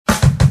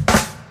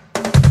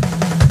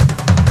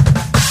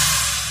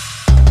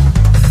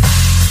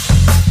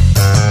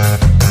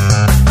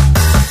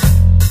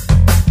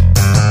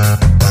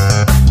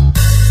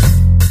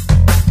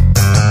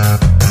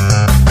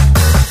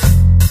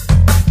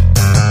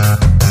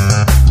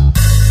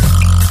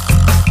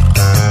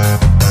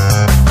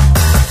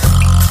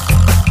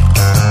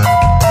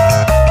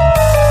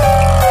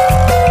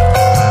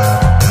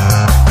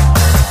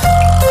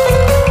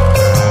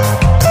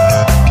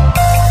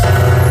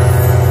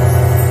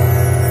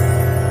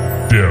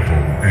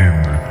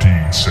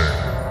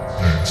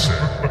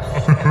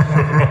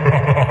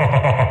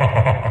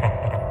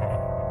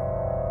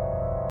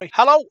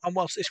Hello and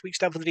welcome to this week's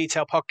Devil in the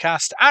Detail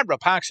podcast. I'm Rob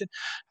Parkinson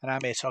and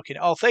I'm here talking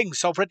all things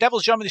Salford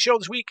Devils. Joining me the show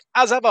this week,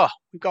 as ever,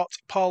 we've got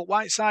Paul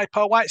Whiteside.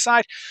 Paul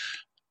Whiteside,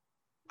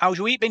 how's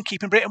your week been?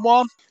 Keeping Britain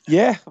warm?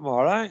 Yeah, I'm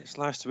all right. It's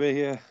nice to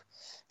be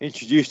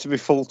introduced to my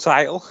full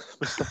title,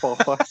 Mr. Paul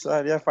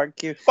Whiteside. Yeah,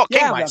 thank you. What,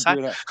 King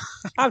Whiteside?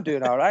 I'm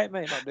doing all right,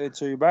 mate. Not doing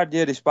too bad.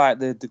 Yeah, despite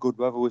the good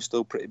weather, we're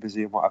still pretty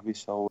busy and what have you.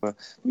 So,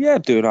 yeah,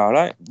 I'm doing all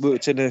right.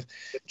 Worked in a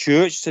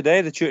church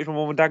today. The church my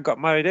mum and dad got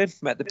married in.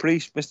 Met the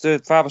priest,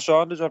 Mr. Father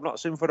Saunders, I've not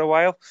seen for a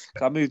while.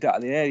 I moved out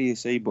of the area, you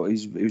see, but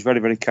he was very,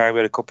 very kind. We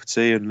had a cup of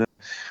tea and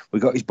we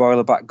got his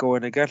boiler back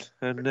going again.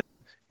 And,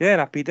 yeah,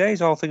 happy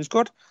days. All things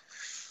good.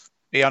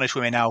 Be honest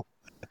with me now,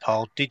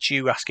 Paul. Did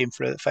you ask him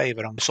for a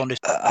favour on Sunday?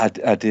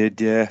 I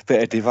did, yeah.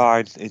 Bit of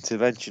divine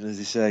intervention, as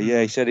they say.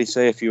 Yeah, he said he'd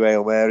say a few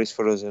Hail Marys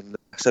for us, and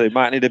I said he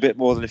might need a bit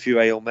more than a few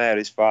Hail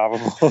Marys, Father.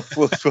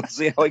 We'll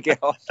see how we get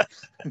on.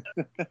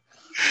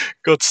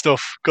 Good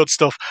stuff, good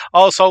stuff.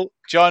 Also,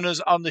 join us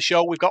on the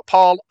show, we've got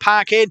Paul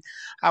Parkin.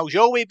 How's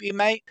your week been,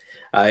 mate?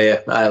 Hi,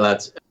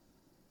 lads.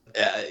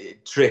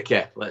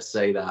 Tricky, let's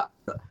say that.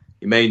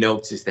 You may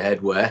notice the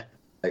headwear.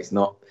 It's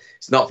not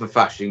for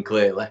fashion,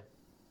 clearly.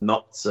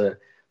 Not a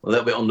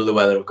little bit under the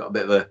weather. I've got a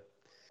bit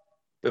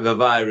of a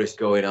virus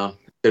going on.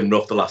 It's been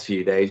rough the last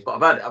few days,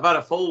 but I've had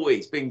a full week.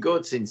 It's been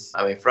good since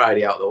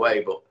Friday out of the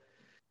way, but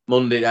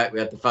Monday night we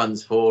had the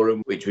fans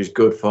forum, which was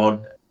good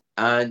fun,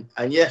 and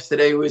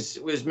yesterday was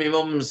my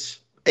mum's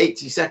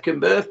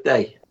 82nd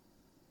birthday.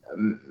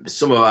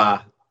 Some of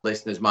our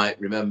listeners might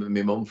remember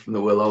my mum from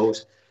the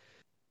Willows.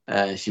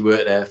 She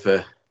worked there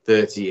for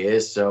 30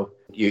 years, so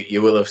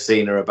you will have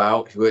seen her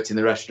about. She worked in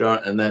the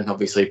restaurant, and then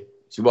obviously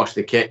she washed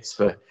the kits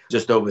for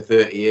just over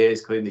 30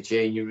 years, cleaned the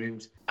changing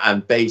rooms,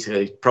 and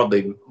basically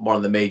probably one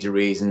of the major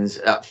reasons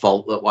at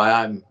fault that why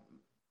I'm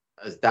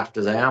as daft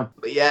as I am.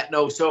 But yeah,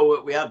 no,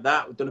 so we had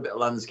that. We've done a bit of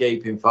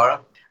landscaping for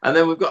her. And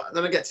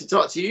then I get to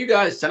talk to you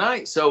guys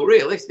tonight. So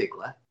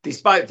realistically,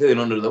 despite feeling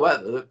under the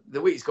weather,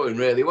 the week's going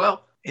really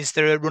well. Is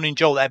there a running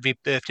joke that every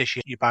birthday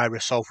you buy her a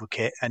Salford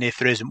kit? And if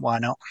there isn't, why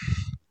not?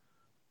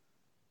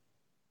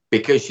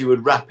 Because she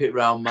would wrap it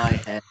round my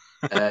head.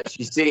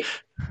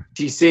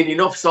 She's seen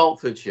enough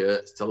Salford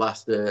shirts to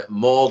last her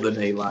more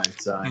than a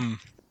lifetime.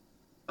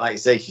 Like I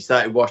say, she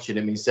started watching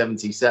them in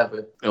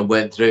 77 and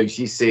went through.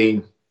 She's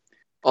seen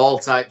all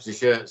types of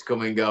shirts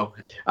come and go.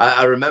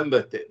 I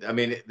remember,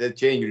 the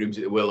changing rooms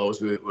at the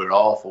Willows were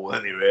awful,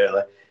 weren't they,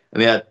 really?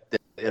 And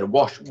they had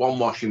one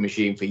washing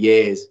machine for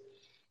years.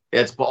 They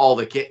had to put all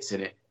the kits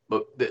in it.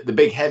 But the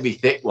big, heavy,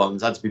 thick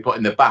ones had to be put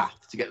in the bath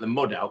to get the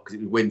mud out because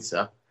it was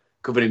winter,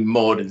 covered in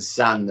mud and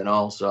sand and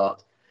all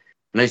sorts.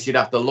 And then she'd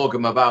have to lug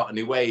them about, and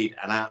they weighed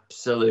an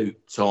absolute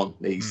ton,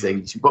 these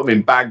things. She put them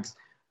in bags.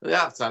 At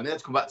that time, they had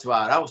to come back to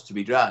our house to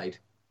be dried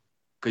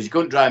because you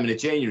couldn't dry them in the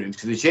changing rooms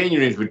because the changing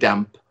rooms were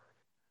damp.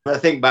 When I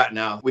think back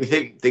now, we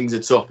think things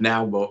are tough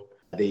now, but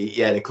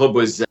the club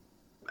was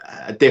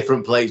a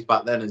different place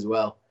back then as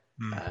well.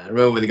 I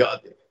remember when they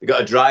got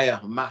a dryer,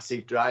 a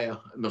massive dryer.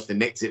 I must have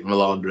nicked it from a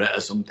laundrette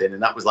or something,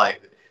 and that was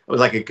like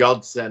a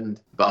godsend.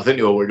 But I think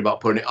they were worried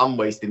about putting it on,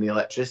 wasting the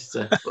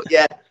electricity. But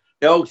yeah,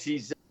 no,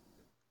 she's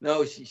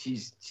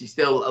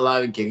still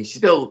alive and kicking. She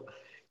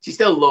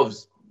still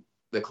loves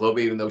the club,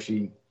 even though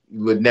she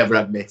would never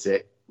admit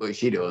it, but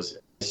she does.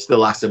 She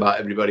still asks about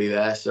everybody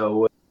there.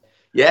 So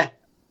yeah,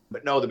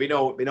 but no,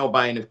 there'll be no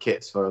buying of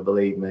kits for her,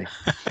 believe me.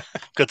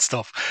 Good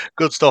stuff.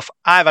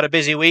 I've had a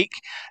busy week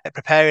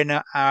preparing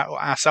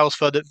ourselves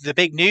for the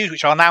big news,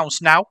 which I'll announce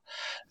now,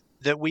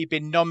 that we've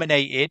been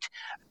nominated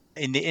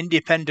in the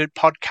Independent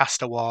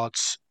Podcast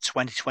Awards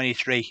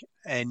 2023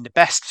 in the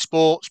Best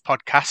Sports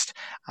Podcast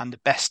and the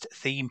Best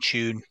Theme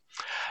Tune.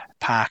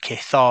 Parky,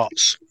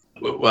 thoughts?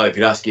 Well, if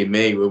you're asking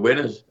me, we're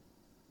winners.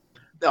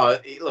 No,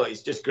 look,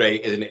 it's just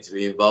great, isn't it, to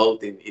be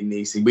involved in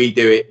these things. We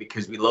do it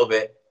because we love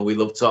it. We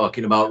love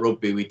talking about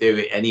rugby. We do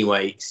it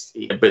anyway.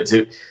 But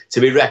to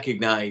be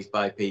recognised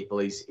by people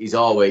is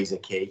always a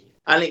key.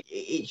 And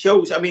it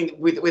shows,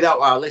 without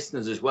our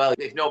listeners as well,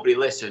 if nobody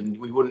listened,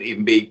 we wouldn't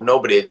even be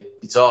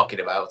talking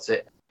about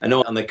it. I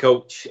know on the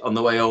coach on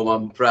the way home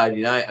on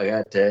Friday night, I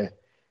had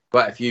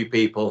quite a few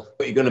people,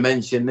 are you going to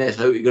mention this?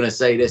 Are you going to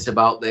say this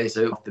about this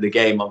after the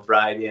game on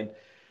Friday? And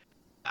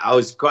I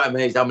was quite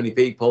amazed how many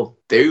people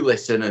do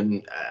listen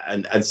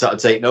and sort of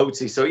take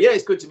notice. So, yeah,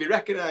 it's good to be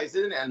recognised,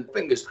 isn't it? And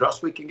fingers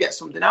crossed we can get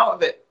something out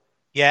of it.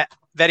 Yeah,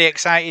 very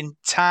exciting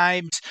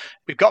times.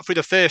 We've got through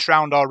the first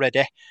round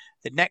already.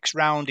 The next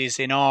round is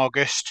in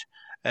August,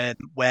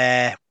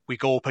 where we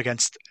go up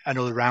against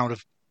another round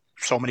of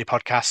so many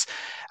podcasts.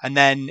 And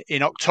then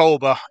in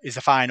October is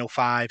the final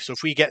five. So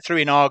if we get through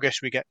in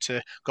August, we get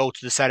to go to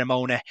the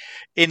ceremony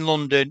in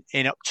London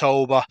in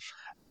October.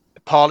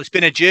 Paul, it's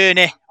been a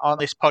journey on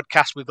this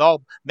podcast. We've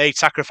all made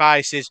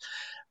sacrifices.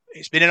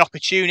 It's been an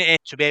opportunity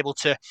to be able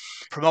to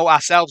promote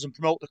ourselves and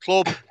promote the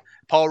club.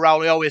 Paul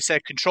Rowley always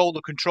said, control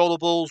the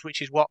controllables,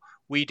 which is what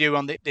we do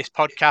on this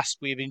podcast.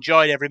 We've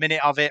enjoyed every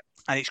minute of it.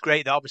 And it's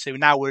great that obviously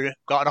now we've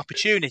got an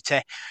opportunity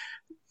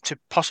to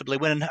possibly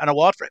win an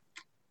award for it.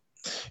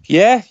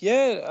 Yeah.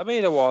 I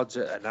mean, awards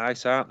are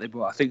nice, aren't they?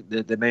 But I think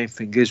the main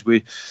thing is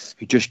we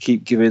just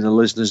keep giving the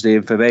listeners the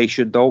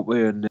information, don't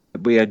we? And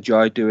we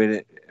enjoy doing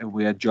it, and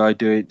we enjoy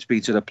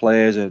speaking to the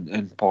players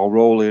and Paul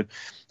Rowley. And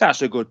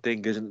that's a good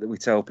thing, isn't it? We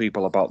tell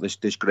people about this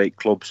great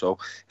club. So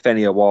if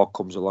any award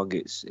comes along,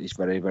 it's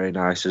very, very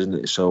nice, isn't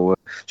it? So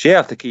yeah,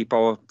 have to keep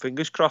our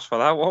fingers crossed for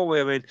that, won't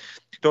we? I mean,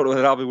 don't know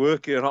whether I'll be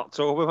working in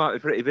October. Might be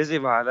pretty busy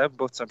by then,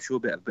 but I'm sure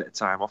we'll get a bit of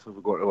time off if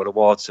we're going to an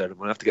awards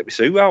ceremony. I have to get my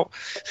suit out.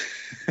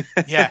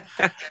 Yeah,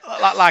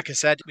 like I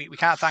said, we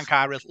can't thank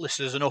our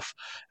listeners enough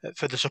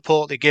for the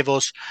support they give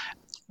us.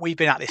 We've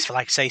been at this for,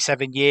 like, say,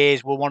 7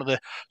 years. We're one of the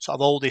sort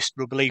of oldest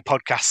rugby league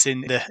podcasts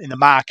in the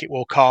market,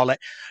 we'll call it.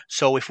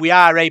 So if we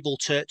are able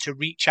to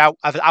reach out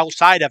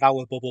outside of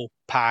our bubble,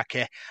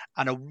 Parker,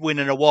 and win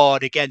an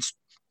award against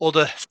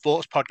other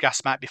sports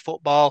podcasts, might be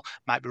football,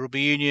 might be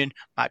rugby union,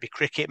 might be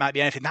cricket, might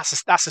be anything,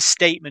 that's a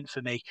statement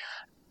for me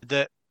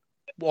that,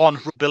 one,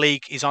 rugby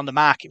league is on the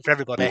market for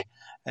everybody,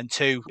 and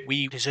two,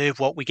 we deserve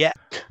what we get.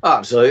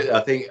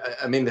 Absolutely.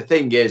 I mean, the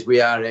thing is,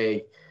 we are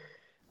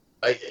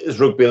as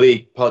rugby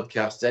league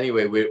podcasts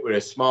anyway, we're a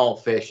small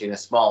fish in a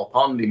small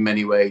pond in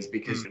many ways,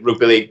 because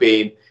rugby league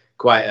being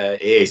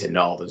it is a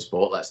northern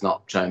sport. Let's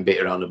not try and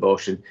beat around the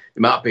bush. And the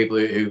amount of people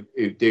who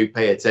do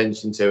pay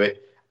attention to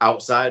it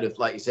outside of,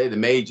 like you say, the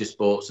major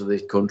sports of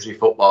this country,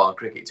 football and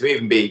cricket, to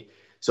even be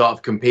sort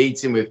of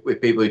competing with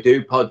people who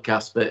do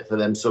podcasts for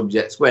them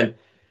subjects, when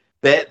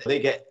they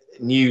get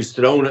news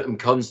thrown at them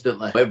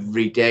constantly.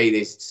 Every day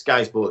there's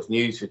Sky Sports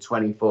News for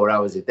 24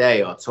 hours a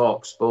day, or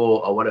Talk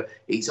Sport or whatever.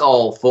 It's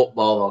all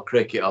football or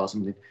cricket or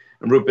something.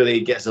 And rugby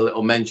league gets a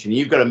little mention.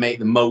 You've got to make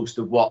the most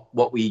of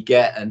what we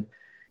get, and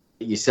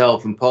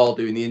yourself and Paul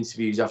doing the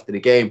interviews after the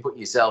game, putting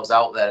yourselves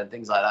out there and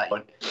things like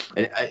that.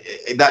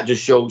 And that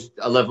just shows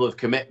a level of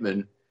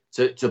commitment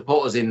to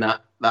put us in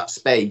that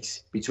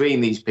space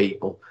between these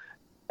people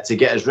to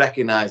get us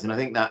recognised. And I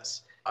think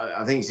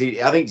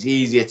it's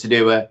easier to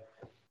do a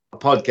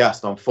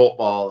podcast on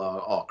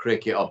football or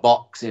cricket or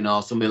boxing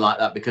or something like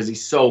that, because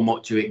there's so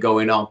much of it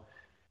going on.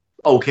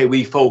 Okay,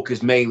 we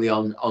focus mainly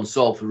on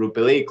Salford Rugby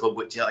League Club,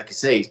 which, like I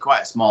say, is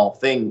quite a small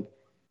thing.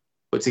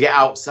 But to get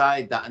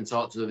outside that and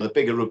talk to the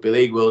bigger rugby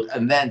league world,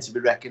 and then to be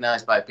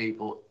recognised by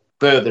people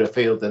further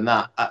afield than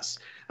that, that's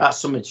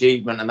some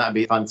achievement, and that'd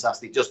be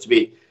fantastic just to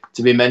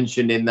be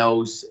mentioned in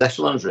those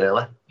echelons,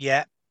 really.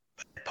 Yeah.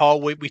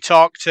 Paul, we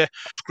talk to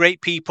great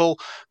people,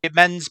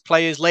 men's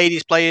players,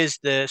 ladies players,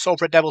 the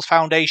Salford Devils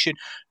Foundation.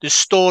 There's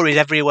stories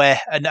everywhere,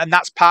 and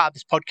that's part of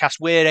this podcast.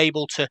 We're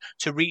able to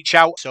reach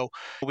out, so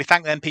we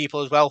thank them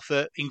people as well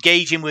for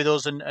engaging with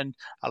us and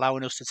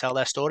allowing us to tell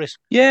their stories.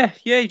 Yeah,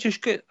 I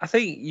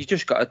think you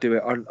just got to do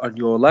it on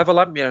your level,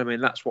 haven't you? I mean,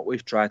 that's what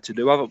we've tried to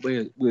do, haven't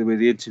we, with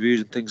the interviews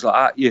and things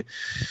like that.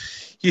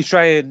 You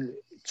try and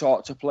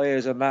talk to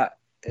players and that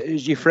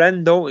as your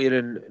friend, don't you?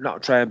 And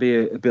not try and be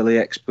a Billy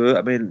expert.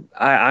 I mean,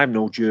 I'm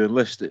no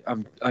journalist.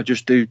 I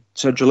just do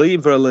central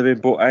eating for a living,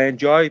 but I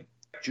enjoy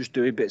just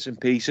doing bits and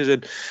pieces.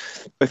 And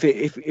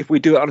if we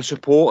do it on a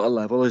supporter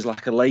level, as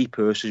like a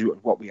layperson,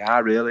 what we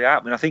are really,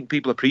 I mean, I think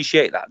people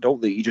appreciate that,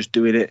 don't they? You're just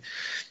doing it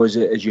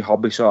as your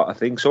hobby sort of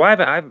thing. So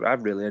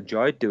I've really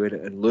enjoyed doing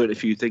it and learned a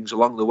few things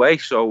along the way.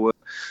 So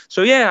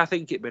yeah, I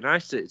think it'd be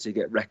nice to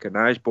get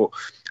recognised, but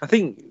I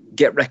think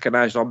get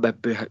recognised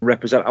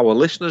represent our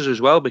listeners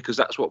as well, because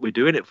that's what we're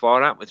doing it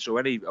for, aren't we? So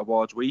any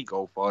awards we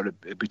go for,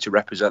 it'd be to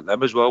represent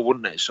them as well,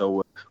 wouldn't it?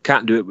 So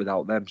can't do it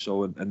without them.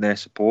 So and their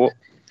support.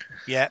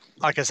 Yeah,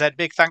 like I said,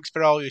 big thanks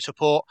for all your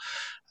support,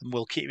 and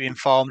we'll keep you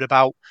informed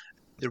about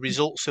the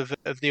results of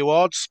the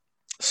awards.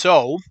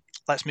 So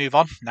let's move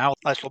on now.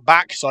 Let's look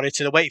back,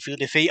 to the Wakefield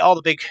defeat, all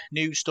the big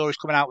news stories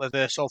coming out of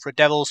the Salford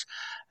Devils,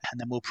 and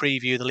then we'll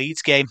preview the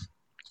Leeds game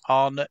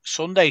on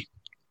Sunday.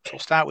 So we'll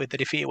start with the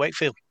defeat at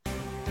Wakefield.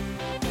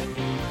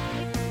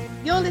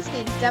 You're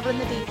listening to Devil in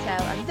the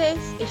Detail, and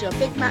this is your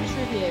big match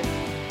review.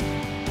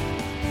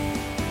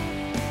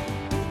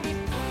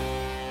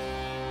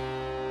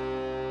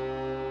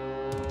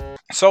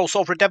 So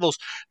Salford Devils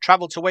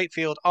travelled to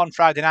Wakefield on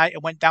Friday night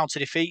and went down to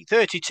defeat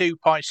 32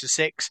 points to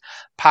 6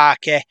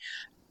 Parker.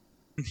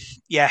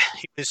 Yeah,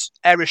 it was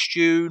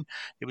error-strewn.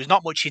 There was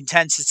not much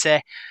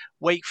intensity.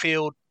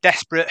 Wakefield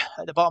desperate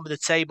at the bottom of the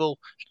table,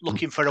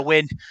 looking for a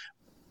win.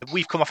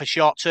 We've come off a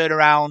short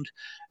turnaround.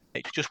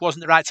 It just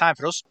wasn't the right time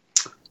for us.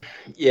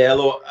 Yeah,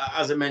 look,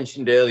 as I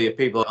mentioned earlier,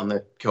 people on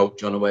the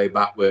coach on the way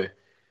back were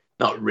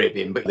not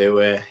ribbing, but they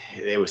were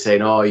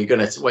saying, "Oh, what are you going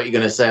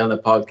to say on the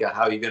podcast?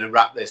 How are you going to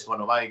wrap this one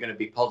up? How are you going to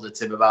be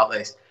positive about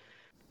this?"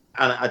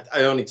 And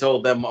I only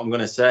told them what I'm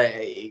going to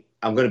say.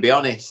 I'm going to be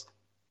honest,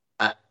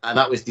 and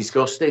that was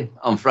disgusting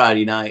on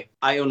Friday night.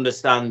 I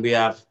understand we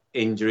have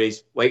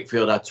injuries.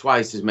 Wakefield had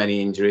twice as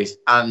many injuries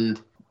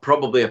and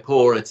probably a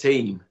poorer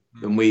team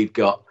than we've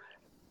got.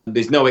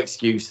 There's no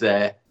excuse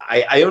there.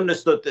 I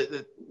understood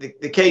that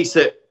the case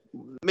that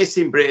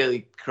missing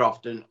Braley,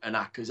 Croft and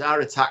Ackers,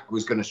 our attack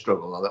was going to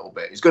struggle a little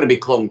bit. It's going to be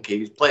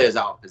clunky. Players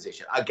out of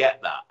position. I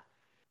get that.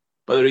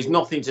 But there is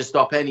nothing to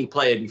stop any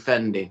player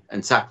defending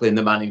and tackling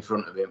the man in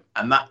front of him.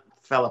 And that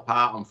fell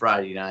apart on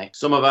Friday night.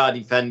 Some of our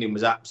defending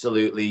was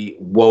absolutely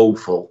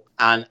woeful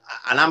and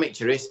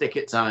amateuristic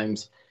at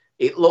times.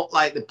 It looked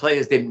like the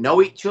players didn't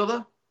know each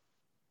other,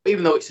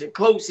 even though it's the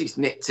closest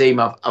knit team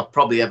I've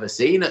probably ever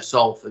seen at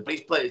Salford.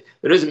 These players,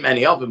 there isn't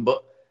many of them,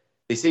 but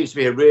there seems to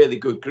be a really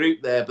good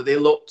group there, but they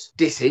looked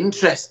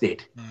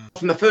disinterested.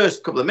 From the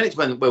first couple of minutes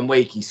when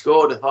Wakey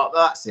scored, I thought,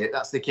 that's it.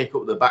 That's the kick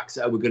up the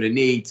backside we're going to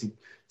need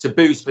to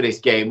boost for this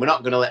game. We're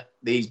not going to let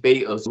these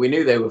beat us. We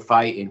knew they were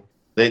fighting.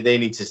 They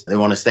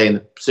want to stay in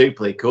the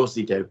Super League, of course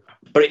they do.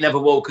 But it never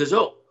woke us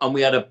up. And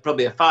we had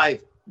probably a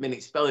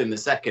 5-minute spell in the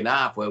second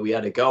half where we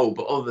had a goal.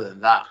 But other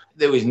than that,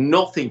 there was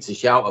nothing to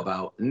shout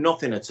about,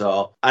 nothing at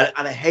all. And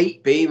I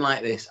hate being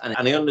like this. And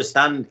I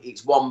understand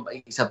it's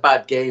a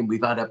bad game.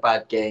 We've had a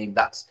bad game.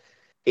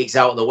 It's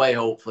out of the way,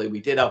 hopefully. We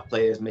did have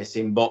players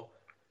missing, but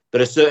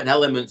there are certain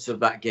elements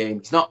of that game.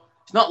 It's not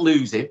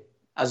losing.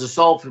 As a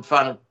Salford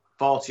fan of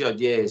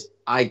 40-odd years,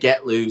 I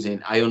get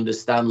losing. I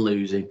understand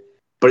losing.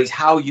 But it's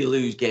how you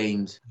lose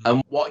games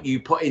and what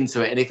you put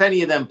into it. And if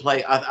any of them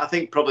play, I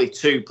think probably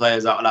 2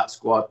 players out of that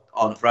squad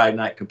on Friday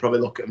night can probably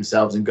look at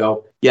themselves and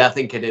go, yeah, I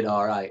think I did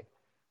all right.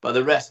 But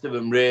the rest of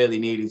them really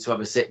needed to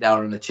have a sit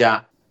down and a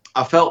chat.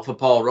 I felt for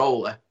Paul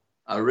Rowley.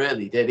 I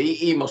really did.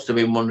 He must have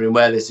been wondering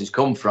where this has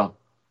come from.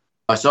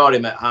 I saw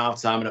him at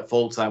half-time and at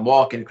full-time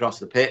walking across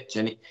the pitch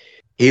and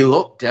he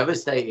looked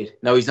devastated.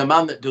 Now, he's a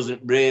man that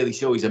doesn't really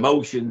show his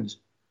emotions,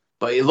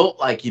 but it looked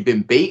like he'd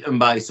been beaten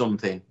by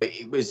something.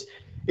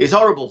 It's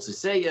horrible to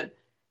see, and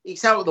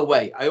it's out of the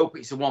way. I hope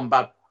it's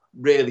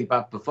really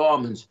bad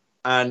performance.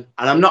 And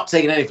I'm not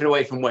taking anything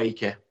away from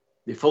Wakey.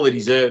 They fully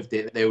deserved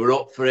it. They were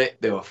up for it.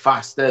 They were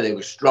faster. They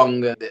were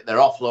stronger. Their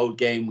offload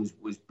game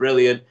was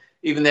brilliant.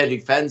 Even their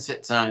defence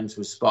at times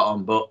was spot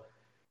on. But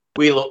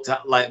we looked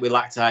at like we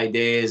lacked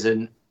ideas,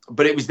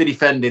 but it was the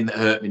defending that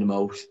hurt me the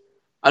most.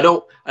 I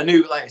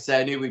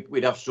knew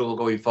we'd have struggle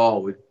going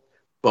forward,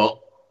 but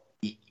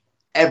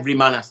every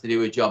man has to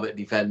do a job at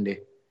defending.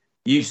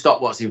 You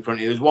stop what's in front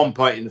of you. There was one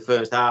point in the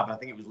first half, I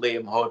think it was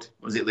Liam Hood.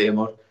 Was it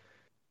Liam Hood?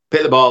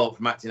 Picked the ball up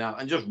from acting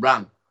out and just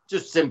ran.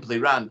 Just simply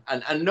ran.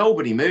 And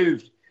nobody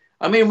moved.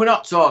 I mean, we're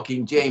not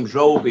talking James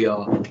Roby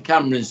or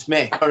Cameron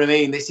Smith. You know what I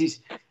mean? This is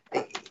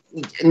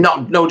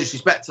no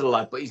disrespect to the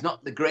lad, but he's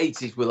not the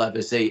greatest we'll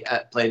ever see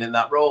at playing in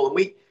that role. And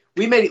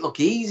we made it look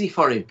easy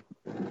for him.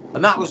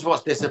 And that was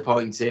what's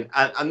disappointing.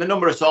 And the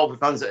number of Salford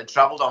fans that had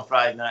travelled on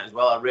Friday night as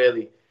well, I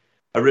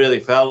really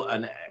felt.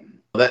 And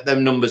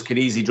them numbers could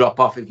easily drop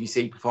off if you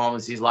see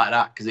performances like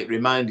that, because it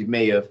reminded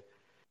me of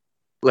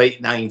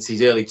late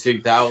 90s, early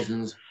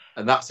 2000s,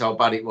 and that's how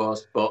bad it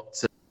was.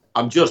 But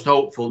I'm just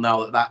hopeful now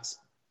that that's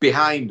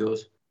behind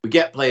us. We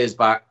get players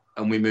back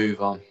and we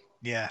move on.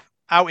 Yeah,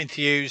 out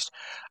enthused,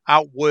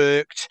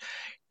 outworked.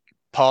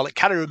 Paul, it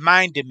kind of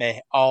reminded me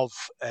of,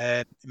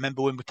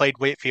 remember when we played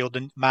Wakefield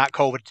and Mark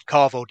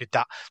Corvo did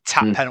that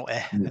tap penalty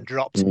and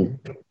dropped.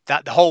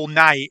 That the whole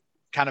night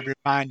kind of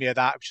reminded me of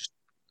that. Just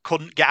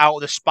couldn't get out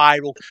of the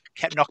spiral,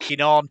 kept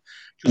knocking on,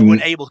 just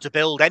weren't able to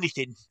build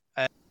anything.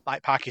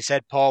 Like Parky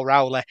said, Paul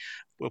Rowley,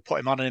 we'll put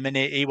him on in a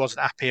minute, he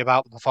wasn't happy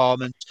about the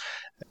performance.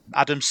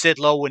 Adam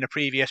Sidlow, in a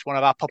previous one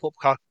of our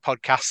pop-up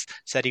podcasts,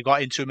 said he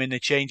got into him in the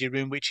changing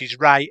room, which is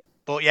right.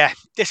 But yeah,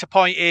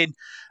 disappointing.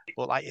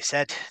 But like you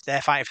said,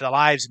 they're fighting for their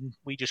lives and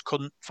we just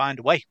couldn't find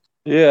a way.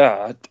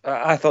 Yeah,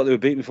 I thought they were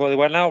beat before they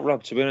went out,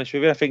 Rob, to be honest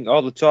with you. I think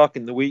all the talk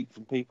in the week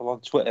from people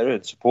on Twitter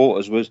and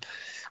supporters was,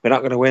 we're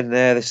not going to win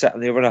there, this, that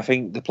and the other. And I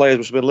think the players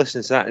must have been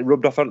listening to that and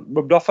rubbed off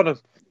on them.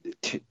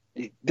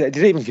 They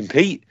didn't even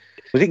compete.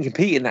 We didn't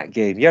compete in that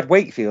game. You had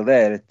Wakefield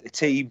there, a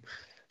team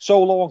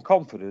so low on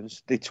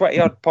confidence, they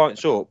 20-odd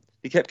points up,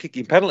 they kept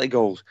kicking penalty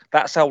goals.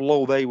 That's how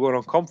low they were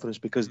on confidence,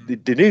 because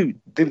they knew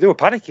they were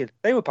panicking.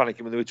 They were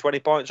panicking when they were 20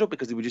 points up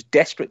because they were just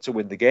desperate to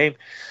win the game.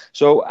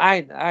 So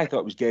I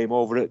thought it was game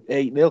over at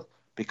 8-0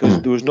 because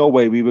there was no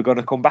way we were going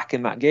to come back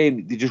in that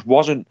game. There just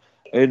wasn't.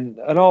 And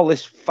all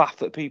this faff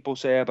that people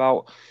say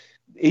about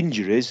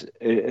injuries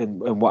and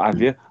what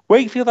have you.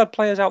 Wakefield had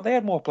players out. They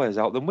had more players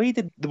out than we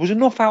did. There was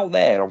enough out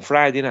there on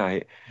Friday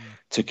night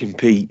to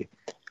compete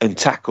and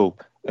tackle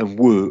and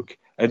work,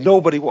 and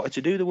nobody wanted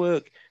to do the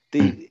work.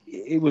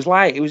 It was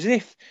as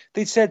if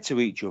they'd said to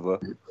each other,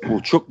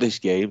 we'll chuck this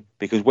game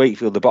because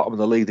Wakefield, the bottom of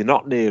the league, they're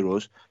not near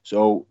us,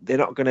 so they're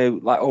not going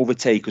to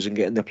overtake us and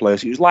get in the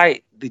place. It was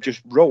like they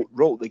just wrote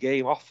the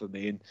game off for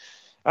me, and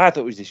I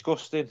thought it was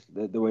disgusting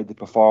the way they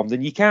performed.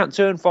 And you can't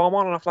turn form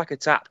on and off like a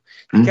tap.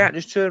 You can't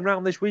just turn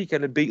around this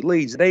weekend and beat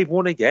Leeds. They've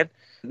won again.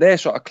 They're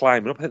sort of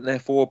climbing up. I think they're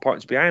 4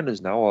 points behind us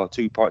now, or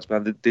 2 points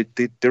behind.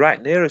 They're right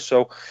near us.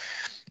 So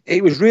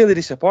it was really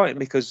disappointing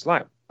because,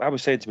 like I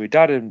was saying to my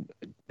dad and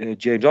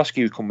James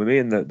Oskey, who come with me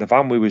in the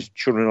van, we was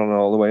churning on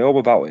all the way home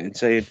about it and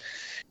saying,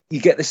 you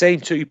get the same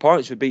 2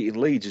 points for beating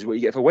Leeds as what you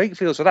get for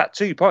Wakefield. So that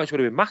 2 points would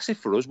have been massive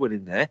for us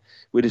winning there.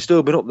 We'd have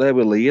still been up there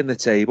with Lee in the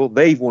table.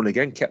 They've won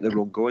again, kept the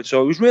run going.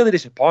 So it was really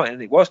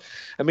disappointing. It was.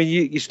 I mean,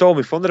 you stole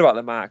me thunder about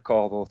the Mark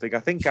Corvo thing. I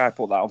think I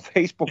put that on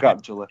Facebook,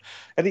 actually.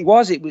 And it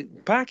was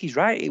Parky's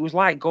right. It was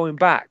like going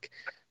back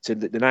to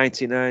the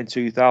 99,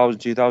 2000,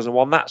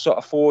 2001, that sort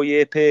of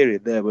 4-year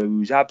period there where it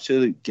was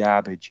absolute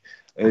garbage.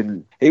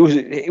 And it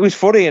was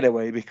funny in a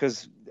way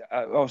because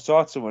I was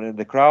talking to someone in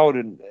the crowd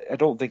and I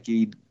don't think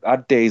he'd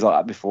had days like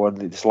that before, and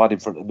this lad in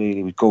front of me, and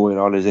he was going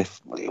on as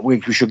if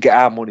we should get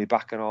our money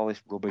back and all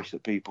this rubbish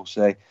that people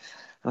say.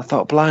 And I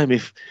thought, blimey,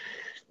 if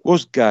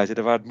us guys would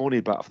have had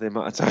money back for the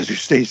amount of times we've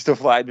seen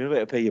stuff like that,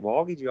 to pay your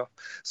mortgage off.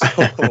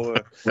 So,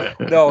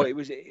 no, it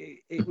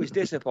was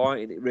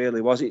disappointing. It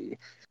really was.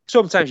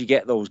 Sometimes you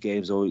get those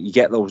games or you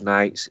get those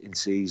nights in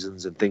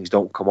seasons and things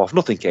don't come off.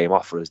 Nothing came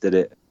off for us, did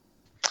it?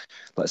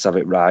 Let's have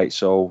it right.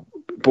 So,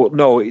 but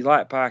no,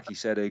 like Parky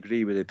said, I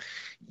agree with him.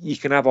 You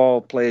can have all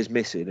players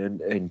missing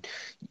and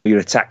your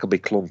attack will be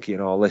clunky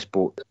and all this,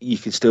 but you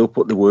can still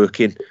put the work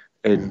in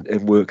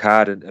and work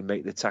hard and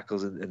make the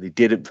tackles, and they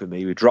didn't for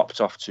me. We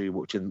dropped off too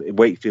much, and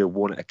Wakefield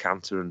won at a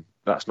canter, and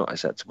that's not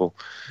acceptable.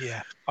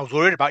 Yeah, I was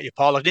worried about you,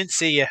 Paul. I didn't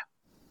see you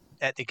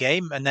at the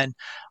game, and then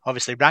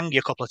obviously rang you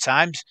a couple of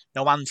times.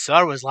 No answer.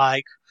 I was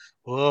like,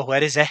 "Oh,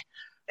 where is he?"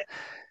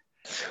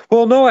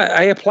 Well, no,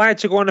 I applied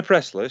to go on the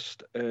press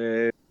list,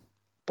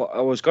 but I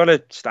was going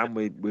to stand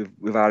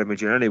with our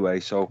Imogen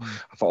anyway, so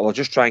I thought, well, I'll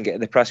just try and get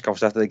in the press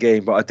conference after the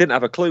game, but I didn't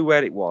have a clue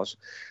where it was.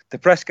 The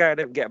press guy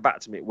didn't get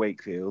back to me at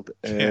Wakefield.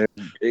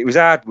 It was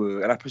hard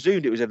work, and I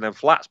presumed it was in them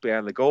flats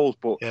behind the goals,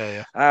 but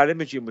our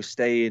Imogen was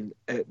staying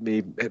at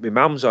my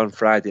mum's on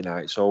Friday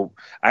night, so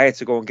I had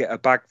to go and get a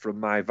bag from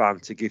my van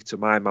to give to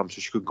my mum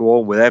so she could go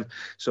home with them.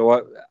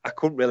 So I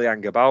couldn't really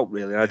hang about,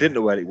 really. I didn't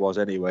know where it was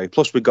anyway.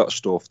 Plus, we got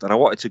stuffed, and I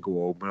wanted to go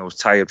home, and I was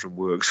tired from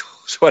work,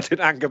 so I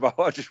didn't hang about.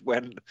 I just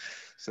went.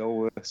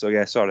 So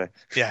yeah, sorry.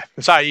 Yeah,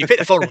 sorry, you picked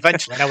the phone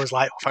eventually, and I was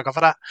like, oh, thank God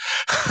for that.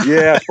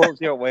 Yeah, I spoke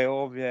to you on the way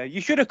home, yeah.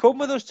 You should have come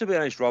with us, to be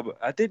honest, Robert.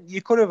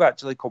 You could have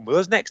actually come with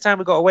us. Next time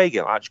we got away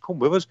game, actually come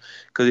with us,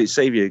 because it'd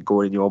save you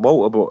going in your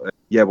motor, but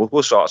yeah,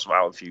 we'll sort some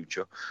out in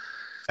future.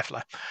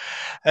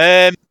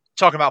 Definitely.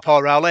 Talking about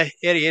Paul Rowley,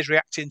 here he is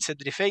reacting to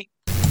the defeat.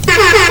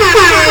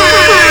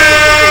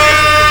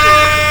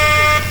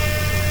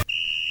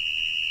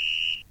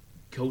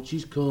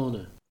 Coach's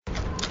Corner.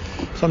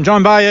 So I'm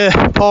joined by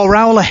Paul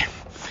Rowley.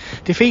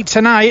 Defeat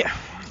tonight.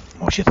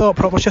 What's your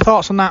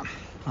thoughts on that?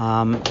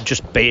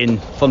 Just beating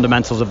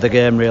fundamentals of the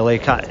game, really.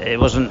 It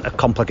wasn't a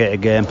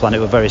complicated game plan. It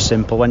was very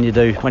simple. When you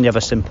have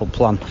a simple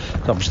plan,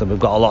 obviously we've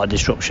got a lot of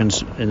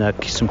disruptions in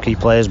some key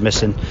players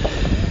missing.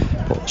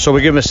 So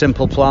we give them a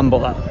simple plan,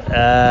 but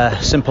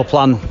that simple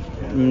plan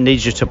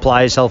needs you to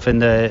apply yourself in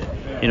the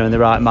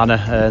right manner,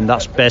 and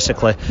that's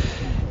basically.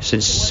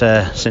 Since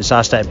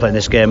I started playing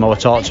this game, I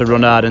was taught to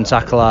run hard and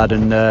tackle hard,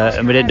 and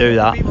we didn't do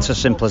that. It's as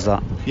simple as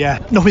that. Yeah,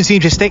 nothing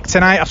seems to stick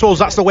tonight. I suppose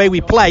that's the way we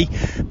play,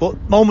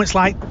 but moments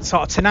like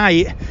sort of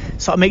tonight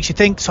sort of makes you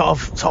think sort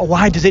of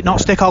why does it not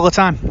stick all the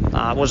time?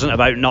 It wasn't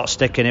about not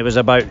sticking. It was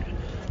about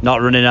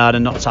not running hard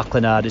and not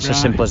tackling hard. It's as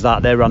simple as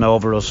that. They ran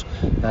over us.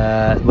 We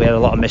had a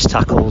lot of missed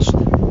tackles.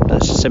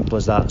 It's as simple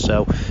as that.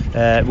 So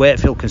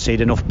Wakefield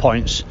conceded enough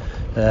points,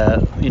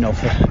 for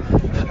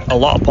a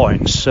lot of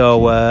points.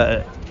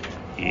 So.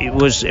 It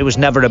was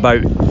never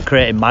about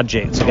creating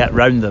magic to get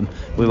round them.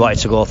 We wanted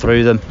to go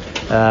through them,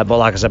 but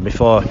like I said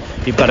before,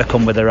 you've got to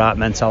come with the right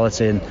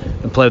mentality and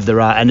play with the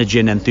right energy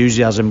and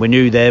enthusiasm. We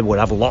knew they would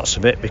have lots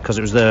of it because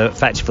it was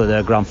effectively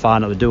their grand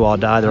final, the do or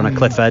die. They're on a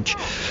cliff edge,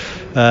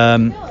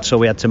 so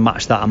we had to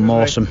match that and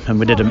more some, and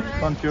we didn't.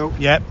 Thank you.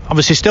 Yeah,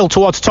 obviously still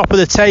towards the top of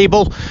the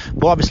table,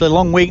 but obviously a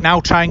long week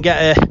now. Try and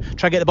get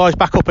the boys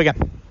back up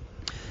again.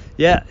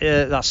 Yeah,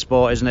 that's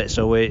sport, isn't it?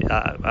 So we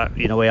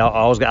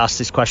always get asked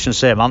this question,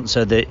 same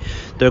answer. They're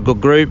a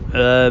good group.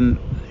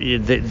 We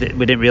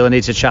didn't really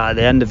need to chat at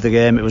the end of the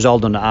game. It was all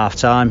done at half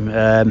time.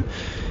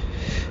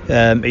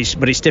 But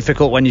it's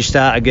difficult when you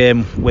start a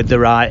game with the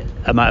right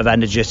amount of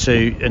energy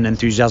and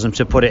enthusiasm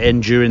to put it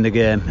in during the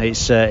game.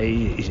 It's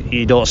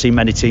you don't see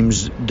many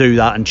teams do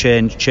that and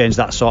change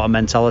that sort of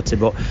mentality.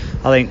 But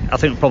I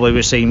think probably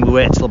we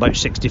waited till about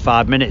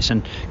 65 minutes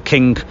and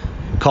King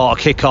caught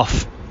a kick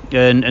off.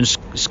 And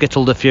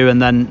skittled a few,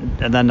 and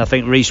then I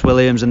think Reece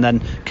Williams and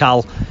then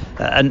Cal,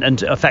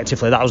 and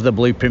effectively that was the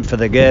blueprint for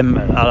the game.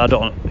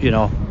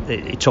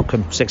 It took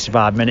them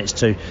 65 minutes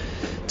to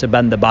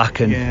bend the back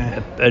and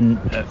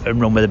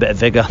run with a bit of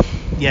vigour.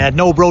 Yeah,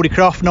 no Brodie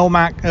Croft, no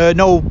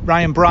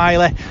Ryan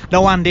Briley,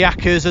 no Andy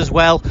Ackers as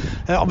well.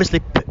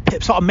 Obviously,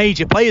 sort of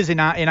major players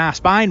in our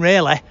spine,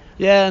 really.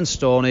 Yeah, and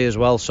Stoney as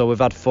well. So we've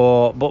had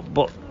 4,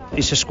 but.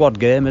 It's a squad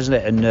game, isn't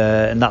it?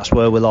 And that's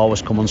where we'll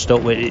always come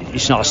unstuck.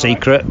 It's not a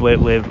secret.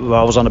 We're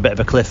always on a bit of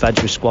a cliff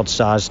edge with squad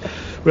size.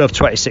 We have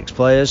 26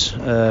 players.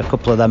 A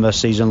couple of them are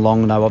season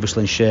long now,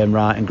 obviously, in Shane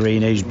Wright and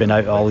Greene, who's been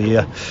out all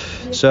year.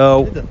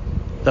 So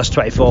that's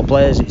 24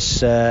 players.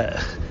 It's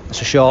a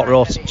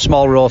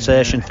small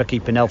rotation for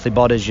keeping healthy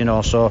bodies,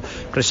 So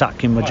Chris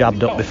Atkin was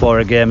jabbed up before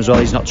a game as well.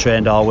 He's not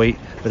trained all week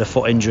with a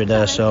foot injury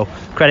there. So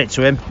credit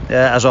to him.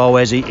 As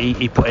always,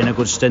 he put in a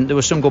good stint. There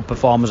were some good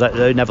performers out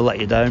there who never let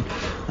you down.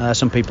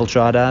 Some people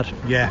tried hard.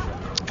 Yeah.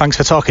 Thanks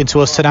for talking to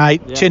us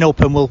tonight. Yeah. Chin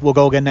up and we'll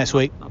go again next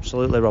week.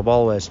 Absolutely, Rob.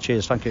 Always.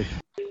 Cheers. Thank you.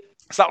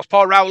 So that was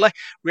Paul Rowley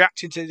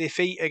reacting to the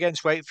defeat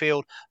against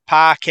Wakefield.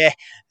 Parker,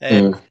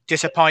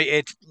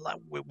 disappointed.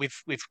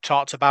 We've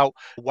talked about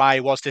why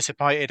he was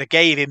disappointed. I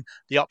gave him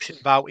the option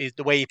about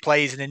the way he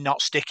plays and him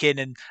not sticking,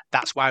 and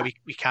that's why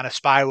we kind of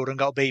spiralled and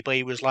got beat. But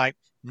he was like,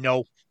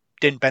 no,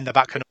 didn't bend the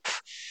back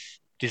enough.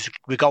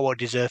 We got what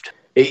we deserved.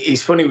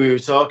 It's funny, we were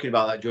talking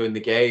about that during the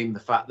game, the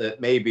fact that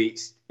maybe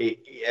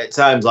at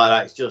times like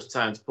that, it's just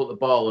time to put the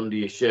ball under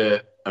your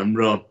shirt and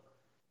run.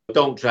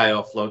 Don't try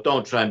offload.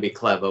 Don't try and be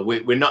clever.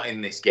 We're not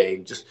in this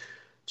game. Just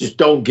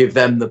don't give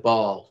them the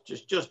ball.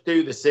 Just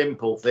do the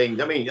simple things.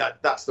 I mean,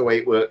 that's the way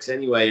it works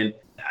anyway. And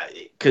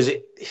because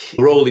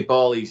Rowley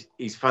ball,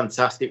 he's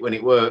fantastic when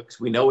it works.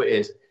 We know it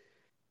is.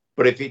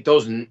 But if it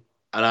doesn't,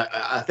 and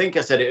I think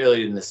I said it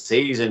earlier in the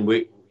season,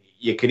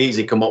 you could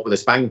easily come up with a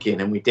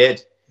spanking, and we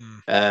did.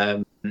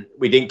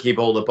 We didn't keep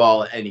hold of the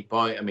ball at any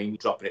point. I mean,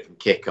 dropping it from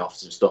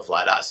kickoffs and stuff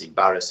like that's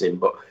embarrassing.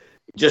 But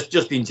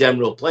just in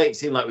general play, it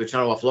seemed like we were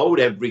trying to offload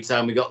every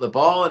time we got the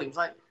ball, and it was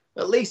like,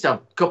 at least have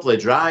a couple of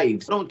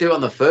drives. Don't do it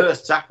on the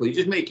first tackle. You're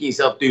just making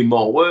yourself do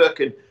more work.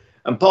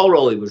 And Paul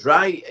Rowley was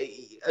right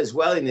as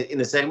well in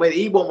the same way.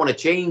 He won't want to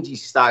change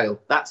his style.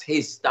 That's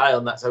his style,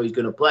 and that's how he's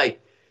going to play.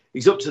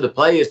 It's up to the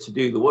players to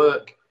do the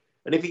work.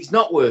 And if it's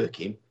not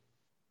working,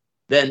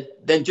 then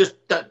just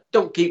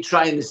don't keep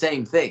trying the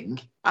same thing.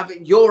 I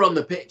think you're on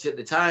the pitch at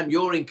the time.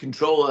 You're in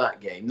control of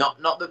that game. Not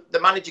the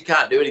manager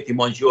can't do anything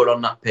once you're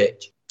on that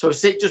pitch. So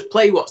just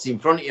play what's in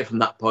front of you from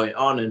that point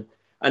on.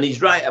 And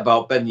he's right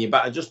about bending your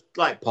back. And just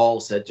like Paul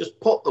said, just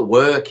put the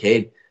work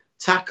in.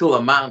 Tackle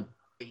a man.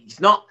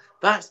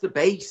 That's the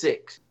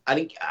basics.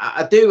 And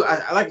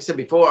like I said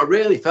before, I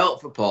really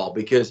felt for Paul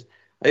because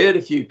I heard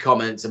a few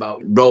comments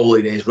about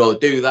Rowley this, Rowley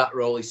do that,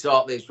 Rowley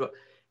sort this.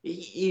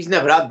 He's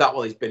never had that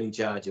while he's been in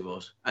charge of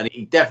us. And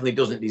he definitely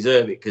doesn't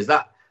deserve it because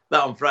that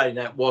on Friday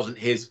night wasn't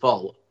his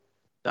fault.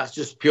 That's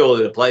just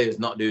purely the players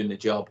not doing the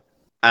job.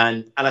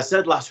 And I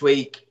said last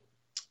week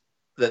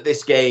that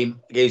this game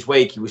against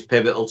Wakey was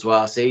pivotal to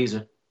our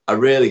season. I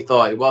really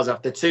thought it was.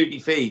 After 2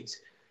 defeats,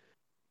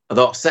 I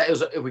thought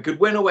if we could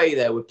win away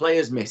there with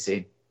players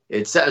missing,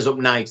 it'd set us up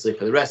nicely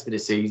for the rest of the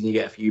season. You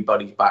get a few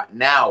bodies back.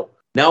 Now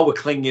we're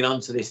clinging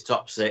on to this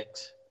top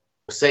 6.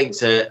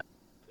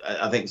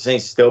 I think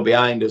Saints are still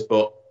behind us,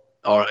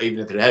 or even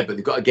if they're ahead, but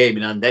they've got a game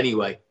in hand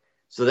anyway.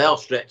 So they'll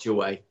stretch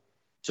away.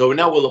 So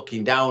now we're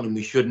looking down, and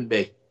we shouldn't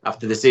be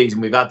after the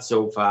season we've had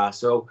so far.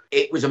 So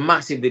it was a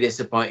massively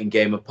disappointing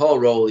game. And Paul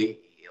Rowley,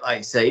 like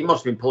I say, he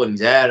must have been pulling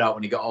his hair out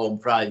when he got home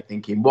Friday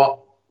thinking,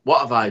 what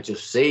have I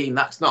just seen?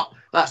 That's not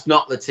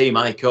the team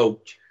I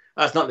coach.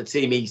 That's not the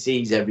team he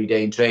sees every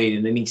day in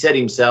training. And he said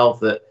himself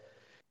that,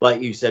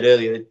 like you said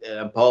earlier,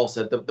 and Paul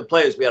said, the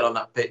players we had on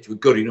that pitch were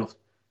good enough,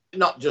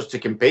 not just to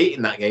compete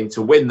in that game,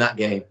 to win that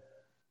game.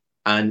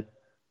 And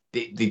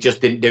they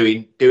just didn't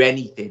do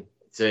anything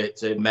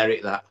to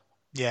merit that.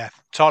 Yeah,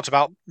 talked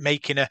about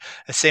making a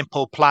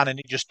simple plan and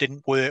it just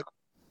didn't work,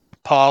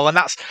 Paul. And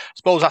I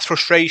suppose that's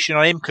frustration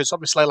on him because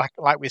obviously,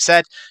 like we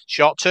said,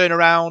 short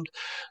turnaround,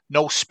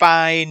 no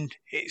spine.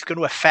 It's going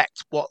to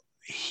affect what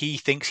he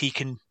thinks he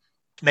can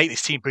make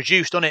this team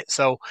produce, doesn't it?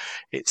 So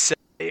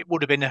it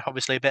would have been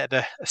obviously a bit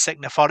of a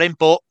sickener for him,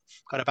 but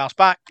got to bounce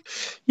back.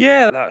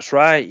 Yeah, that's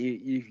right.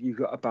 You've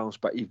got to bounce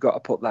back. You've got to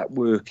put that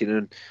work in.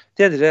 And at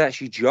the end of the day,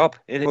 that's your job.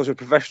 And as a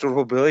professional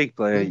rugby league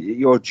player,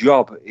 your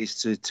job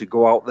is to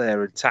go out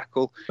there and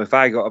tackle. If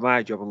I got to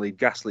my job and leave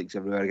gas leaks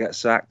everywhere, I get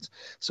sacked.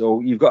 So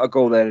you've got to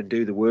go there and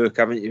do the work,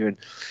 haven't you? And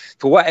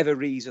for whatever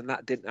reason,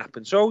 that didn't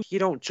happen. So you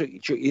don't,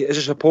 as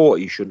a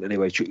supporter, you shouldn't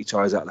anyway, chuck your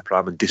toys out of the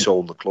pram and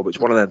disown the club. It's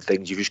one of them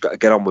things. You've just got to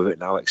get on with it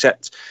now.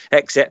 Except,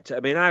 I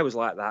mean, I was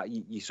like that.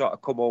 You sort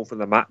of come home from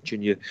the match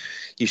and you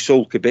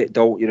sulk a bit,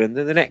 don't you? And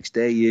then the next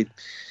day you're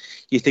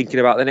thinking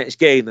about the next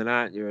game, then,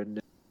 aren't you?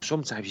 And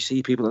sometimes you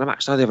see people in the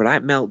match now, they have a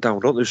right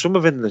meltdown, don't they? Some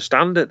of them in the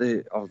stand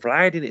on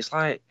Friday, and it's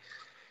like,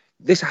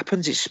 this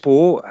happens, it's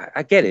sport.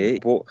 I get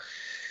it, but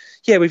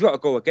yeah, we've got to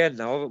go again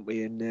now, haven't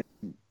we? And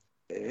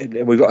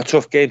we've got a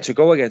tough game to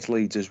go against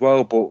Leeds as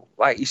well. But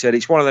like you said,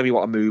 it's one of them you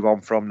want to move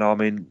on from now. I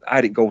mean,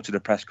 I didn't go to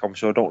the press conference,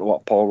 so I don't know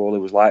what Paul Rowley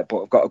was like,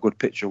 but I've got a good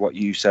picture of what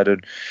you said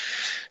and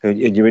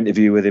your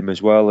interview with him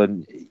as well.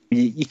 And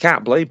you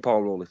can't blame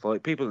Paul Rowley for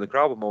it. People in the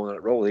crowd were moaning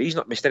at Rowley. He's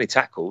not missed any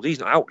tackles. He's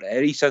not out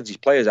there. He sends his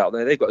players out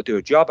there. They've got to do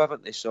a job,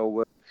 haven't they?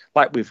 So,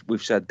 like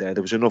we've said there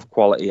was enough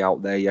quality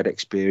out there. You had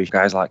experience,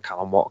 guys like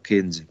Callum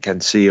Watkins and Ken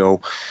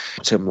Seo,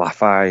 Tim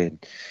Laffey,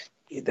 and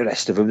the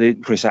rest of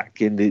them, Chris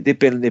Atkin, they've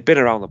been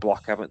around the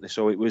block, haven't they?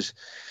 So it was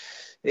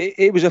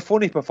a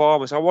funny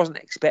performance. I wasn't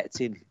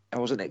expecting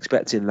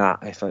that.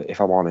 If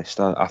I'm honest,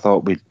 I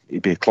thought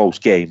it'd be a close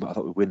game. I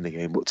thought we'd win the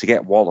game, but to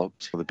get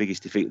walloped for the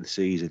biggest defeat of the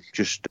season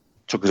just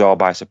took us all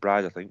by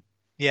surprise, I think.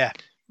 Yeah,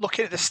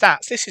 looking at the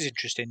stats, this is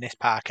interesting. This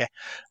Parker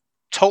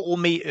total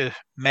metre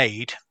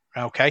made.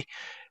 Okay,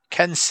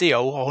 Ken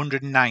Seo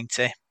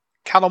 190,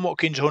 Callum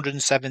Watkins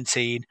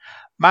 117,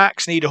 Mark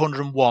Sneed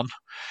 101.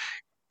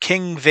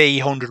 King V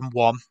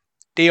 101,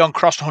 Dion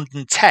Cross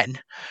 110,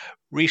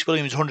 Reece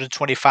Williams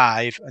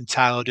 125, and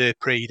Tyler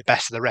Dupree, the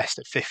best of the rest,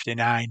 at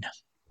 59.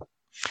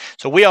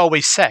 So we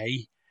always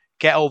say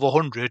get over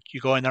 100, you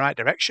go in the right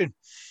direction.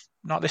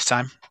 Not this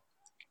time.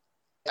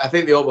 I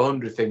think the over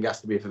 100 thing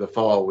has to be for the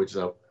forwards,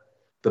 though.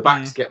 The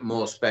backs get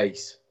more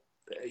space.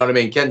 You know what I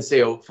mean? Ken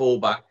Seal,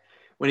 fullback,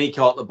 when he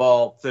caught the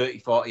ball 30,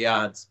 40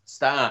 yards,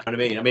 start. You know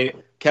what I mean? I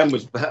mean, Ken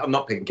was, I'm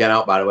not picking Ken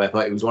out, by the way. I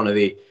thought he was one of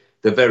the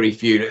very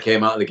few that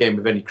came out of the game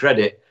with any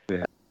credit.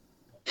 Yeah.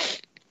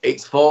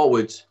 It's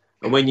forwards.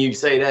 And when you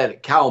say there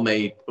that Cal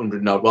made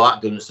 100 odd, well,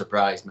 that doesn't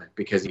surprise me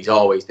because he's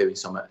always doing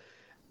something.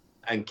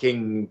 And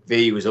King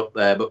V was up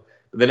there, but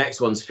the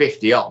next one's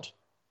 50 odd.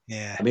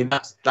 Yeah. I mean,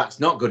 that's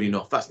not good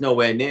enough. That's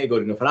nowhere near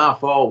good enough. And our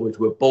forwards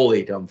were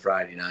bullied on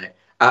Friday night.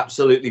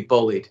 Absolutely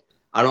bullied.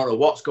 I don't know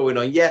what's going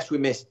on. Yes, we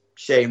missed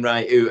Shane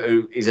Wright,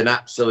 who is an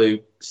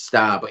absolute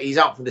star, but he's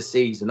out for the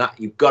season. That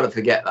you've got to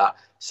forget that.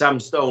 Sam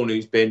Stone,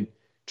 who's been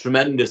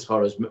tremendous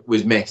for us,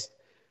 was missed.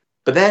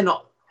 But they're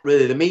not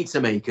really the meter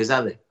makers,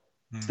 are they?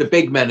 It's the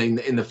big men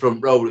in the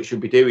front row that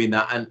should be doing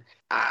that. And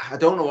I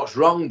don't know what's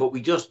wrong, but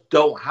we just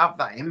don't have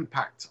that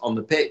impact on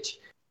the pitch.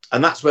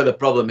 And that's where the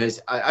problem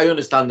is. I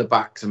understand the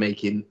backs are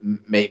make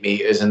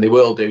meters, and they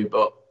will do,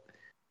 but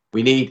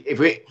we need,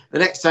 the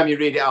next time you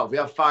read it out, if we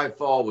have 5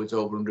 forwards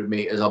over 100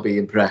 metres, I'll be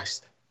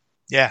impressed.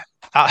 Yeah,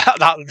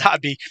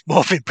 that'd be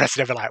more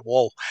impressive ever. Like,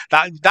 whoa,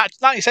 that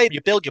like you say,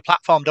 you build your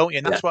platform, don't you?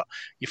 And that's what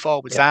your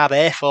forwards are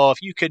there for.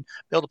 If you can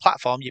build a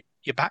platform,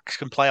 your backs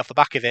can play off the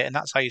back of it, and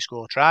that's how you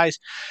score tries.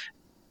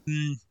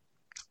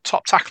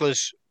 Top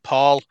tacklers,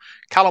 Paul.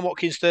 Callum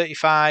Watkins,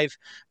 35.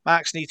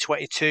 Mark Sneed,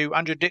 22.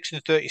 Andrew Dixon,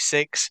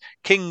 36.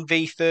 King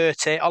V,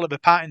 30. Oliver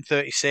Patton,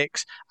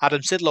 36.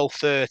 Adam Sidlow,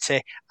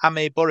 30.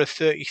 Ame Burrow,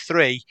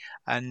 33.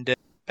 And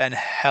Ben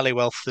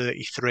Helliwell,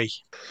 33.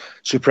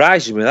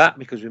 Surprising with that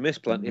because we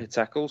missed plenty of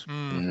tackles.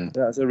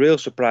 That's a real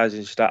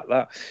surprising stat.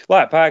 That,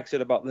 like Pike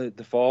said about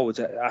the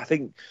forwards, I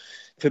think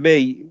for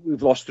me,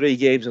 we've lost 3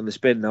 games on the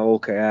spin now.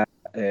 OKR,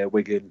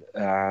 Wigan,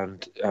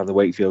 and the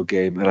Wakefield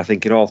game, and I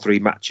think in all 3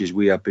 matches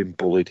we have been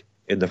bullied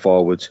in the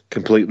forwards,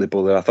 completely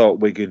bullied. I thought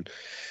Wigan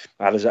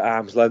had us at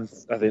arm's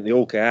length. I think the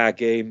OKR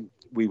game,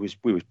 we was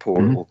poor at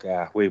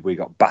OKR. We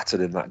got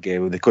battered in that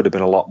game, and there could have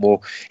been a lot more.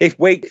 If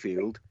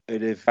Wakefield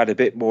had a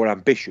bit more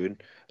ambition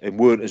and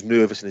weren't as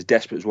nervous and as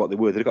desperate as what they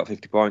were, they'd have got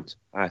 50 points,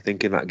 I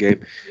think, in that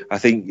game. I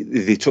think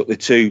they took the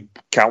 2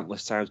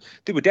 countless times.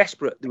 They were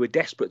desperate. They were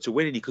desperate to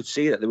win, and you could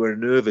see that they were a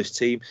nervous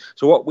team.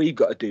 So what we've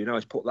got to do now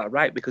is put that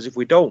right, because if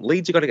we don't,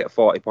 Leeds are going to get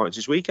 40 points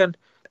this weekend.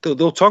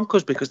 They'll tonk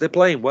us because they're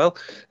playing well,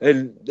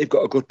 and they've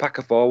got a good pack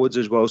of forwards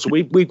as well. So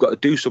we've got to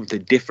do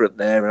something different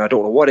there, and I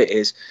don't know what it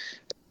is.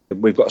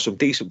 We've got some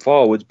decent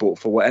forwards, but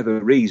for whatever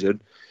reason,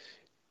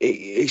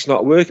 it's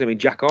not working. I mean,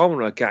 Jack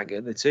Ormonroyd can't get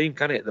in the team,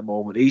 can he, at the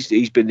moment?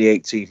 He's been the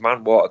 18th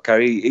man, water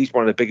carry. He's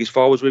one of the biggest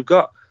forwards we've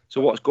got.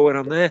 So what's going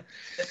on there?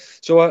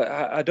 So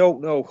I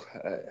don't know.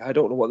 I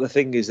don't know what the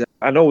thing is.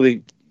 I know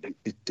the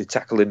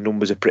tackling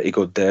numbers are pretty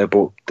good there,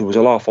 but there was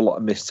an awful lot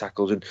of missed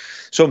tackles, and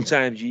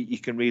sometimes you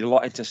can read a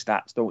lot into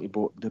stats, don't you?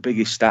 But the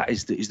biggest stat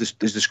is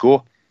the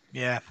score.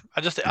 Yeah,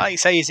 I just like you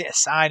say, is it a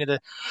sign of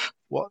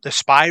the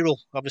spiral?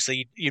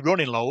 Obviously, you're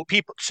running low.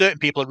 Certain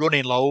people are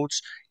running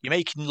loads. You're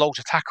making loads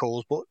of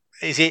tackles, but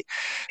is it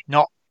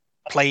not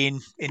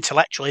playing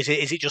intellectual? Is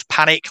it just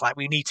panic? Like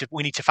we need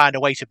to find a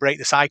way to break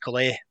the cycle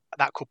here.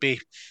 That could be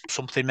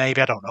something,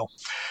 maybe, I don't know.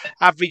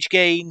 Average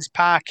gains,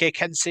 Parker,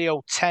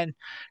 Kensio 10,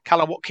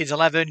 Callum Watkins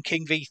 11,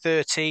 King V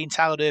 13,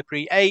 Tyler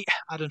Durpree 8,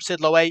 Adam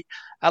Sidlow 8,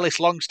 Ellis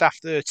Longstaff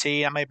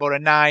 13, Ame Burrow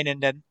 9,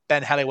 and then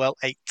Ben Helliwell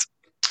 8.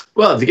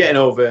 Well, if they're getting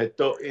over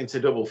into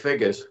double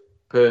figures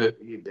for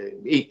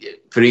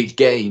each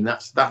game,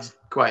 that's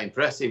quite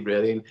impressive,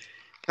 really. And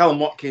Callum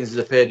Watkins has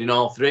appeared in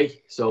all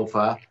 3 so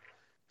far.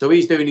 So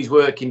he's doing his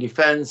work in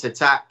defence,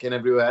 attack, and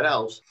everywhere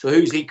else. So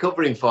who's he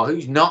covering for?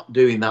 Who's not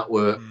doing that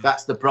work?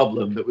 That's the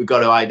problem that we've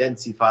got to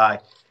identify.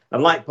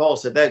 And like Paul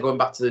said, they're going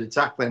back to the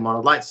tackling one.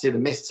 I'd like to see the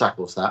missed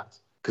tackle stats,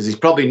 because he's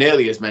probably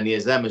nearly as many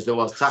as them as there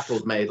was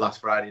tackles made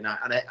last Friday night.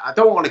 And I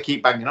don't want to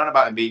keep banging on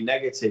about him being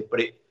negative, but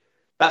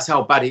that's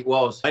how bad it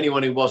was.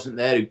 Anyone who wasn't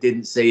there, who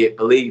didn't see it,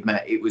 believe me,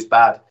 it was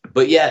bad.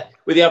 But yeah,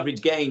 with the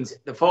average gains,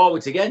 the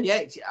forwards again,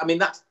 yeah. I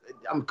mean,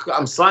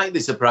 I'm slightly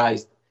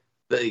surprised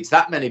that it's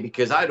that many,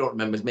 because I don't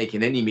remember us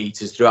making any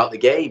meters throughout the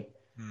game.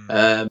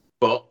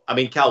 But I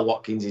mean, Cal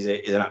Watkins is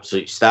an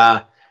absolute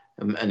star,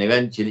 and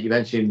eventually you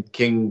mentioned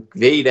King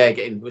V there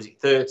getting, was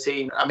it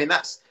 13? I mean,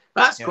 that's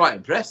quite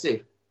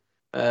impressive.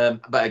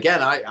 But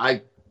again,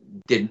 I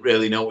didn't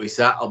really notice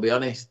that, I'll be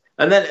honest.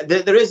 And then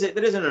there is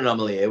an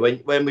anomaly here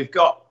when we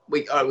got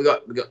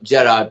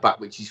Gerrard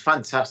back, which is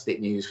fantastic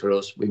news for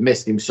us. We've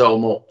missed him so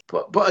much.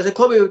 But as a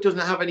club who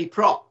doesn't have any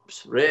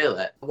props,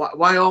 really,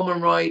 why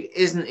Ormonroyd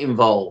isn't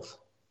involved?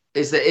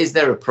 Is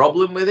there a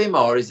problem with him,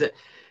 or is it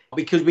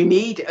because we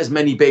need as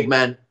many big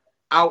men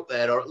out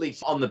there, or at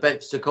least on the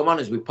bench, to come on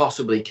as we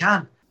possibly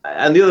can?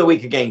 And the other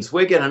week against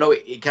Wigan, I know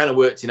it kind of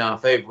worked in our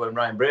favour when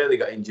Ryan Braley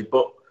got injured,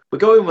 but we're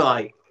going with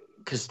like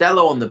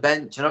Costello on the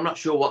bench, and I'm not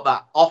sure what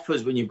that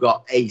offers when you've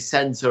got a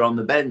centre on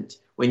the bench,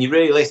 when you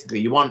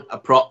realistically you want a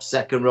prop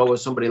second row or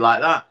somebody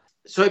like that.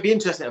 So it'd be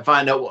interesting to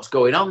find out what's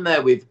going on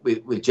there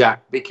with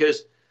Jack,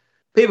 because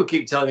people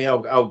keep telling me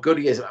how good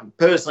he is.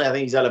 Personally, I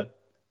think he's had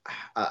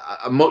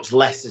a much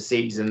lesser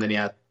season than he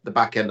had the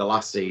back end of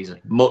last season.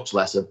 Much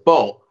lesser.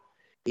 But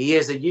he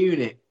is a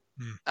unit,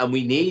 and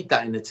we need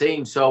that in the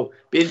team. So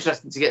be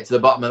interesting to get to the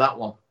bottom of that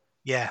one.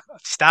 Yeah,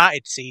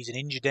 started season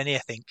injured, didn't he? I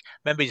think.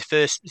 Remember his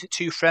first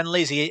 2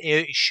 friendlies? He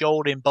hurt his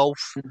shoulder in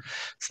both,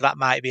 so that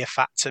might be a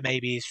factor.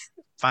 Maybe he's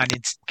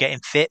getting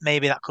fit.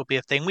 Maybe that could be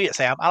a thing.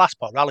 I'll ask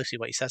Paul Rowley, see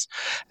what he says.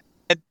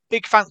 A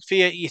big thanks for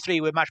your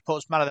 3 with Match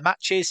Post Man of the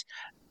Matches.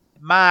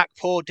 Mark,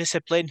 poor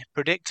discipline,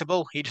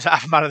 predictable. He doesn't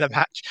have a man of the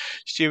match.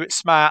 Stuart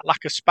Smart,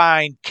 lack of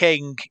spine.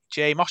 King,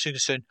 Jay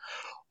Mossington,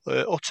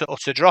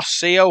 utter dross.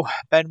 CEO,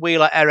 Ben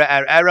Wheeler,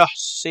 error.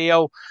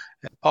 CEO.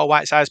 Paul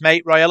Whiteside's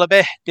mate, Roy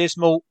Ellaby,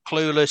 dismal,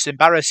 clueless,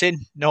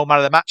 embarrassing, no man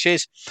of the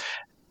matches.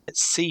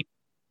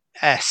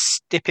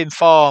 CS, dip in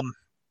form.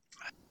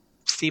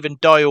 Stephen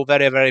Doyle,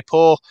 very, very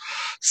poor.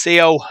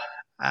 CO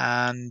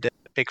and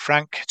Big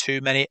Frank,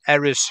 too many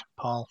errors,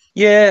 Paul.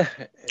 Yeah,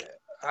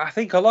 I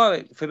think a lot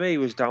of it for me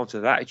was down to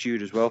the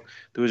attitude as well.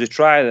 There was a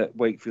try that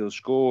Wakefield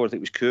scored. I think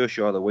it was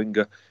Kershaw, the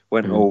winger,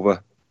 went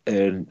over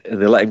and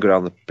they let him go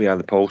down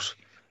behind the post.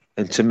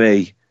 And to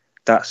me,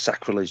 that's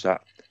sacrilege,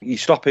 that. You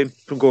stop him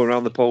from going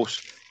around the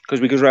post because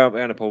he goes around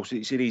behind the post.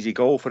 It's an easy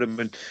goal for him,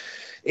 and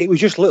it was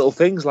just little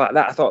things like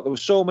that. I thought there were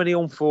so many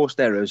unforced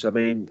errors. I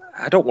mean,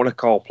 I don't want to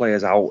call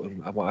players out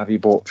and what have you,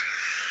 but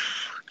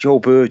Joe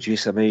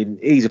Burgess, I mean,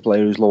 he's a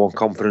player who's low on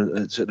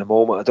confidence at the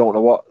moment. I don't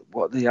know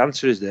what the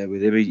answer is there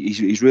with him.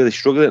 He's really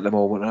struggling at the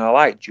moment, and I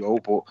like Joe,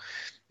 but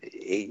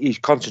his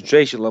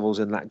concentration levels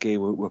in that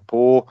game were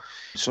poor.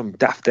 Some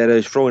daft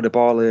errors, throwing the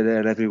ball in there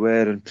and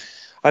everywhere, and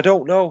I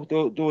don't know.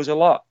 There was a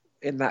lot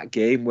in that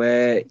game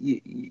where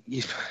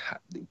you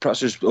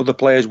perhaps there's other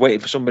players waiting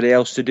for somebody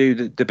else to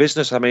do the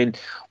business. I mean,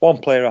 one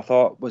player I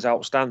thought was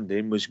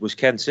outstanding was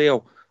Ken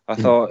Seal. I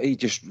thought he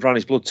just ran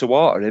his blood to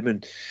water him,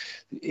 and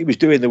he was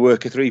doing the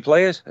work of 3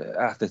 players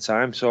at the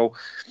time. So,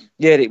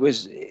 yeah, it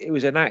was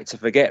a night to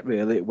forget,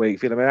 really, at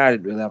Wakefield. I mean, I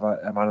didn't really have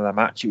a man of the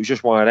match. It was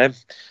just one of them.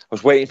 I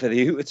was waiting for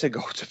the Hooter to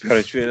go, to be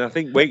honest with you. And I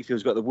think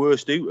Wakefield's got the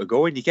worst Hooter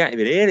going. You can't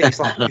even hear it.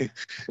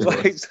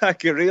 It's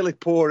like a really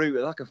poor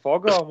Hooter, like a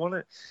foghorn,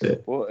 wasn't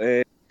it?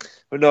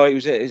 But no, it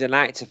was a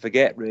night to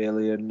forget,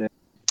 really. And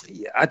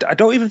I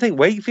don't even think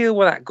Wakefield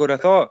were that good. I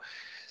thought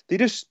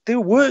they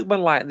were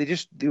workmanlike.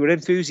 They were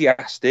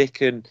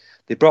enthusiastic, and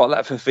they brought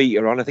that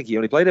Fafita on. I think he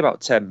only played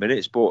about 10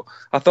 minutes, but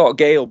I thought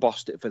Gale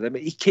bossed it for them.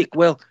 He kicked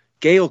well.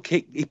 Gale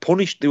kicked. He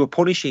punished. They were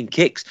punishing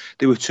kicks.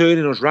 They were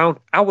turning us round.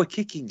 Our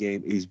kicking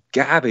game is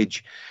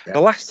garbage. Yeah.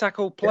 The last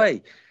tackle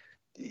play,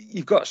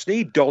 you've got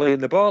Sneed dollying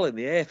the ball in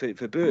the air for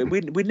Burton.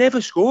 We never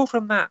score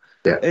from that.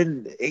 Yeah.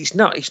 And it's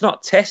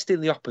not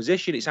testing the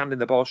opposition. It's handing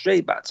the ball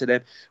straight back to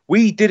them.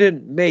 We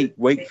didn't make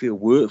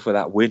Wakefield work for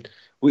that win.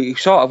 We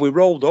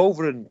rolled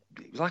over, and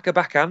it was like a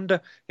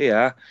backhander.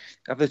 Yeah,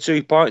 after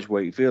 2 points,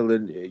 Wakefield,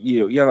 and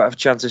you don't have a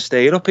chance of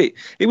staying up. It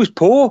was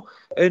poor,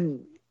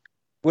 and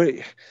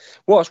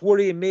what's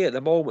worrying me at the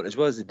moment as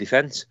well as the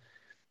defence.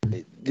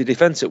 The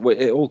defence at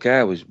Hull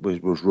Care was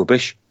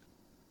rubbish.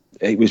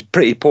 It was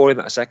pretty poor in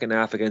that second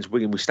half against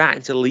Wigan. We're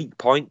starting to leak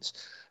points,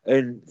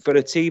 and for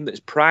a team that's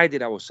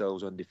prided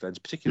ourselves on defence,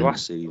 particularly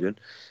last season,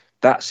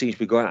 that seems to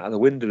be going out of the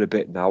window a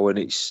bit now. And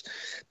it's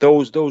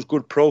those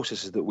good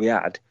processes that we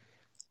had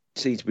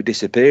seem to be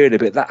disappearing a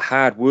bit. That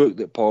hard work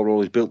that Paul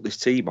Rowley's built this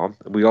team on,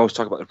 and we always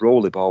talk about the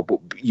rolly ball,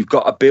 but you've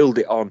got to build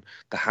it on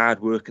the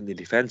hard work and the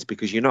defence,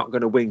 because you're not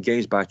going to win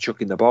games by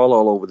chucking the ball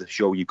all over the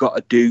show. You've got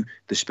to do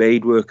the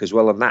spade work as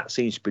well, and that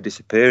seems to be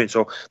disappearing.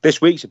 So this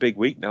week's a big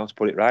week now, to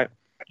put it right.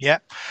 Yeah.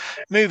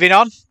 Moving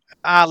on.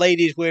 Our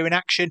ladies were in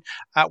action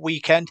at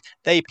weekend.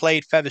 They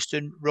played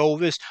Featherstone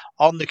Rovers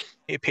on the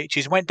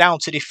pitches, went down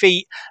to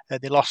defeat.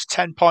 They lost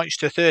 10 points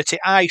to 30.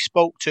 I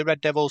spoke to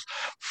Red Devils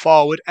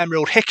forward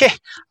Emerald Hickey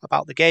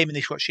about the game, and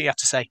this is what she had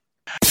to say.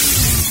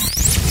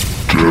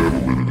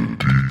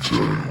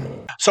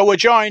 So we're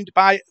joined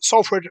by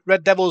Salford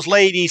Red Devils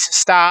ladies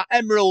star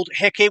Emerald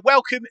Hickey.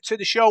 Welcome to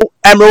the show,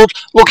 Emerald.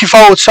 Looking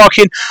forward to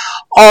talking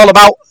all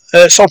about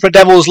Salford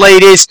Devils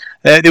ladies.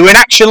 They were in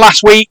action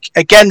last week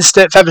against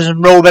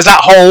Featherstone Rovers at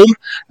home.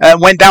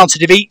 Went down to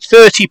defeat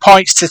 30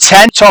 points to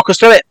 10. Talk us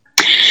through it.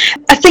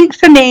 I think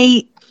for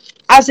me,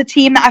 as a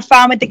team that I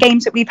found with the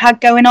games that we've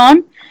had going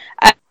on,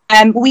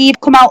 we've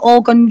come out all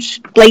guns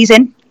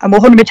blazing, and we're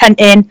 100%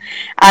 in.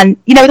 And,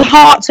 you know, the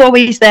heart's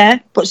always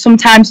there, but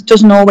sometimes it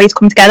doesn't always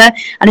come together.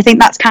 And I think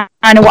that's kind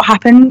of what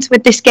happened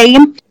with this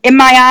game. In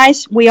my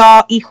eyes, we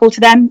are equal to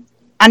them.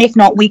 And if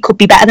not, we could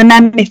be better than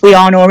them if we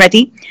aren't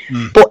already.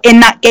 But in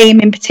that game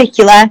in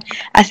particular,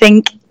 I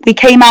think we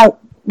came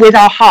out with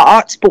our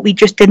hearts, but we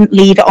just didn't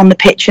leave it on the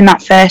pitch in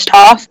that first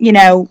half. You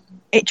know,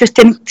 it just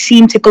didn't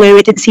seem to glue.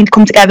 It didn't seem to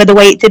come together the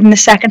way it did in the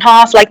second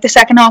half. Like the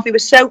second half, it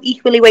was so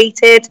equally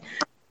weighted.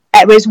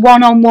 It was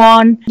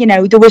one-on-one. You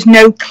know, there was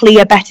no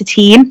clear better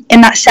team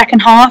in that second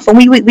half, and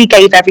we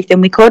gave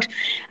everything we could.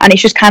 And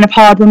it's just kind of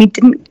hard when we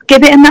didn't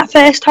give it in that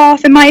first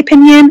half, in my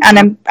opinion.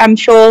 And I'm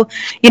sure,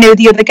 you know,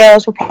 the other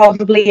girls will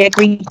probably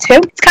agree too.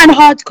 It's kind of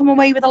hard to come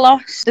away with a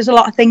loss. There's a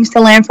lot of things to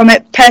learn from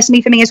it.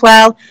 Personally, for me as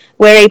well,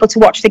 we're able to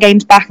watch the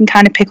games back and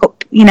kind of pick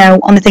up, you know,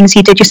 on the things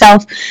you did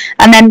yourself.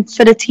 And then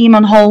for the team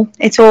on whole,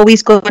 it's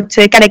always good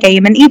to get a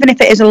game, and even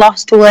if it is a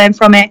loss, to learn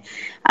from it,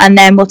 and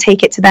then we'll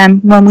take it to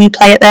them when we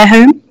play at their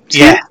home.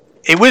 Yeah,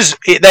 it was.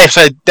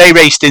 They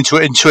raced into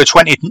a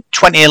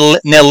 20-0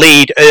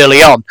 lead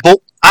early on, but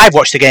I've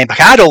watched the game back.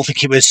 I don't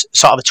think it was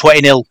sort of a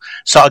 20-0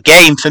 sort of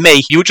game for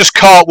me. You were just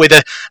caught with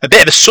a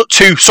bit of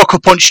two sucker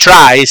punch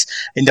tries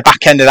in the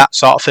back end of that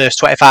sort of first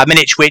 25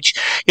 minutes, which,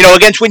 you know,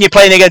 when you're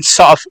playing against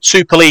sort of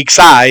Super League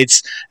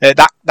sides,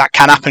 that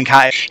can happen,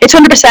 can't it? It's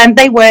 100%.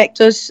 They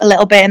worked us a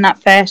little bit in that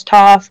first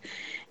half.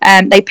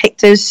 They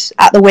picked us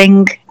at the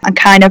wing and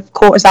kind of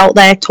caught us out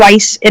there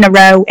twice in a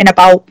row in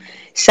about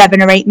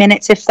 7 or 8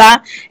 minutes, if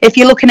that. If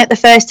you're looking at the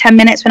first 10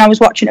 minutes when I was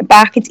watching it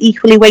back, it's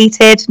equally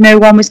weighted. No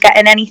one was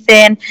getting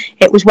anything.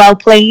 It was well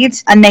played,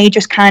 and they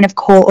just kind of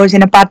caught us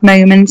in a bad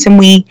moment, and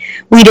we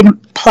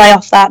didn't play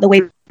off that the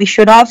way we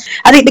should have.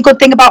 I think the good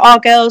thing about our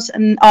girls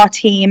and our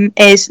team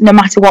is no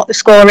matter what the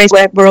score is,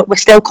 we're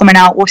still coming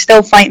out. We're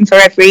still fighting for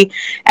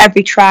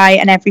every try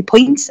and every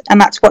point,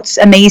 and that's what's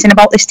amazing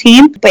about this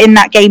team. But in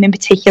that game in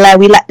particular,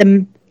 we let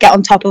them get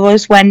on top of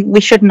us when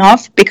we shouldn't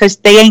have, because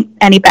they ain't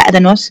any better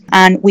than us,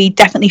 and we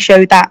definitely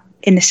showed that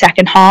in the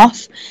second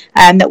half,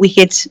 that we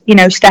could, you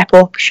know, step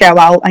up, show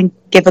out, and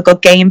give a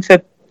good game for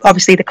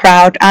obviously the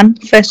crowd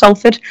and for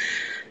Salford.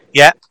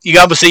 Yeah, you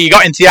got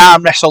into the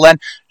arm wrestle then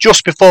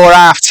just before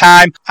half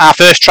time. Our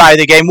first try of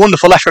the game,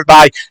 wonderful effort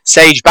by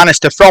Sage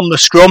Bannister from the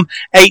scrum,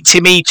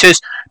 80 metres,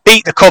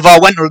 beat the cover,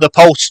 went through the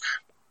post.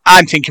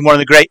 I'm thinking one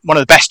of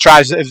the best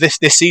tries of this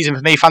season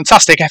for me.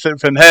 Fantastic effort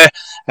from her,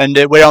 and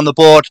we're on the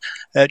board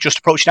just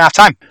approaching half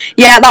time.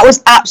 Yeah, that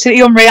was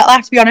absolutely unreal. I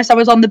have to be honest, I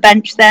was on the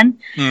bench then,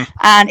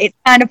 and it's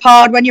kind of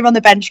hard when you're on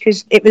the bench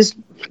because it was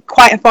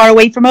quite far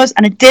away from us,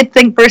 and I did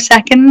think for a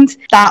second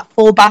that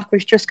full back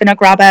was just going to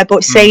grab her,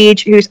 but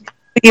Sage, who's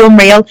absolutely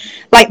unreal,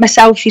 like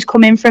myself, she's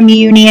come in from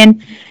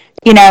Union,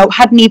 you know,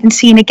 hadn't even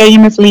seen a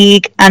game of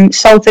league, and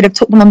Salford have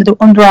took them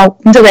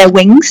under their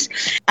wings,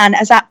 and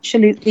has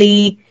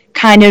absolutely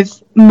kind of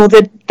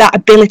mothered that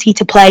ability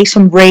to play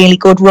some really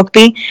good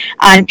rugby.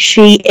 And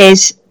she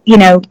is, you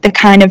know, the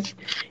kind of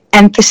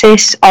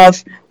emphasis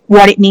of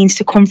what it means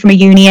to come from a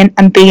Union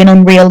and be an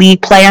unreal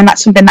league player, and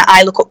that's something that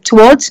I look up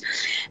towards.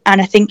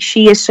 And I think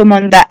she is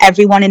someone that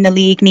everyone in the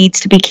league needs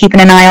to be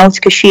keeping an eye out,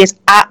 because she is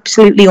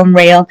absolutely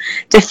unreal.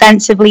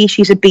 Defensively,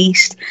 she's a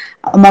beast,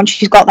 and once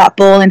she's got that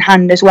ball in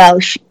hand as well,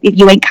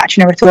 you ain't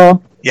catching her at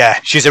all. Yeah,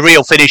 she's a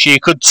real finisher. You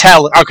could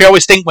tell. I could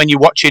always think when you're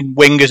watching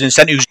wingers and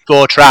centres who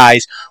score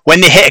tries, when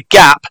they hit a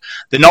gap,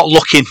 they're not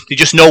looking. They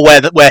just know where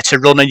to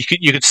run, and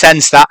you could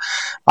sense that.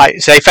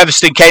 Like say,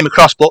 Featherstone came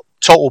across, but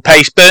total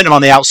pace, burnt them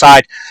on the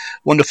outside.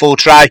 Wonderful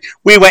try.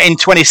 We went in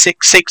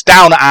 26-6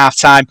 down at half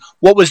time.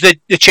 What was the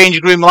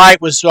changing room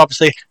like? Was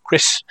obviously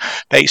Chris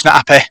Bates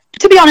not happy.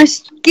 To be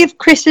honest, give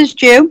Chris his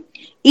due.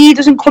 He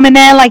doesn't come in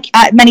there like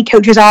many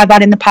coaches I've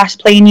had in the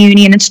past playing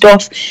Union and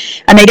stuff,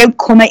 and they don't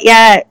come at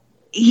you.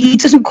 He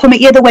doesn't come at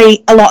you the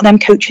way a lot of them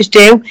coaches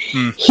do.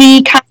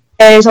 He kind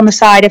of is on the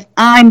side of,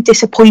 I'm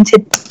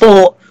disappointed,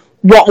 but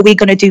what are we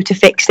going to do to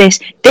fix this?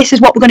 This is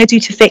what we're going to do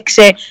to fix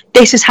it.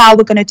 This is how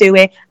we're going to do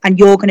it, and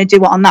you're going to do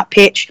it on that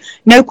pitch.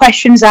 No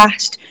questions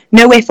asked,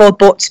 no if or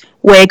buts.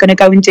 We're going to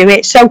go and do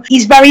it. So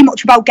he's very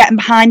much about getting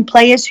behind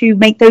players who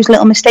make those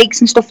little mistakes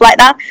and stuff like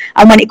that.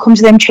 And when it comes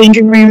to them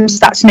changing rooms,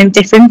 that's no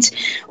different.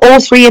 All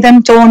three of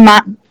them, Dawn,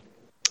 Matt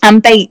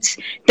and Bates,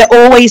 they're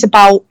always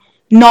about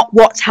not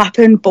what's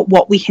happened, but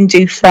what we can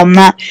do from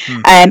that.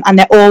 And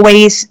they're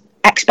always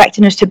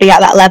expecting us to be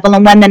at that level.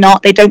 And when they're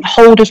not, they don't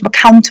hold us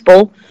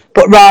accountable,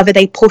 but rather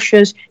they push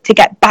us to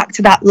get back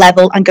to that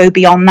level and go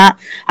beyond that.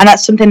 And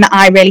that's something that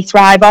I really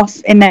thrive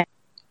off in them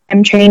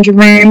changing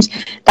rooms,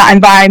 that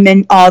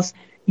environment of,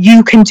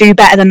 you can do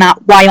better than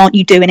that. Why aren't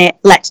you doing it?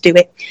 Let's do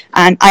it.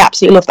 And I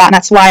absolutely love that. And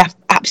that's why I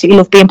absolutely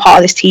love being part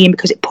of this team,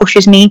 because it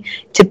pushes me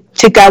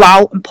to go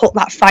out and put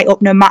that fight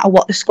up no matter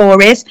what the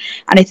score is.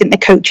 And I think the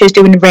coach is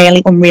doing a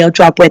really unreal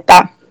job with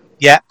that.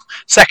 Yeah.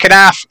 Second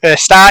half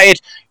started.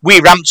 We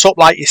ramped up,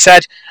 like you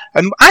said.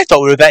 And I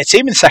thought we were a better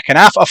team in the second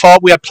half. I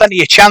thought we had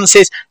plenty of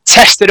chances,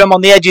 tested them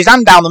on the edges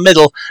and down the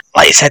middle.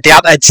 Like you said, they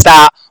had a head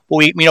start. But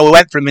we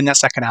went for them in that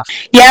second half.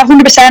 Yeah,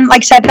 100%.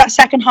 Like I said, that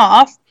second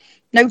half,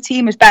 no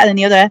team was better than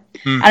the other.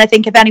 And I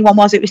think if anyone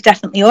was, it was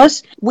definitely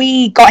us.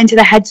 We got into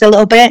their heads a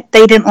little bit.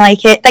 They didn't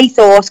like it. They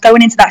thought,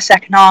 going into that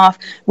second half,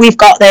 we've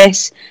got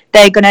this.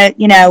 They're going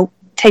to,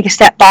 take a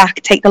step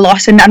back, take the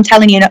loss. And I'm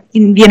telling you,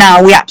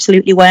 we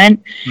absolutely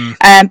weren't.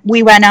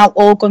 We went out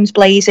all guns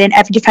blazing.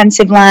 Every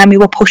defensive line, we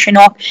were pushing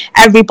up.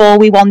 Every ball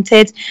we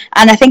wanted.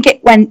 And I think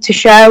it went to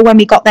show when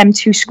we got them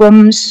two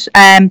scrums.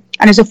 And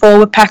And as a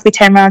forward pack, we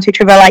turned around to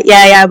each other like,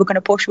 yeah, we're going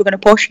to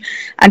push.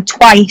 And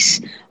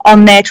twice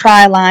on their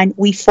try line,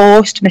 we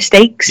forced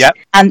mistakes. Yep.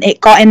 And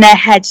it got in their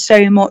head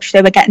so much.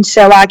 They were getting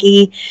so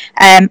aggy.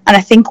 And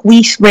I think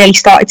we really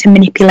started to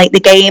manipulate the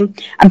game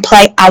and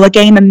play our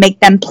game and make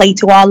them play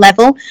to our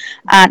level.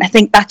 And I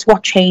think that's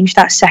what changed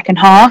that second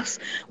half.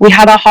 We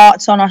had our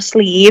hearts on our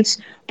sleeves,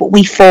 but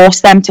we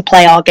forced them to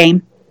play our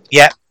game.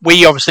 Yeah,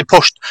 we obviously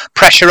pushed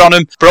pressure on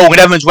them. Brogan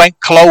Evans went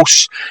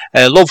close.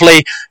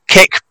 Lovely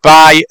kick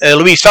by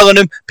Louise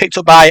Fellenham, picked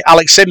up by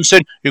Alex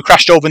Simpson, who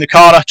crashed over in the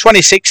corner.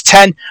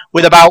 26-10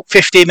 with about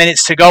 15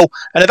 minutes to go.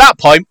 And at that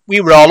point,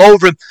 we were all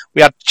over him.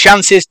 We had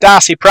chances.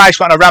 Darcy Price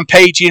went on a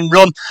rampaging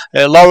run.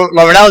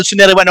 Lauren Ellison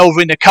nearly went over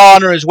in the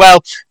corner as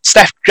well.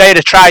 Steph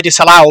Grader tried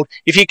disallowed.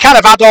 If you kind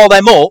of add all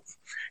them up,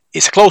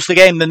 it's a closer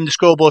game than the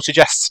scoreboard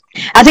suggests.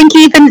 I think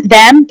even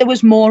them, there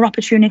was more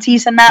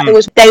opportunities than that.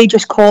 They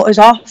just caught us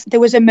off. There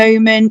was a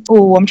moment,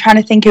 I'm trying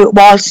to think who it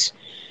was,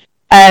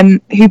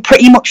 who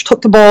pretty much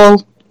took the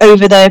ball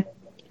over the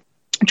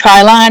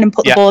try line and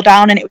put the ball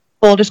down, and it was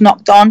all just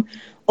knocked on,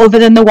 other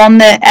than the one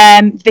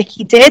that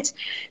Vicky did.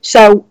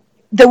 So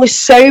there were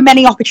so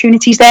many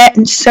opportunities there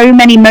and so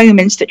many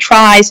moments that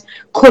tries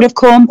could have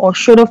come or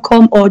should have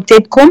come or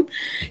did come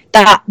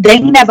that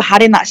they never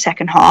had in that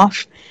second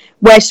half.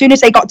 Where as soon as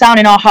they got down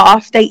in our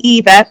half, they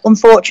either,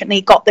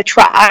 unfortunately, got the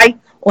try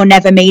or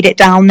never made it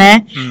down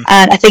there.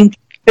 And I think,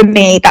 for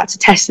me, that's a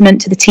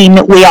testament to the team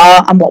that we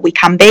are and what we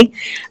can be.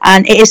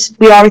 And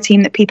we are a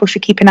team that people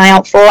should keep an eye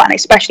out for, and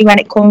especially when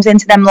it comes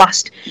into them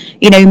last,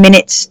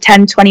 minutes,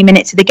 10, 20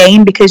 minutes of the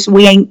game, because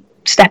we ain't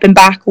stepping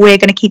back. We're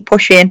going to keep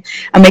pushing,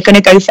 and we're going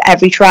to go for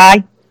every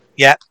try.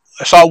 Yeah.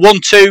 So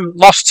 1-2,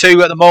 lost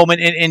 2 at the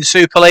moment in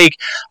Super League.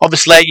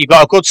 Obviously, you've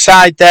got a good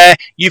side there.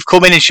 You've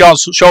come in and shown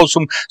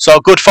some sort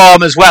of good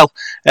form as well.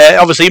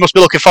 Obviously, you must be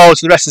looking forward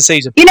to the rest of the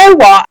season. You know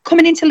what?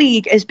 Coming into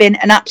League has been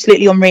an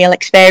absolutely unreal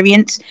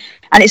experience.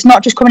 And it's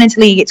not just coming into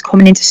League, it's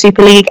coming into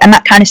Super League. And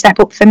that kind of step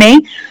up for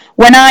me.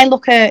 When I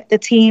look at the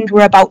teams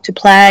we're about to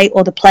play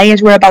or the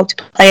players we're about to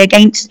play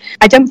against,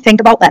 I don't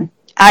think about them.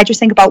 I just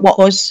think about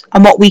us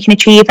and what we can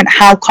achieve and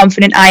how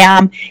confident I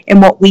am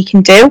in what we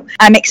can do.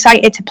 I'm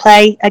excited to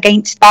play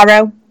against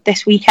Barrow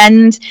this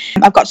weekend.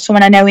 I've got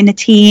someone I know in the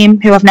team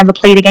who I've never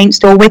played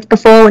against or with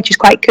before, which is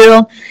quite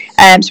cool.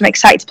 So I'm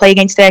excited to play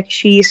against her because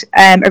she's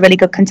a really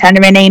good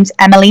contender. Her name's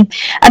Emily.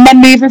 And then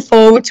moving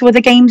forward to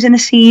other games in the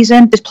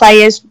season,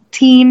 there's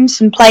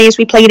teams and players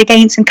we played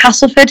against in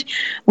Castleford.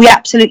 We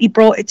absolutely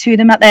brought it to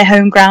them at their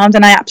home ground,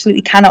 and I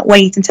absolutely cannot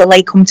wait until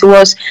they come to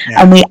us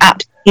and we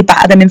absolutely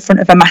batter them in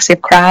front of a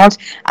massive crowd.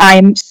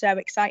 I'm so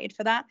excited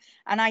for that,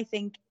 and I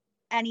think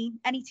any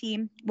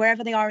team,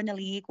 wherever they are in the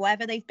league,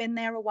 whether they've been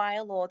there a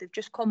while or they've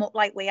just come up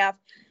like we have,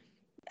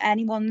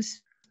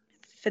 anyone's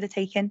for the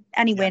taking.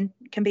 Any win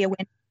can be a win,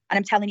 and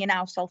I'm telling you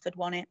now, Salford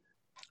won it.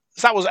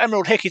 So that was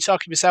Emerald Hickey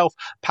talking to myself,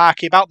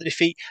 Parky, about the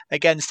defeat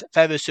against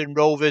Featherstone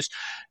Rovers.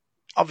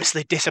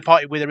 Obviously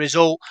disappointed with the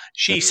result.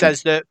 She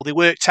says that they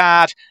worked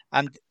hard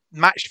and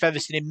matched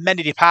Featherstone in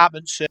many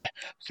departments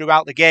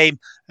throughout the game,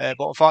 but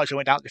unfortunately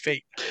went down to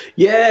defeat.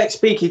 Yeah,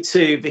 speaking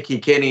to Vicky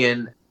Kinney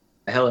and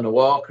Helena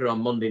Walker on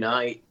Monday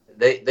night,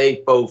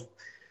 they both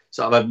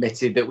sort of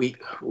admitted that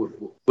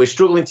we're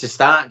struggling to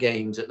start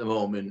games at the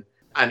moment,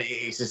 and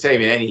it's the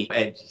same in any.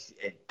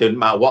 It doesn't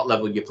matter what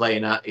level you're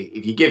playing at.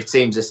 If you give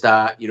teams a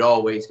start, you're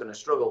always going to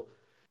struggle.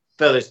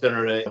 Featherstone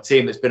are a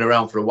team that's been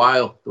around for a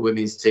while. The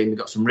women's team, they've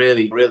got some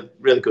really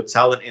good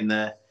talent in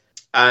there.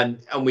 And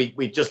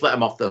we just let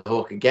them off the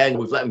hook again.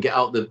 We've let them get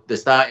out the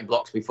starting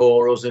blocks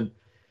before us.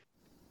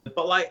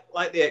 But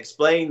like they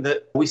explained,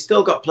 that we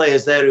still got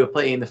players there who are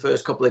playing the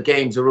first couple of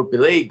games of rugby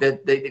league.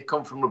 They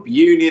come from rugby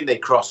union. They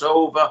cross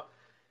over.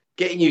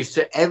 Getting used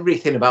to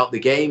everything about the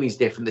game is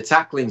different. The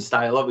tackling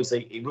style,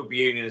 obviously, in rugby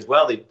union as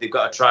well, they've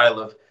got a trial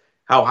of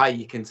how high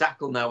you can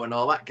tackle now and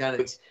all that kind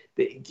of.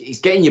 It's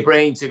getting your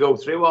brain to go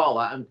through all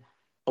that, and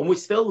we're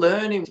still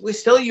learning. We're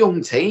still a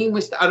young team.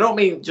 I don't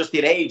mean just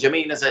in age. I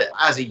mean as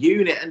a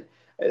unit.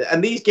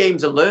 And these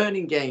games are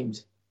learning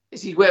games.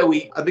 This is where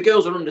the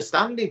girls are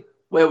understanding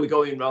where we're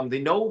going wrong.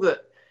 They know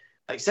that,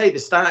 like say, they're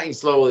starting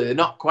slowly. They're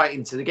not quite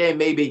into the game.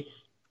 Maybe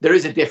there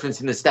is a difference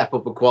in the step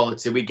up of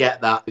quality. We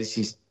get that. This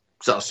is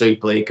sort of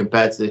Super League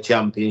compared to the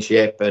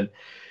Championship,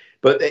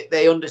 but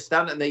they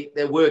understand, and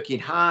they're working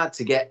hard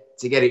to get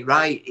it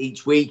right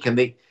each week, and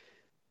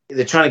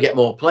they're trying to get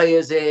more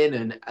players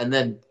in and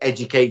then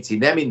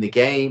educating them in the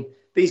game.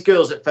 These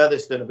girls at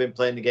Featherstone have been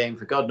playing the game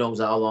for God knows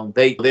how long.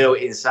 They know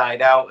it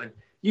inside out, and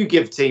you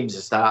give teams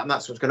a start, and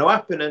that's what's going to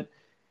happen. And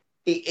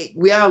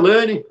we are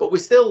learning, but we're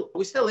still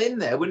in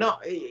there. We're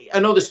not.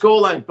 I know the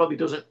scoreline probably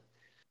doesn't.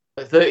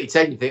 At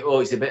 30-10, you think,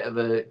 oh, it's a bit of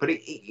a, but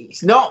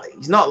it's not.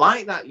 It's not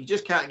like that. You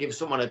just can't give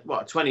someone a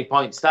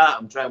 20-point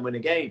start and try and win a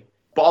game.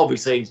 But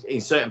obviously, in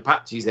certain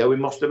patches there, we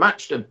must have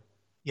matched them.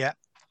 Yeah,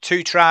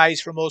 2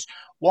 tries from us.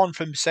 One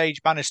from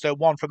Sage Bannister,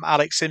 one from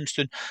Alex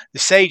Simpson. The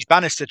Sage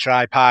Bannister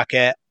try,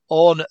 Parker,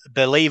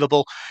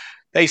 unbelievable.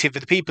 Basically,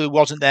 for the people who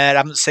wasn't there,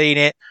 haven't seen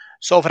it,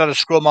 Salford had a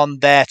scrum on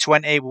their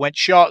 20. We went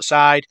short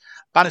side.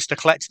 Bannister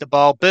collected the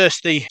ball,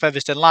 burst the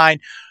Featherstone line,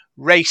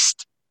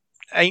 raced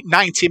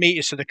 90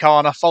 metres to the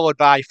corner, followed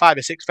by 5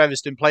 or 6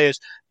 Featherstone players,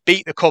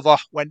 beat the cover,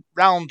 went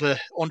round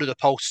under the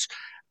posts.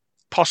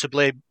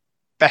 Possibly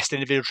best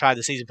individual try of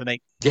the season for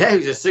me. Yeah, it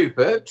was a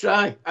superb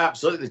try.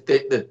 Absolutely.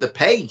 The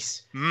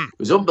pace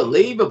was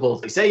unbelievable.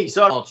 They say you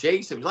saw her all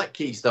chase. It was like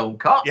Keystone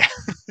Cop. Yeah.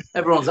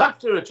 Everyone's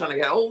after her, trying to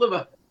get hold of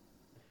her.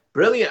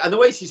 Brilliant. And the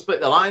way she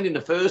split the line in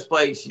the first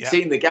place, she'd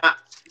seen the gap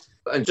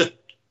and just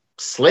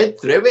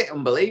slid through it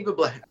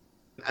unbelievably.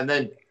 And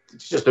then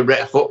it's just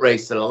a foot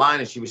race to the line,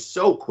 and she was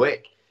so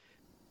quick.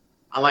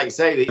 And like you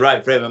say, the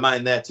right frame of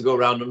mind there to go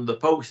around under the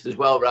post as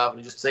well, rather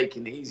than just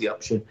taking the easy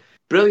option.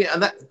 Brilliant.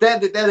 And they're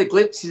the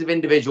glimpses of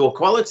individual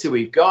quality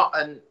we've got.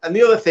 And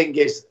the other thing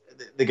is,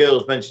 the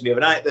girls mentioned the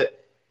other night, that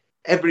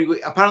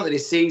apparently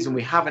this season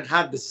we haven't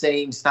had the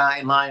same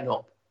starting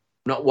lineup,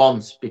 not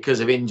once, because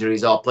of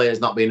injuries or players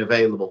not being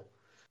available.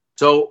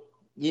 So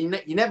you're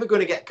never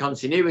going to get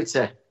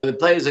continuity. The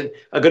players are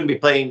going to be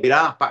playing with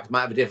halfbacks,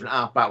 might have a different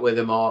halfback with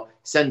them, or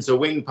centre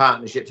wing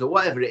partnerships, or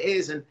whatever it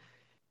is. And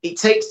it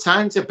takes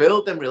time to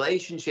build them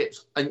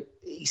relationships. And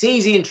it's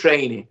easy in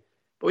training.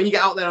 But when you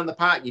get out there on the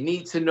park, you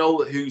need to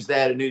know who's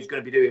there and who's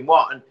going to be doing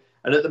what. And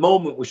at the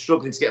moment, we're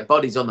struggling to get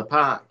bodies on the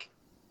park.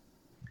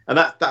 And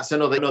that's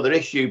another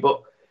issue.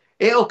 But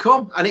it'll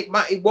come, and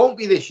it won't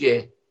be this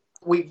year.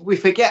 We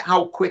forget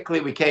how quickly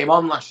we came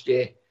on last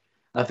year.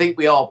 I think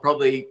we all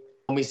probably,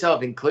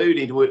 myself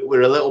included,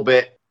 we're a little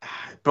bit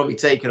probably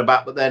taken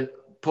aback, but then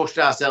pushed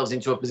ourselves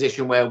into a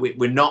position where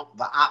we're not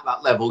at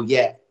that level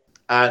yet.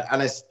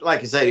 And it's, like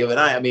I said the other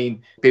night, I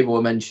mean, people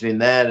were mentioning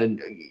there, and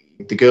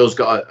the girls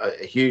got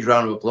a huge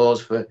round of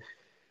applause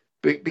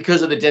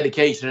because of the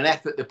dedication and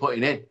effort they're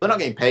putting in. They're not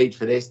getting paid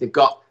for this. They've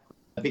got,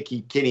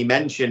 Vicky Kinney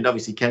mentioned,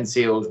 obviously Ken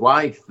Seal's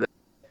wife,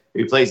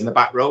 who plays in the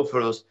back row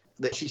for us,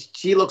 that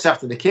she looks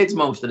after the kids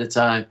most of the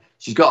time.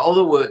 She's got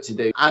other work to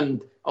do,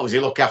 and obviously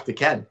look after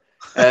Ken.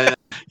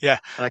 Yeah.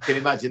 And I can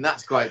imagine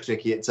that's quite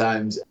tricky at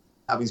times,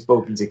 having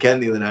spoken to Ken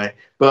the other night.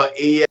 But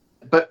they've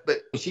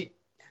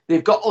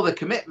got other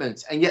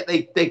commitments, and yet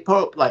they put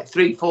up like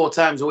 3-4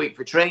 times a week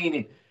for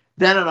training.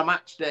 Then on a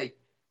match day,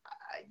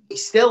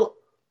 it's still,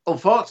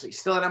 unfortunately,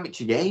 still an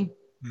amateur game.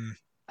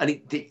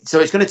 And so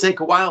it's going to take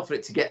a while for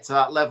it to get to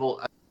that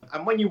level.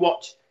 And when you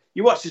watch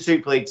the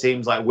Super League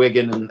teams like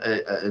Wigan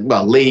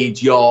and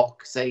Leeds,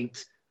 York,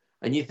 Saints,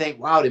 and you think,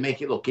 wow, they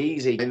make it look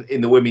easy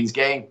in the women's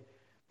game.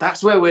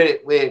 That's where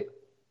we're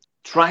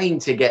trying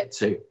to get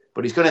to,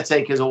 but it's going to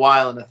take us a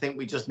while. And I think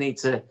we just need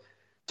to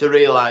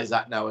realise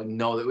that now and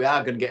know that we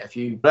are going to get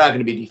there are going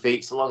to be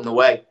defeats along the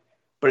way.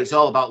 But it's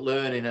all about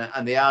learning,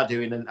 and they are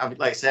doing. And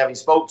like I say, having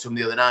spoke to them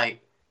the other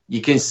night,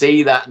 you can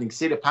see that, and you can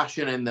see the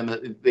passion in them,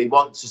 that they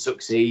want to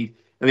succeed,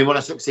 and they want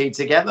to succeed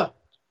together.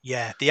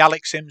 Yeah, the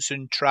Alex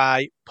Simpson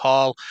try,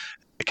 Paul,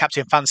 the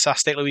captain,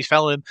 fantastic. Louise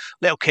Felham,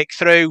 little kick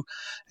through.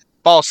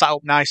 Ball sat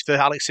up nice for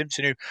Alex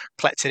Simpson, who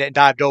collected it and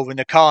dived over in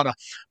the corner.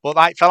 But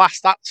like for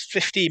that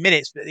 15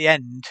 minutes at the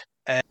end,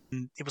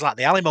 it was like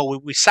the Alamo.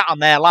 We sat on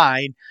their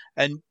line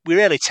and we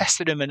really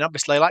tested them. And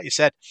obviously, like we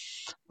said,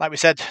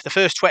 the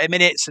first 20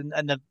 minutes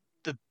and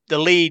the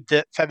lead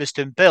that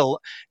Featherstone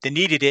built, they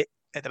needed it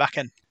at the back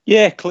end.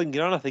 Yeah,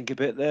 clinging on, I think, a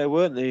bit there,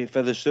 weren't they,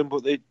 Featherstone?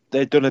 But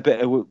they'd done a bit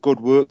of good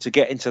work to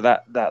get into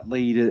that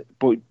lead.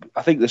 But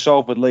I think the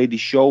Salford ladies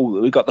show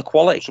that we've got the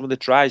quality. Some of the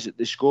tries that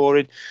they're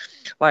scoring,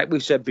 like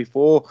we've said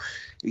before,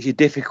 it's a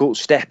difficult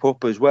step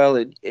up as well.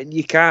 And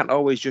you can't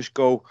always just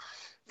go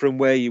from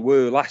where you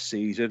were last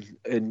season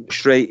and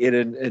straight in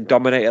and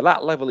dominate at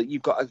that level.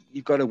 You've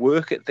got to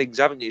work at things,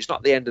 haven't you? It's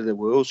not the end of the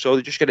world. So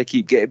they're just going to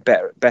keep getting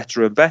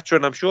better and better.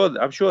 And I'm sure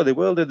they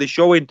will. They're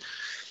showing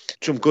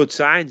some good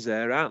signs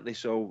there, aren't they?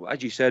 So,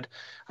 as you said,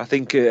 I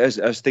think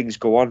as things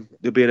go on,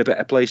 they'll be in a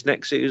better place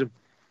next season.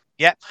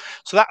 Yeah.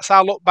 So that's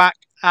our look back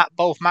at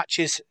both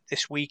matches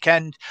this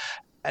weekend.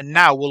 And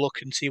now we'll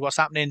look and see what's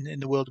happening in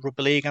the World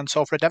Rugby League and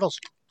Salford Devils.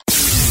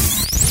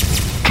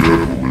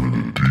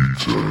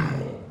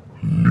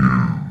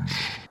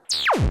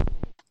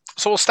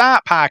 So we'll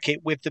start, Parky,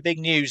 with the big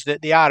news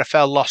that the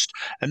RFL lost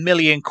 £1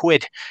 million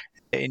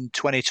in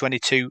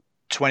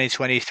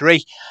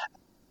 2022-2023.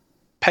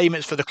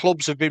 Payments for the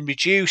clubs have been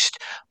reduced.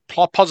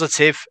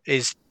 Positive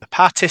is the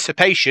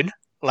participation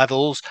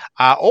levels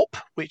are up,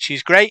 which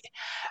is great,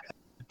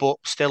 but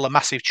still a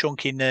massive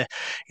chunk in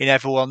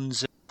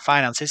everyone's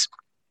finances.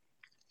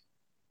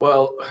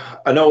 Well,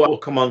 I know we'll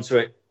come on to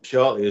it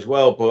shortly as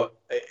well, but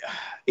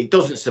it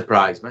doesn't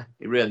surprise me.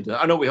 It really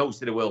doesn't. I know we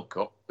hosted a World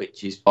Cup,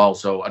 which is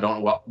also, I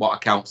don't know what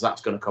accounts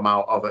that's going to come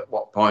out of at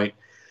what point.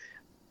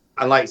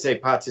 And like I say,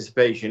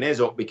 participation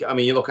is up. Because, I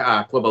mean, you look at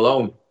our club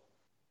alone.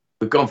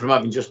 We've gone from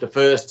having just a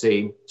first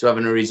team to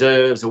having a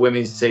reserves, a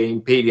women's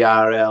team,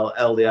 PDRL,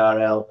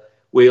 LDRL,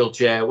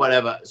 wheelchair,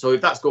 whatever. So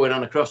if that's going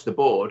on across the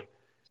board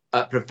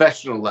at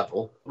professional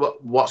level,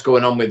 what's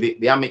going on with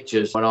the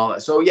amateurs and all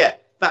that? So, yeah,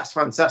 that's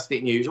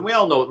fantastic news. And we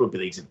all know that rugby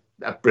league's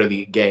a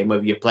brilliant game,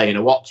 whether you're playing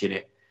or watching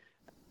it.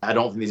 I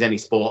don't think there's any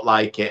sport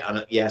like it.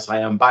 And yes, I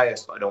am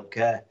biased, but I don't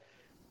care.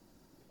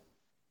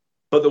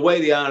 But the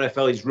way the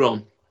RFL is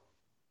run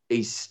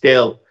is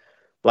still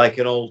like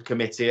an old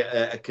committee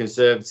at a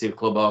conservative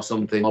club or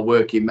something, or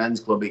working men's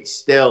club. It's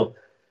still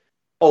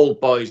old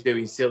boys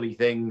doing silly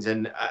things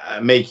and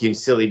making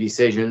silly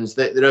decisions.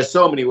 There are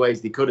so many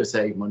ways they could have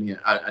saved money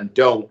and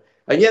don't.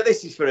 And yet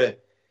this is for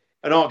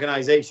an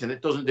organisation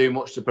that doesn't do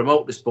much to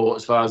promote the sport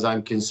as far as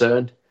I'm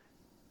concerned.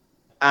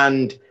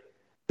 And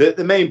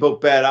the main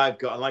bugbear I've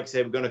got, and like I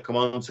say, we're going to come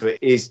on to it,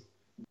 is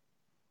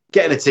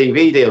getting a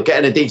TV deal,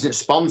 getting a decent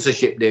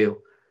sponsorship deal.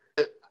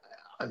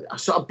 A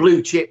sort of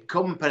blue chip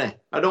company.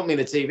 I don't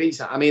mean a TV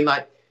set. I mean,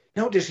 like,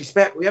 no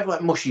disrespect, we have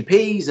like Mushy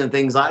Peas and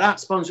things like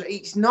that sponsor.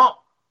 It's not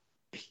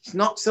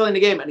selling the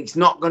game, and it's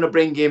not going to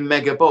bring in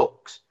mega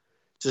bucks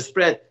to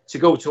spread, to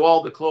go to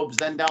all the clubs,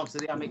 then down to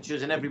the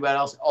amateurs and everywhere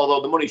else.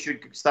 Although the money should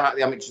start at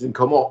the amateurs and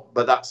come up,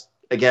 but that's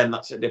a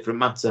different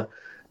matter.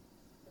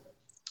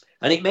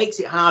 And it makes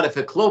it harder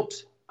for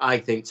clubs, I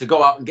think, to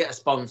go out and get a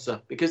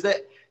sponsor, because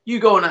you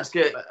go and ask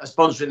a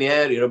sponsor in the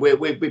area.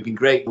 We've been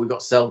great. We've got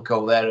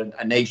Selco there,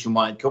 a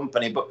nationwide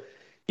company. But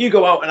you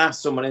go out and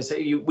ask someone and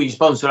say, "We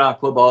sponsor our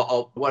club,"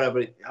 or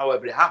whatever,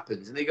 however it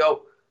happens, and they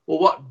go,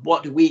 "Well,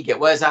 what do we get?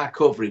 Where's our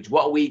coverage?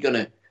 What are we going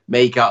to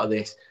make out of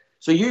this?"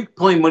 So you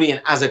pulling money in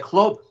as a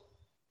club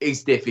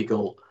is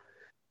difficult,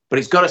 but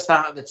it's got to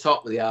start at the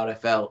top with the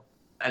RFL.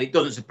 And it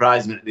doesn't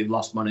surprise me that they've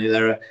lost money.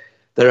 There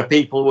are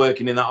people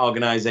working in that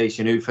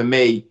organisation who, for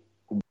me,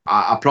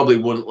 I probably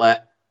wouldn't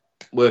let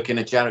work in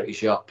a charity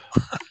shop.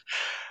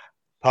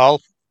 Paul,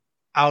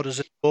 how does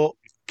the sport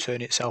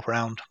turn itself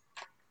around?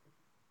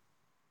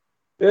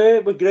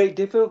 With great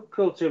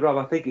difficulty, Rob.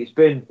 I think it's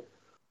been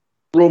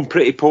run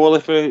pretty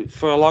poorly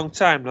for a long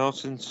time now,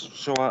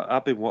 so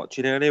I've been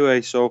watching it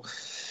anyway. So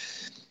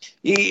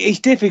it's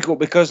difficult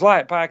because,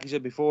 like Parky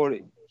said before,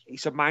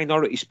 it's a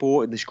minority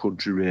sport in this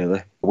country,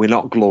 really. We're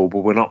not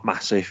global, we're not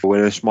massive, we're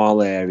in a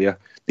small area.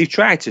 They've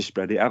tried to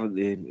spread it, haven't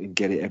they, and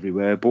get it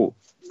everywhere, but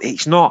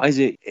it's not, is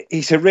it?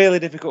 It's a really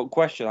difficult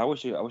question. I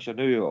wish I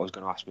knew you was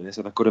going to ask me this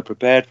and I could have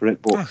prepared for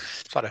it, but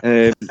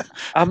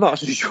I'm not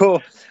so sure.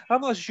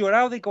 I'm not so sure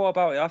how they go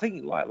about it. I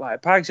think,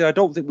 like Parky said, I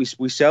don't think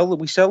we sell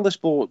the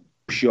sport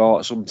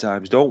short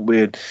sometimes, don't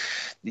we? And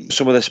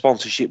some of the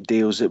sponsorship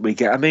deals that we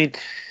get. I mean,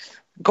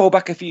 go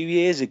back a few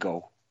years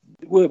ago,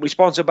 weren't we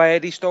sponsored by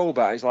Eddie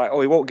Stolbart? He's like,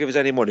 he won't give us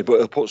any money, but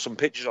he'll put some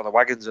pictures on the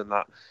wagons and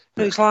that.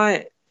 And it's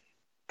like,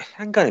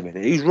 hang on a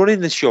minute, who's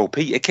running the show?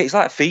 Peter, it's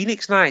like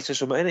Phoenix Nights or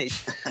something, and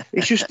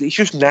it's just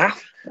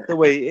naff the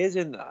way it is.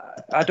 And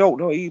I don't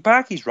know.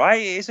 Parky's right.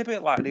 It is a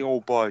bit like the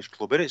old boys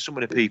club, isn't it? Some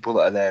of the people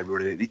that are there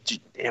running it.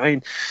 I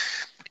mean,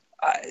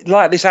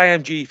 like this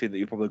IMG thing that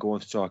you're probably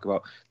going to talk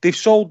about. They've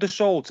sold the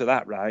soul to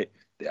that, right?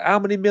 How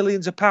many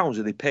millions of pounds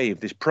are they paying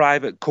for this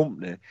private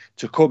company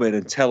to come in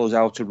and tell us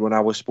how to run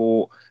our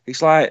sport?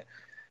 It's like,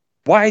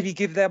 why have you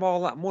give them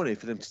all that money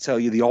for them to tell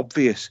you the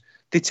obvious?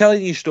 They're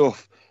telling you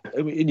stuff,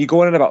 and you're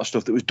going on about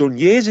stuff that was done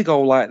years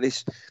ago, like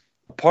this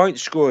point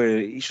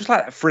scoring. It's just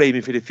like that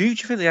framing for the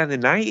future for the end of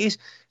the 90s.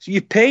 So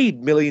you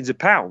paid millions of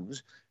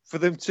pounds for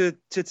them to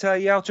tell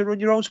you how to run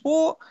your own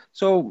sport.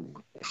 So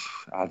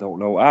I don't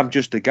know. I'm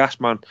just a gas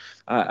man.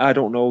 I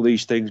don't know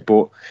these things,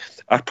 but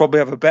I probably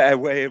have a better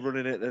way of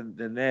running it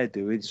than they're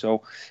doing.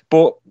 So,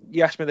 but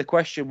you asked me the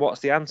question, what's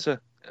the answer?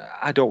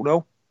 I don't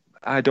know.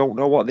 I don't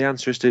know what the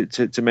answer is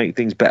to make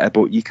things better,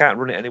 but you can't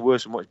run it any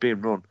worse than what's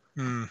being run.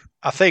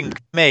 I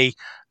think,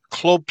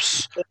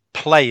 clubs,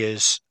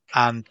 players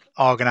and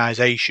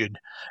organisation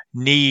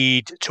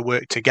need to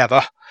work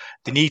together.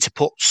 They need to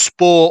put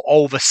sport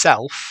over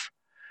self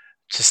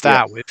to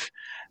start with,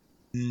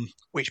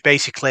 which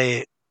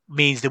basically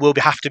means there will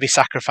have to be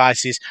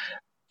sacrifices.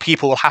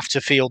 People will have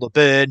to feel the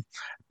burn,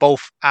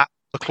 both at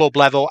the club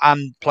level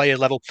and player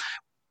level.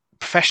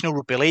 Professional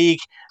rugby league,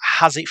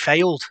 has it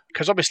failed?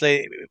 Because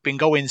obviously it's been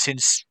going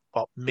since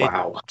sort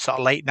of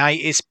late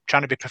 90s,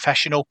 trying to be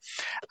professional,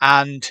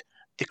 and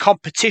the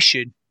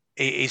competition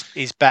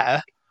is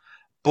better.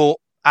 But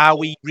are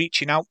we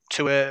reaching out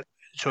to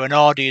an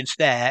audience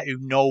there who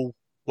know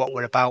what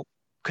we're about?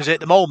 Because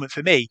at the moment,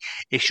 for me,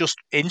 it's just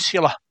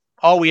insular.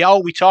 All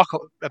we talk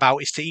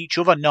about is to each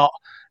other, not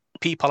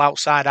people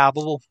outside our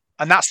bubble.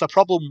 And that's the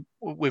problem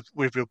with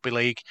rugby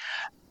league.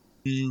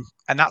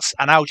 And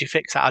how do you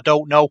fix that? I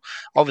don't know.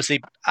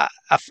 Obviously, I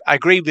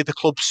agree with the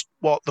clubs,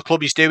 what the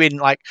club is doing,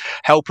 like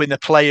helping the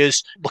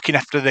players, looking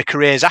after their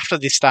careers after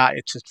they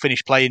started to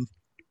finish playing.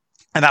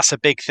 And that's a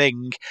big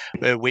thing,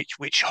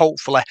 which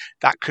hopefully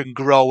that can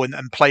grow and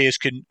players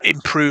can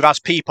improve as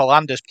people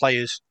and as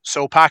players.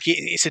 So, Parky,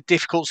 it's a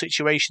difficult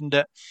situation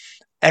that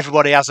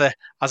everybody has a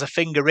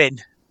finger in,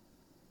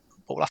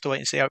 but we'll have to wait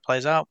and see how it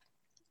plays out.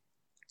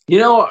 You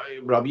know what,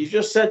 Rob? You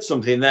just said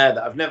something there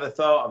that I've never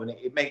thought of, and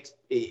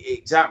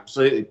it's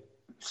absolutely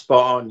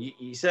spot on.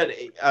 You said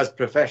as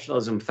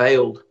professionalism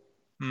failed.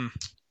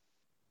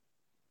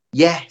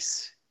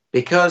 Yes,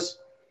 because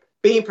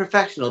being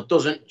professional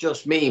doesn't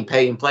just mean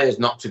paying players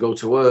not to go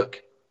to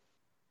work.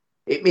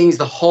 It means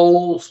the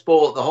whole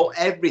sport,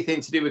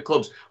 everything to do with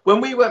clubs.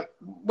 When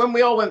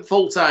we all went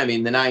full time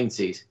in the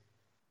 90s,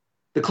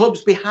 the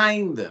clubs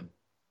behind them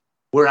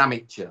were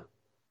amateur.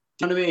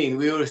 Do you know what I mean?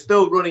 We were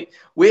still running.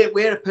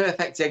 We're a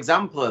perfect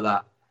example of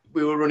that.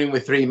 We were running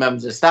with 3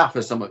 members of staff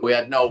or something. We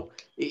had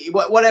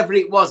whatever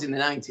it was in the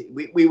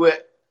 90s. We were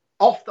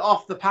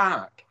off the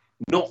park.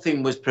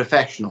 Nothing was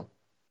professional.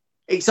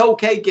 It's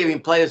okay giving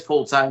players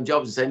full-time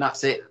jobs and saying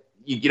that's it.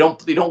 You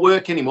don't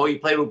work anymore. You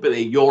play rugby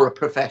league. You're a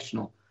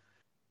professional.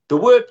 The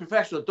word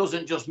professional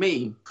doesn't just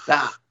mean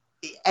that.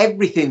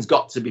 Everything's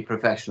got to be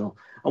professional,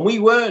 and we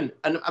weren't,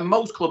 and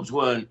most clubs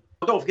weren't.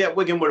 Don't forget,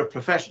 Wigan were a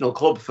professional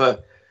club for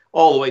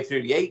all the way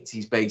through the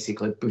 80s,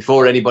 basically,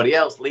 before anybody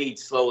else.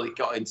 Leeds slowly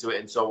got into it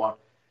and so on.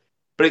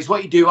 But it's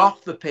what you do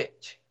off the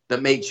pitch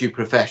that makes you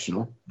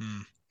professional. You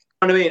know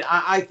what I mean?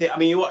 I think,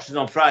 you watched it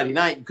on Friday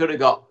night, you could have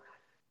got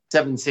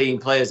 17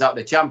 players out of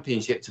the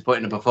Championship to put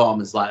in a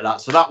performance like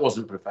that. So that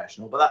wasn't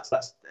professional, but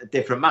that's a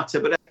different matter.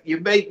 But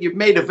you've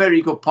made a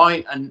very good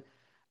point, and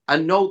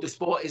no, the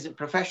sport isn't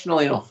professional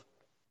enough.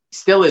 It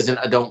still isn't,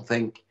 I don't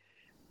think.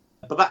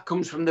 But that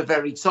comes from the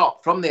very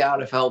top, from the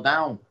RFL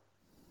down.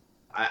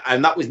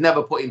 And that was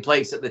never put in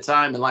place at the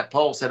time. And like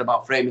Paul said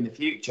about framing the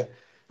future,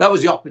 that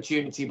was the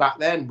opportunity back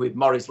then with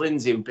Maurice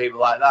Lindsay and people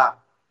like that.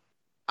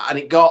 And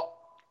it got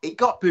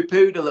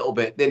poo-pooed a little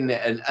bit, didn't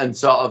it? And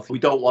sort of, we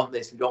don't want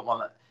this, we don't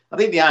want that. I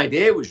think the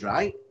idea was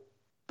right,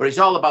 but it's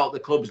all about the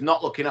clubs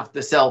not looking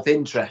after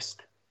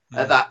self-interest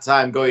at that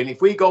time, going,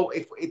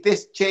 if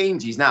this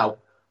changes now,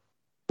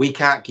 we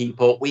can't keep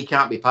up, we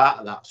can't be part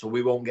of that, so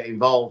we won't get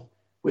involved,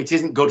 which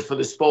isn't good for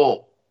the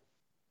sport.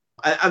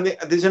 And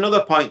there's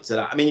another point to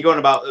that. You're going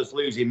about us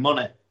losing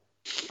money.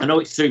 I know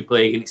it's Super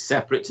League and it's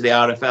separate to the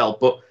RFL,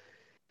 but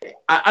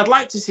I'd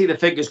like to see the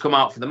figures come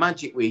out for the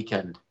Magic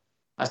weekend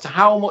as to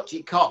how much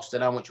it costs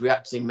and how much we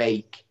actually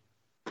make.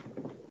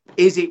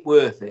 Is it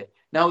worth it?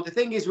 Now, the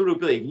thing is with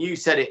rugby league, and you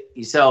said it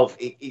yourself,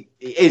 it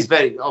is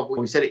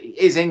it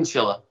is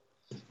insular.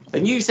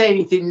 And you say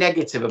anything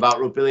negative about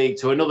rugby league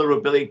to another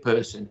rugby league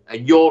person,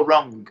 and you're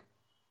wrong.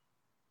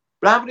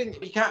 Rather than,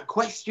 you can't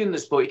question the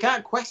sport. You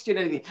can't question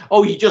anything.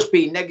 Oh, you're just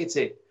being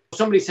negative.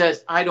 Somebody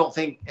says, I don't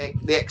think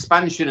the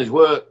expansion has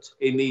worked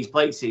in these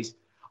places.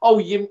 Oh,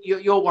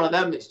 you're one of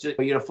them that's just,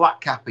 you're a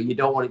flat capper. You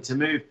don't want it to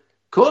move.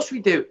 Of course we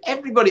do.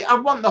 Everybody, I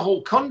want the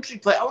whole country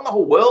play. I want the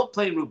whole world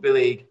playing rugby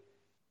league.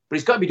 But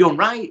it's got to be done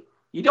right.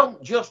 You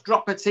don't just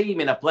drop a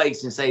team in a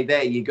place and say,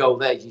 there you go,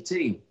 there's your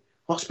team.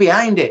 What's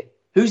behind it?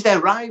 Who's their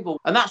rival?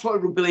 And that's what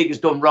rugby league has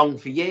done wrong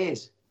for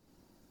years.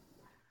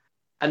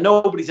 And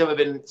nobody's ever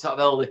been sort of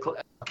held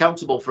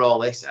accountable for all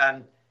this.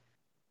 And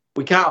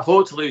we can't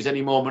afford to lose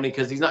any more money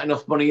because there's not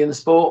enough money in the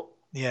sport.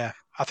 Yeah,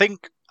 I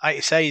think, like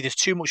you say, there's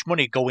too much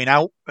money going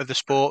out of the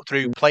sport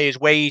through players'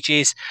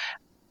 wages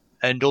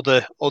and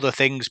other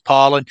things,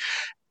 Paul, and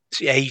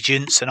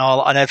agents and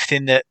all, and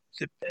everything that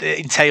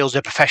entails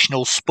a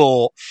professional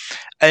sport.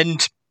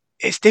 And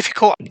it's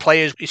difficult.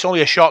 Players, it's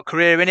only a short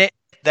career in it.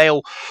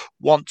 They'll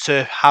want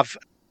to have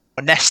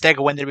a nest egg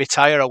when they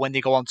retire or when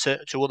they go on to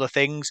other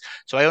things.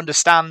 So I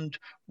understand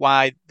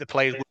why the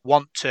players would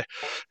want to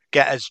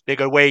get as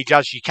big a wage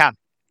as you can.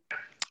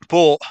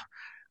 But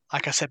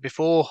like I said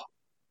before,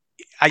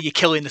 are you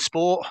killing the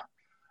sport?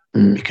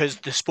 Because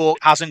the sport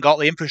hasn't got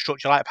the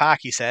infrastructure, like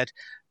Parky said,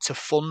 to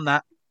fund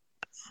that.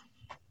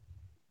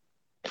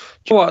 Do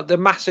you know what?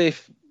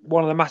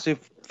 One of the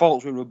massive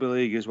faults with rugby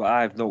league is what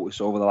I've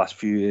noticed over the last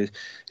few years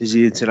is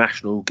the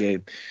international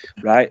game,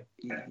 right?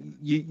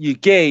 Your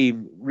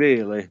game,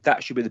 really,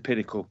 that should be the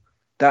pinnacle.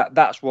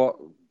 That's what,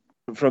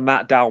 from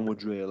that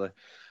downwards, really.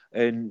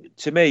 And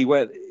to me,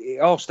 when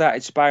it all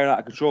started spiraling out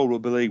of control,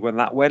 rugby league, when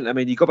that went,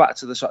 you go back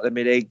to the sort of the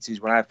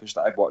mid-80s when I first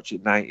started watching,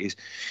 90s,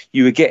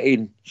 you were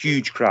getting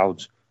huge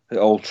crowds at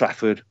Old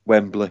Trafford,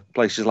 Wembley,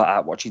 places like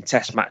that, watching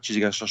test matches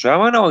against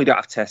Australia. I know we don't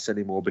have tests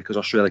anymore because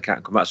Australia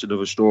can't come. That's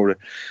another story.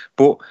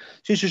 But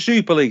since the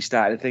Super League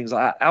started and things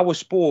like that, our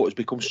sport has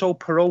become so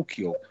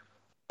parochial.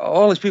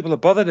 All these people are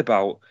bothered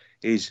about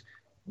is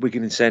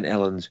Wigan and St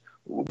Helens.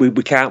 We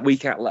can't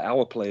let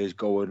our players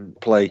go and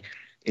play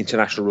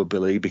international rugby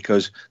league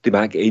because they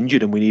might get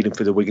injured and we need them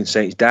for the Wigan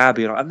Saints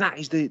derby. And that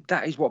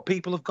is what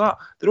people have got.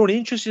 They're only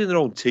interested in their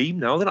own team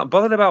now. They're not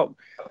bothered about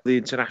the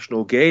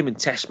international game and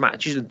test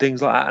matches and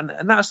things like that.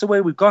 And that's the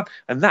way we've gone.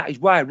 And that is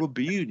why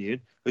rugby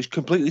union has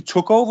completely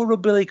took over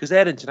rugby league because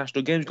their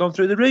international game's gone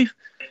through the roof.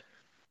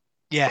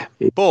 Yeah,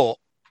 but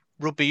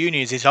rugby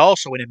unions is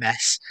also in a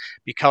mess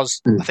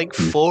because I think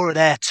 4 of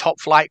their top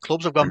flight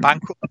clubs have gone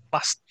bankrupt in the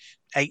last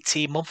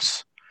 18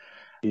 months.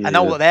 Yeah. I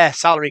know that their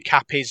salary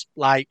cap is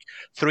like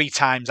 3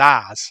 times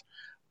ours,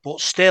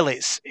 but still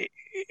it's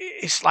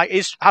like,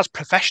 has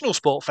professional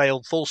sport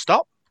failed, full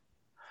stop?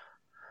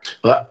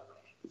 But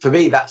for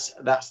me, that's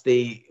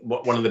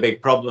one of the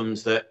big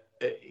problems that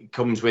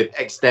comes with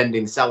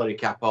extending salary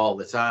cap all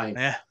the time.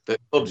 Yeah. The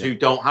clubs who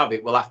don't have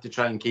it will have to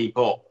try and keep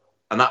up.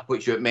 And that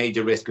puts you at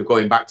major risk of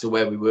going back to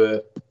where we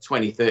were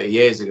 20, 30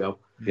 years ago.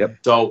 Yep.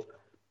 So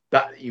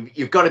that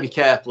you've got to be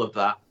careful of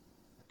that.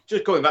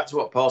 Just going back to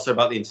what Paul said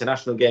about the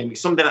international game, it's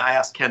something that I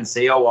asked Ken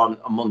Seo on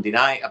Monday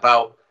night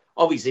about.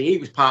 Obviously, he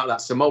was part of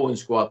that Samoan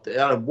squad that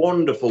had a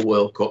wonderful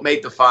World Cup,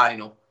 made the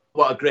final.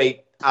 What a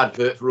great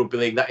advert for rugby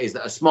league that is,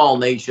 that a small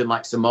nation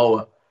like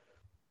Samoa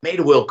Made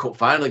a World Cup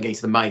final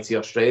against the mighty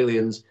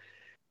Australians.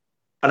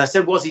 And I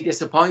said, was he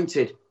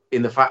disappointed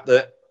in the fact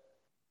that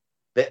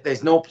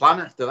there's no plan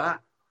after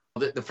that?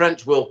 The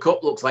French World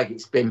Cup looks like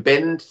it's been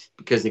binned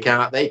because they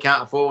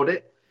can't afford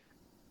it.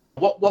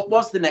 What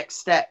was the next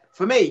step?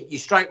 For me, you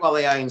strike while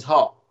the iron's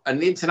hot, and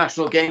the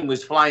international game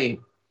was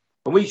flying.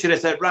 And we should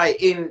have said, right,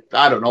 in,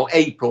 I don't know,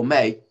 April,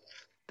 May,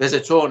 there's a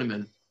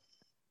tournament,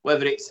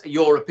 whether it's a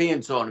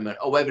European tournament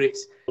or whether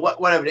it's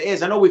whatever it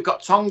is. I know we've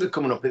got Tonga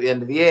coming up at the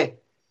end of the year.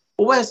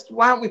 But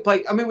why aren't we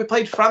playing? I mean, we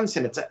played France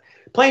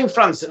playing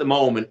France at the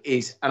moment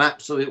is an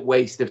absolute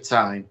waste of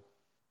time.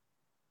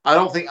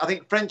 I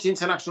think French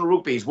international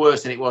rugby is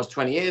worse than it was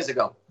 20 years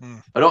ago.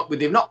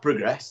 They've not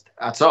progressed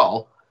at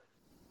all.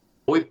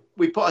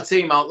 We put a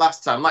team out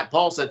last time, like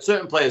Paul said,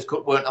 certain players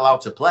weren't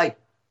allowed to play.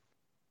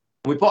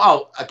 We put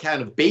out a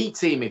kind of B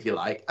team, if you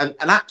like, and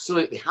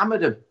absolutely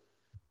hammered them.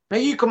 Now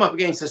you come up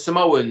against the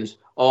Samoans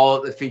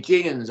or the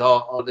Fijians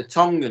or the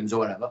Tongans or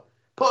whatever,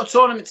 put a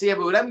tournament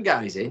together with them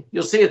guys in,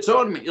 you'll see a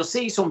tournament, you'll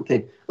see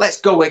something.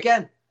 Let's go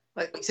again.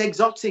 It's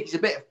exotic, it's a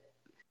bit,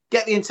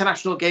 get the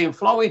international game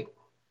flowing.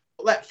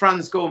 Let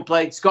France go and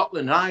play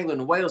Scotland, Ireland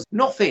and Wales.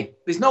 Nothing.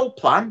 There's no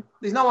plan.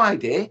 There's no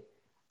idea.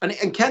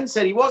 And Ken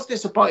said he was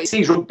disappointed. He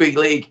sees rugby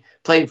league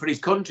playing for his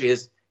country.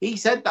 As he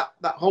said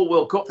that whole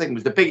World Cup thing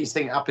was the biggest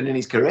thing that happened in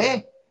his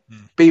career,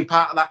 being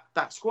part of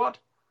that squad.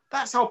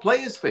 That's how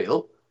players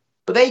feel.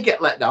 But they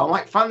get let down,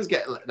 like fans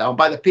get let down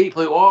by the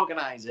people who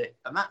organise it.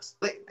 And that's,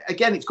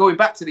 again, it's going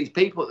back to these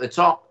people at the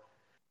top.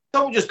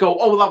 Don't just go,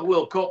 we'll have a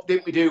World Cup,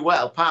 didn't we do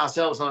well? Pat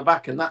ourselves on the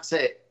back and that's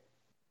it.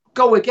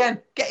 Go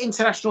again. Get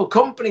international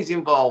companies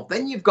involved.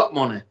 Then you've got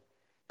money.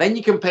 Then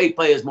you can pay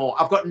players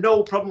more. I've got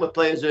no problem with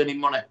players earning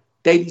money.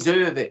 They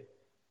deserve it.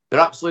 They're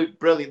absolute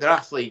brilliant. They're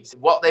athletes.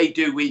 What they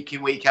do week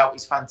in, week out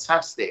is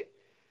fantastic.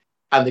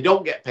 And they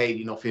don't get paid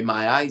enough in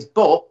my eyes.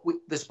 But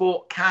the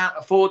sport can't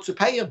afford to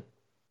pay them.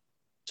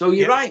 So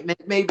you're right.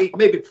 Maybe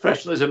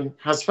professionalism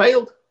has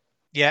failed.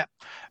 Yeah.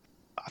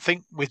 I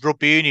think with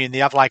rugby union, they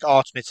have like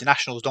autumn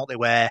internationals, don't they,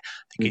 where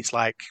I think it's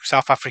like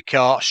South Africa,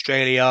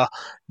 Australia,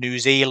 New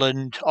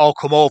Zealand, all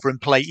come over and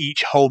play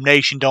each home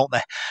nation, don't they?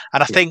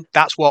 And I think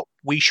that's what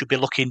we should be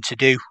looking to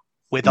do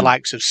with the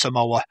likes of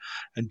Samoa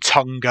and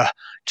Tonga,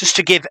 just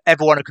to give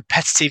everyone a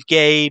competitive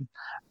game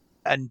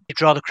and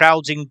draw the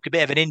crowds in a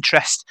bit of an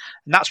interest.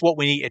 And that's what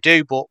we need to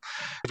do. But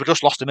if we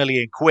just lost £1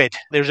 million,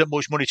 there isn't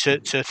much money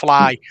to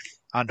fly,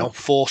 I know,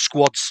 4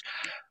 squads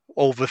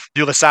over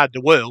the other side of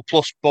the world,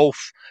 plus both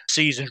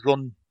seasons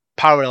run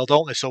parallel,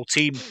 don't they? So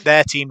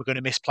their team are going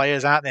to miss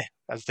players, aren't they,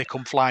 as they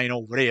come flying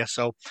over here?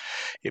 So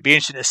it'd be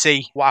interesting to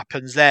see what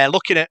happens there.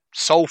 Looking at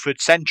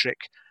Salford-centric,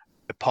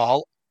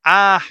 Paul,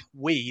 are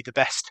we the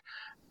best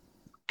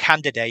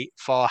candidate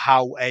for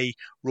how a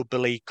rugby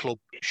league club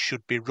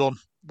should be run?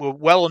 We're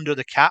well under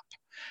the cap.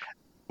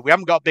 We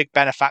haven't got a big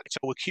benefactor.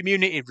 We're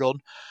community run.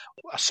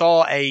 I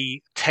saw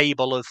a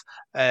table of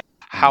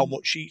how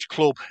much each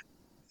club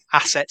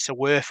assets are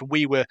worth, and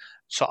we were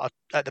sort of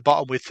at the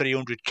bottom with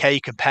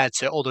 300k compared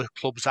to other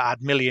clubs that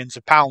had millions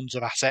of pounds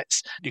of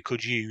assets you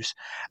could use.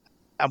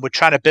 And we're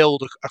trying to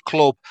build a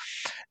club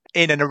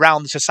in and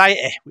around the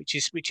society,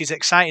 which is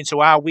exciting.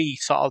 So are we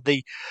sort of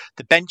the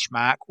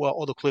benchmark what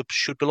other clubs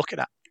should be looking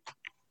at?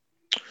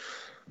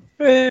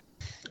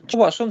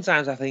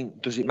 Sometimes I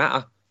think, does it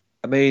matter?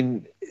 I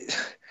mean,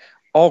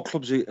 all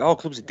clubs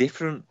are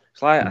different.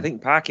 It's like I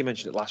think Parky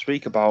mentioned it last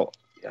week about,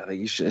 I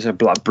think it's a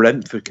like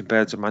Brentford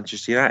compared to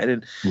Manchester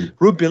United, and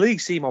rugby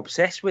league seem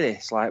obsessed with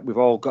this. Like we've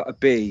all got to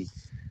be,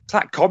 it's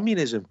like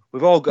communism.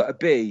 We've all got to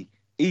be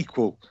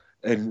equal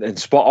and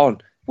spot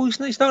on. Well,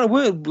 it's not a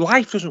word.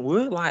 Life doesn't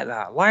work like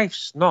that.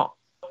 Life's not.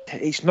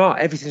 It's not.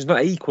 Everything's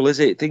not equal, is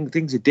it?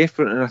 Things are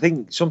different, and I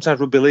think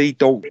sometimes rugby league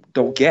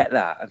don't get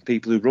that, and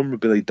people who run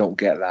rugby league don't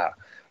get that.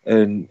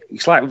 And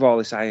it's like with all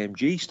this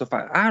IMG stuff.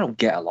 I don't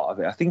get a lot of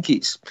it. I think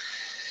it's.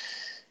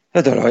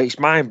 I don't know. It's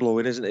mind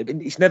blowing, isn't it?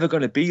 It's never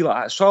going to be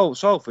like that.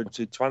 Salford,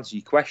 to answer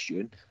your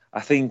question,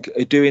 I think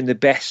are doing the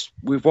best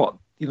with what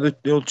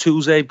the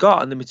tools they've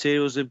got and the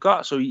materials they've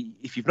got. So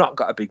if you've not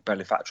got a big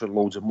benefactor and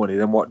loads of money,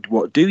 then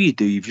what do?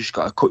 You've just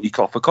got to cut your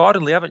cloth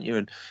accordingly, haven't you?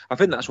 And I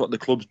think that's what the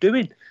club's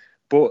doing.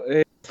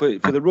 But for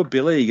the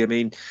rugby league, I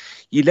mean,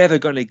 you're never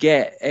going to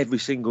get every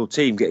single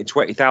team getting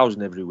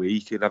 20,000 every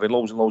week and having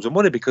loads and loads of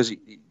money, because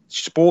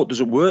sport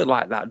doesn't work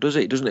like that, does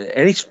it?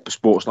 Any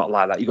sport's not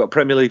like that. You've got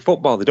Premier League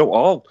football; they don't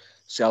all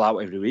sell out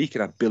every week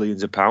and have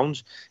billions of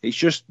pounds. It's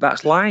just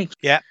that's life.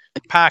 Yeah.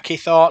 Parky,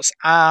 thoughts?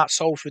 Are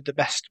Salford the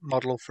best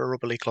model for a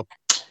rugby league club?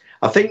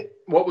 I think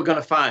what we're going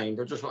to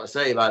find, I just want to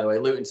say, by the way,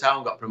 Luton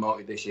Town got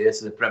promoted this year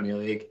to the Premier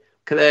League.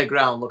 Look at their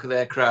ground, look at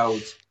their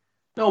crowds.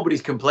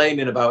 Nobody's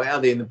complaining about it, are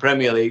they, in the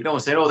Premier League? No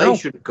one's saying, they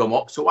shouldn't come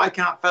up. So why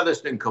can't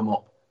Featherstone come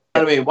up?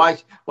 You know what I mean?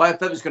 Why are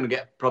Featherstone going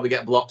to probably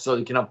get blocked so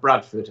they can have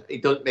Bradford?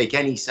 It doesn't make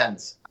any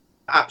sense.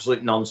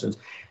 Absolute nonsense.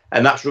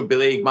 And that's rugby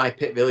league. My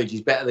pit village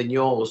is better than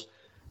yours.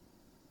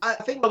 I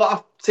think a lot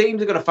of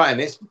teams are going to find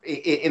this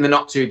in the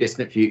not too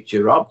distant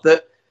future, Rob,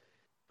 that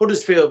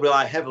Huddersfield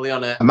rely heavily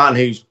on a man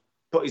who's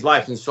put his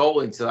life and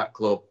soul into that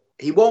club.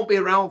 He won't be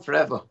around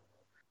forever.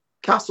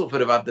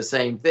 Castleford have had the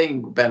same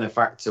thing,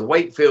 benefactor.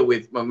 Wakefield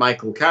with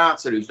Michael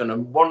Carter, who's done a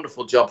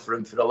wonderful job for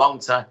him for a long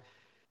time.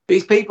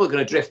 These people are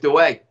going to drift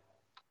away.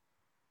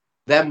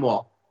 Then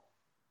what?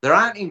 There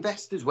aren't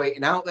investors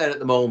waiting out there at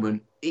the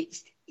moment.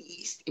 It's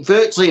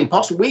virtually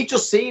impossible. We've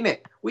just seen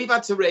it. We've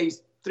had to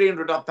raise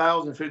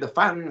 300,000 through the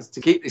fans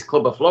to keep this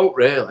club afloat,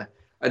 really,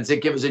 and to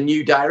give us a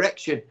new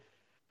direction.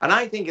 And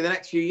I think in the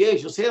next few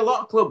years, you'll see a lot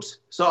of clubs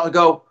sort of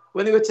go,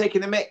 when they were taking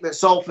the mick that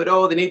Salford,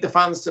 they need the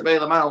fans to bail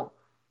them out.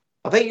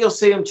 I think you'll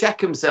see them check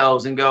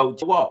themselves and go,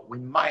 what? We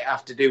might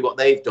have to do what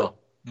they've done.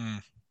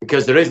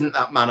 Because there isn't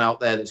that man out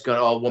there that's going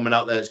to, or woman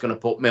out there that's going to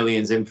put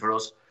millions in for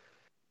us.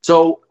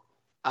 So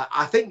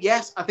I think,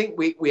 yes, I think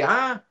we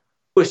are.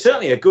 We're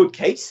certainly a good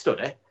case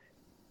study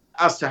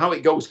as to how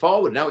it goes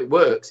forward and how it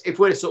works. If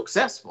we're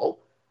successful,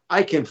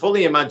 I can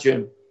fully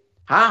imagine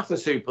half the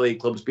Super League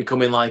clubs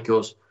becoming like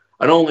us,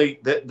 and only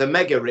the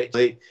mega rich,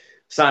 the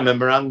Simon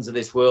Moran's of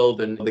this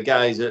world and the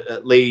guys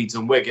at Leeds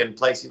and Wigan,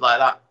 places like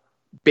that,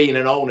 being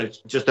an owner,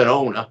 just an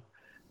owner.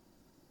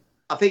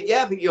 I think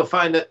you'll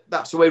find that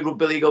that's the way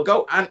rugby league will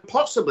go, and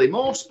possibly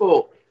more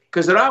sport,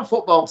 because there are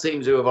football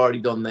teams who have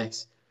already done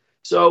this.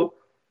 So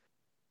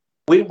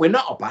we're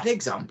not a bad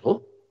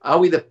example. Are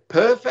we the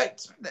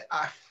perfect?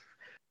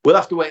 We'll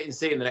have to wait and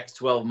see in the next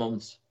 12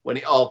 months when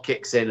it all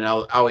kicks in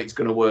and how it's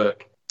going to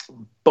work.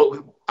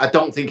 But I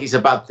don't think it's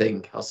a bad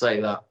thing. I'll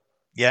say that.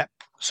 Yeah.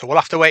 So we'll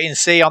have to wait and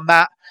see on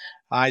that.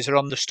 Eyes are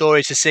on the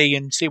story to see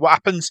what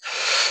happens.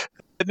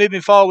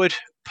 Moving forward,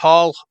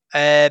 Paul,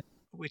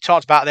 we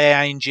talked about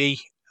the ING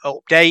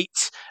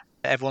update.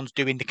 Everyone's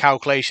doing the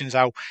calculations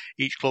how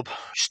each club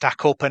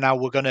stack up and how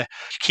we're going to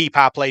keep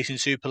our place in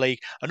Super League.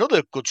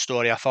 Another good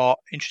story, I thought,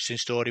 interesting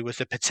story, was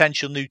the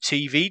potential new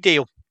TV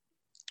deal,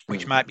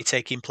 which might be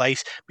taking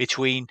place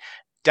between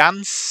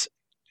Dance,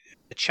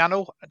 the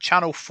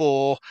Channel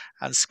 4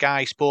 and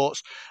Sky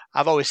Sports.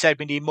 I've always said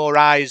we need more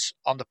eyes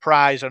on the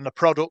prize and the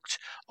product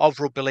of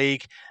Rugby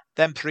League.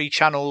 Them 3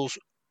 channels,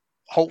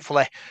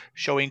 hopefully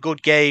showing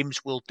good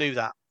games, will do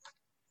that.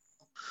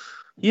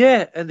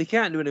 Yeah, and they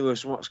can't do any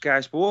worse than what Sky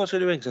Sports are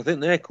doing, because I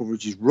think their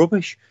coverage is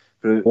rubbish.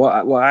 For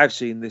what I've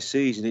seen this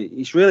season,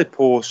 it's really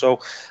poor. So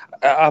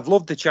I've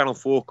loved the Channel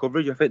 4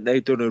 coverage. I think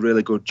they've done a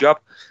really good job.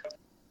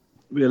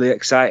 Really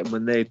exciting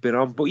when they've been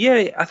on. But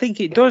yeah, I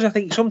think it does. I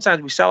think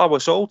sometimes we sell our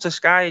soul to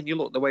Sky, and you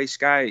look the way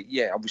Sky,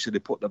 obviously they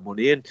put the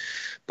money in,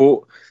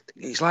 but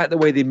it's like the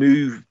way they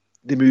move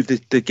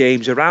the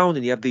games around,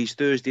 and you have these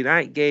Thursday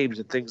night games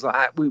and things like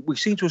that. We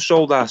seem to have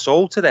sold our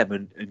soul to them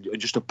and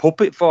just a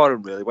puppet for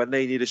them, really. When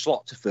they need a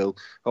slot to fill,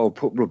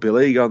 put Rugby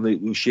League on,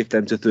 we'll shift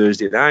them to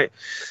Thursday night.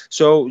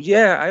 So,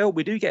 yeah, I hope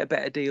we do get a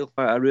better deal.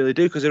 I really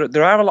do, because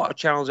there are a lot of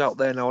channels out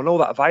there now. I know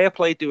that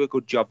Viaplay do a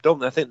good job, don't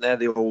they? I think they're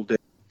the old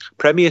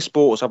Premier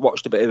Sports. I've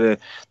watched a bit of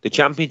the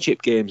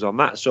Championship games on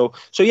that. So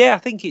yeah, I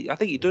think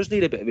it does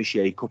need a bit of a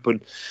shake-up.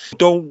 And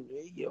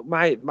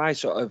my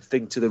sort of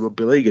thing to the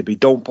Rugby League would be,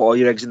 don't put all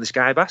your eggs in the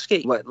Sky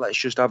basket. Let's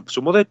just have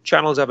some other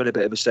channels having a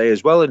bit of a say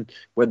as well, and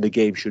when the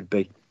game should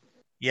be.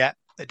 Yeah,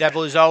 the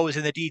devil is always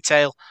in the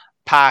detail,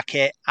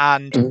 Parquet,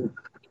 and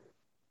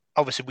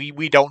obviously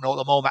we don't know at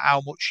the moment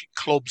how much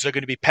clubs are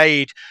going to be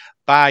paid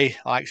by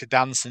like the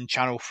Dance and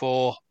Channel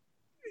 4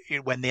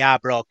 when they are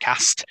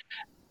broadcast.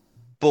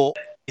 But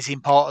it's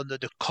important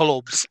that the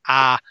clubs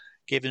are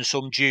given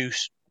some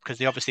juice, because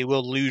they obviously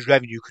will lose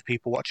revenue because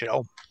people watch at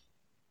home.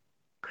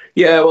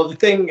 Yeah, well, the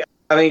thing,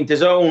 I mean,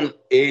 DAZN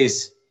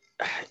is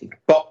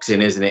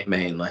boxing, isn't it,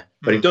 mainly?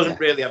 But it doesn't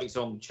really have its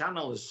own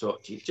channel as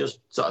such. It just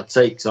sort of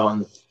takes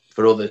on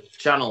for other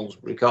channels,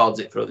 records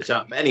it for other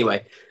channels. But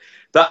anyway,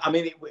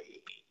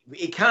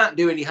 it can't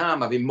do any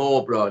harm having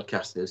more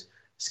broadcasters.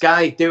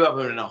 Sky do have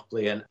a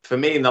monopoly, and for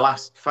me, in the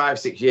last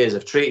 5-6 years,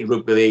 I've treated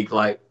Rugby League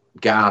like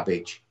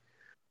garbage.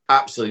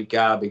 Absolute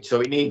garbage. So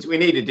we need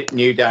a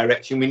new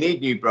direction. We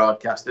need new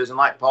broadcasters. And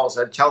like Paul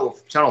said,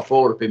 Channel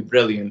 4 have been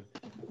brilliant,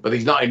 but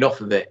there's not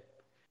enough of it.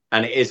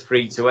 And it is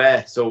free to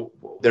air. So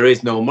there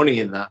is no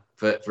money in that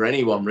for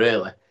anyone,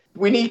 really.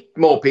 We need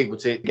more people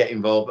to get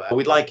involved.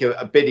 We'd like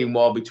a bidding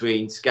war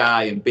between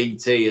Sky and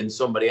BT and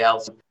somebody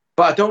else.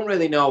 But I don't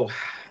really know.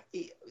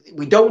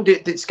 We don't do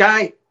that.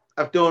 Sky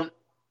have done.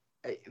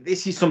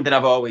 This is something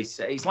I've always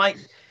said. It's like,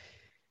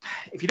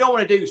 if you don't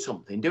want to do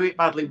something, do it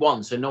badly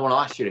once and no one will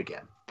ask you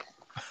again.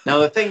 Now,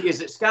 the thing is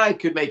that Sky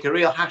could make a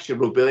real hash of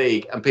Rugby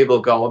League and people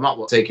go, I'm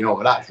not taking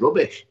over that. It's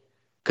rubbish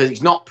because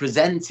it's not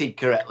presented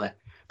correctly.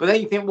 But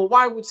then you think, well,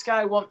 why would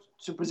Sky want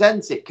to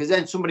present it? Because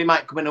then somebody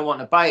might come in and want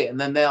to buy it, and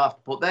then they'll have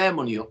to put their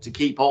money up to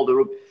keep all the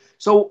rugby.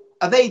 So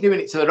are they doing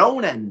it to their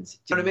own end?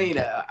 Do you know what I mean?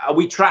 Are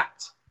we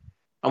trapped?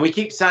 And we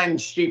keep signing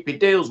stupid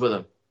deals with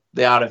them,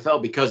 the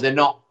RFL, because they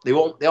don't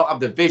have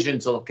the vision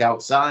to look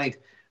outside.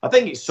 I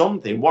think it's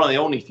something, one of the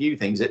only few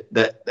things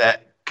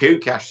that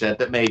Kukash said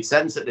that made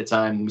sense at the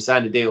time when we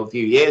signed a deal a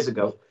few years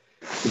ago.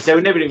 He said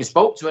we never even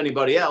spoke to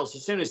anybody else.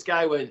 As soon as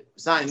Sky went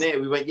signed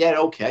there, we went, yeah,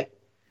 okay.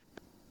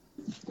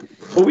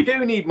 But we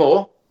do need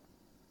more.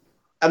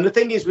 And the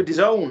thing is with his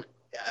own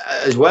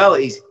as well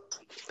is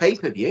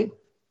pay-per-view.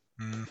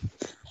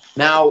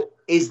 Now,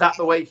 is that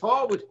the way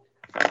forward?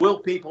 Will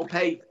people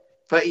pay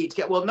for each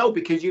game. Well, no,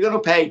 because you're going to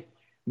pay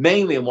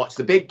mainly and watch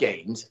the big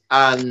games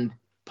and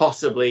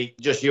possibly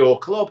just your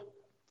club.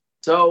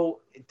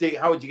 So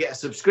how would you get a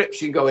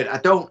subscription going? I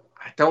don't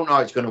know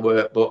how it's going to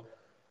work, but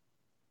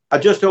I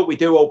just hope we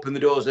do open the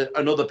doors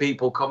and other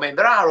people come in.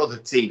 There are other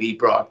TV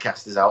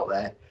broadcasters out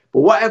there.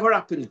 But whatever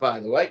happens, by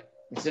the way,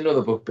 it's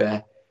another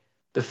bugbear.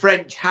 The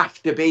French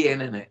have to be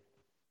in it.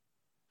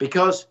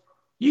 Because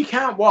you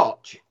can't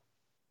watch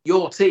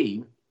your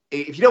team.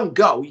 If you don't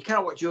go, you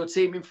can't watch your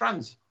team in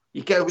France.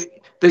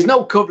 There's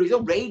no coverage, no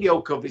radio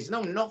coverage,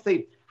 no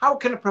nothing. How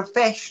can a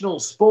professional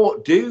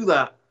sport do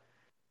that?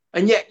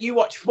 And yet you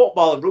watch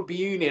football and rugby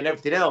union and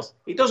everything else.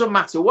 It doesn't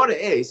matter what it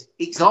is.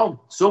 It's on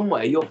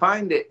somewhere. You'll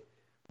find it.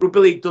 Rugby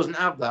League doesn't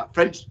have that.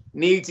 French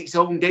needs its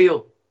own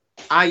deal.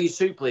 Are you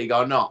Super League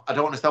or not? I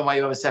don't understand why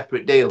you have a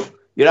separate deal.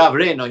 You're either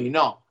in or you're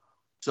not.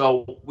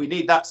 So we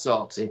need that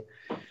sorted.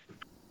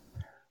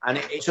 And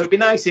so it'd be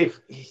nice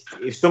if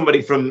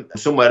somebody from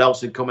somewhere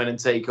else would come in and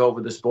take over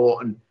the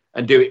sport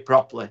and do it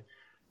properly.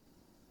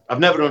 I've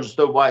never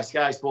understood why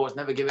Sky Sports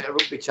never give it a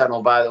rugby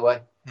channel, by the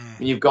way.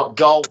 And you've got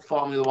golf,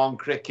 Formula One,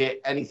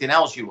 cricket, anything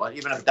else you want.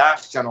 Even a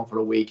darts channel for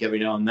a week every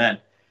now and then.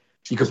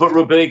 You could put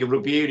Rugby League and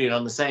Rugby Union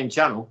on the same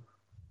channel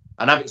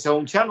and have its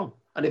own channel.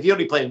 And if you're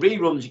only playing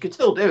reruns, you could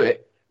still do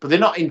it. But they're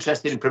not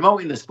interested in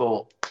promoting the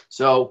sport.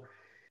 So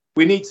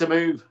we need to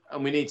move,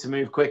 and we need to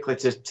move quickly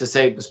to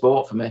save the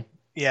sport for me.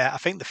 Yeah, I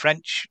think the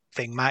French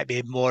thing might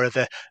be more of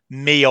a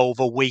me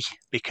over we,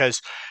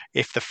 because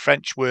if the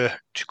French were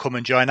to come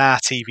and join our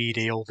TV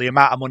deal, the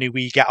amount of money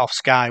we get off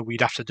Sky,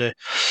 we'd have to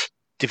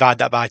divide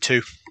that by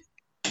 2.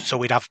 So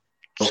we'd have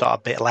sort of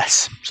a bit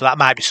less. So that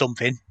might be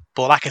something.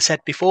 But like I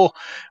said before,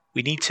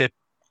 we need to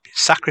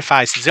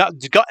sacrifice. In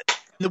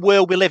the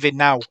world we live in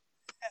now,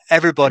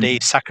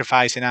 everybody's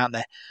sacrificing, aren't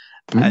they?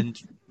 And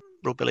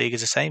Rugby League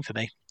is the same for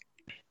me.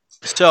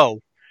 So,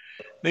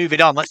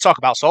 moving on, let's talk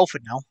about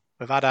Salford now.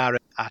 We've had our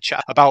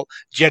chat about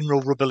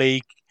general Rugby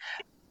League.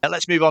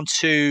 Let's move on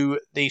to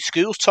the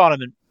schools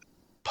tournament,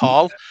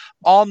 Paul.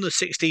 On the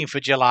 16th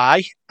of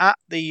July at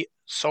the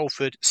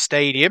Salford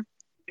Stadium,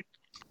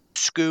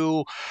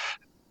 school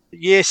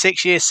Year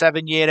 6, Year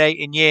 7, Year 8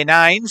 and Year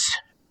 9s.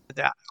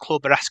 That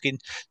club are asking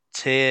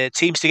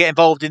teams to get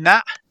involved in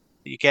that.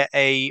 You get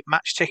a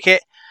match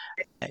ticket.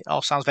 It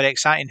all sounds very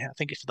exciting. I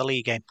think it's for the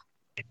league game.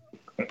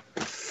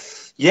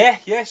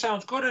 Yeah,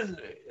 sounds good.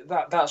 And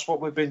that's what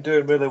we've been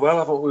doing really well,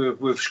 haven't we,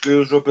 with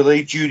schools rugby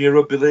league, junior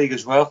rugby league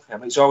as well. I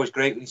mean, it's always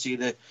great when you see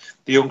the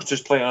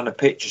youngsters playing on the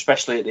pitch,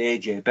 especially at the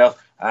AJ Bell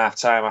half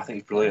time. I think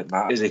it's brilliant.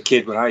 That as a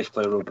kid when I used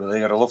to play rugby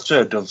league, I'd love to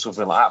have done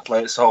something like that,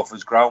 play at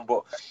Salford's ground.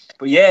 But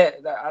yeah,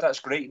 that's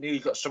great news.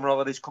 You've got summer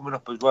holidays coming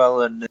up as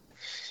well, and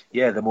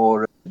the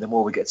more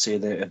we get to see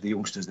the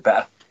youngsters, the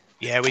better.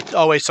 Yeah, we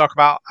always talk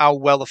about how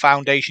well the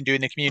foundation doing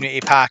the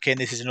community parking.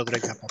 This is another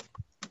example.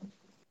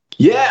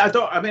 Yeah, I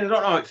don't know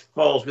how it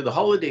falls with the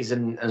holidays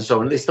and so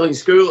on. They're still in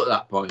school at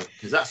that point,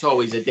 because that's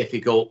always a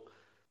difficult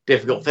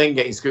thing,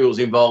 getting schools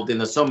involved in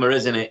the summer,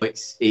 isn't it?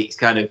 It's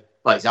kind of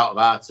like it's out of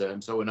our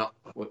term, so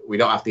we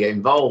don't have to get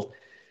involved.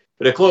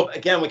 But a club,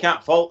 again, we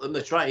can't fault them.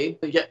 They're trying.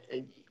 They get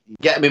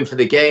them in for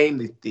the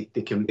game. They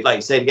can, like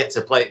you say, get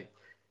to play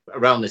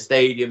around the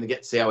stadium. They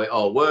get to see how it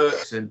all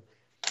works, and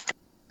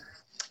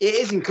it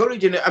is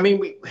encouraging. I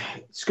mean,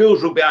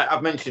 schools rugby,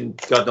 I've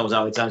mentioned God knows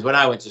how many times, when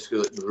I went to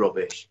school, it was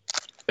rubbish.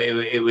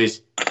 It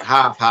was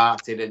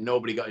half-hearted and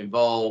nobody got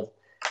involved.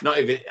 Not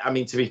even, I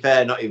mean, to be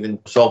fair, not even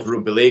Salford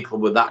Rugby League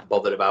Club were that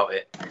bothered about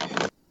it.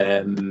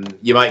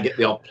 You might get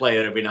the odd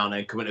player every now and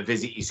then coming to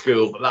visit your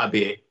school, but that'd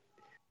be it.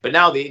 But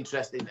now the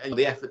interest and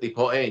the effort they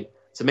put in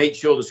to make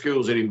sure the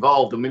schools are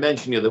involved. And we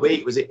mentioned the other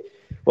week,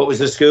 what was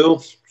the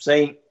school?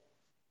 St.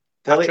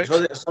 Felix,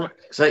 was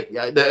it?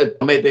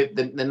 They made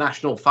the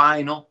national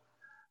final,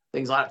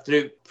 things like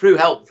that, through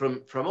help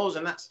from us,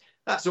 and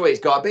that's the way it's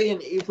got to be.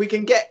 And if we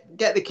can get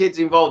the kids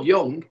involved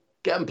young,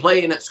 get them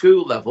playing at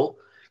school level,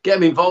 get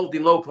them involved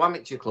in local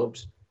amateur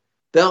clubs,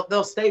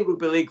 they'll stay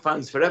rugby league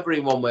fans forever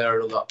in one way or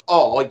another.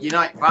 Or you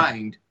might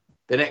find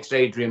the next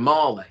Adrian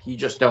Morley. You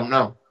just don't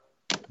know.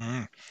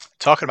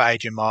 Talking about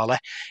Adrian Morley,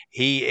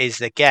 he is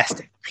the guest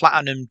at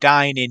Platinum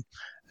Dining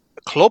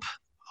Club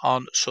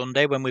on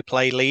Sunday when we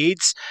play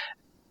Leeds.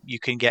 You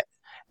can get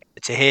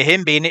to hear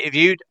him being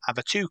interviewed, have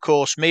a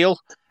 2-course meal.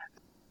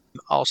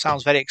 All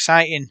sounds very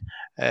exciting.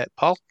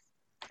 Paul?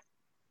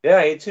 Yeah,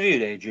 I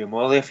interviewed Adrian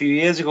Morley a few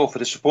years ago for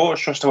the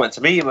Supporters Trust. I went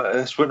to meet him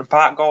at Swinton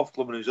Park Golf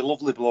Club, and he was a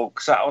lovely bloke.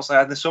 Sat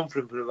outside in the sun for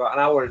him for about an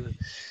hour and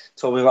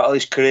told me about all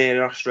his career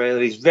in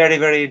Australia. He's a very,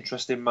 very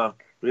interesting man.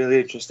 Really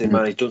interesting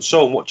man. He's done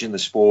so much in the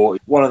sport.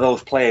 One of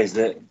those players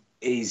that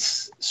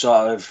is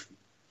sort of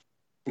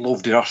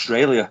loved in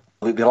Australia.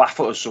 They laugh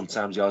at us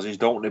sometimes, the Aussies,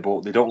 don't they?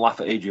 But they don't laugh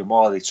at Adrian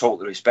Morley. They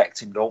totally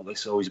respect him, don't they?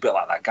 So he's a bit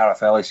like that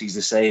Gareth Ellis. He's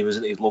the same,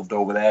 isn't he? He's loved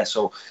over there.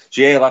 So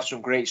yeah, he'll have some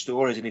great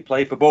stories. And he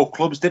played for both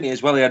clubs, didn't he,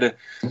 as well? He had a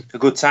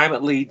good time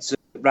at Leeds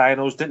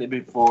Rhinos, didn't he,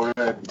 before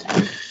got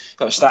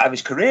the start of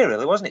his career,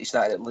 really, wasn't it? He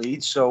started at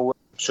Leeds. So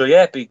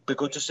yeah, it'd be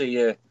good to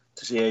see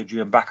to see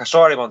Adrian back. I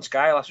saw him on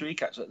Sky last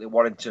week, actually, at the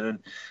Warrington and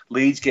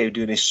Leeds game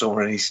doing his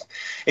summer, and he's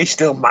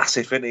still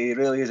massive, isn't he? He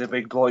really is a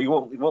big bloke. You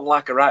won't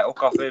like a right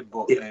hook off him,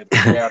 but yeah,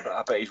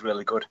 I bet he's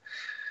really good.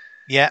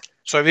 Yeah,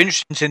 so if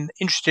you're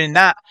interested in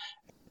that,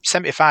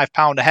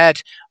 £75 a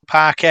head,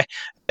 Parker.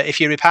 If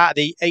you're a part of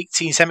the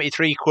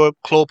 1873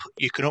 club,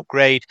 you can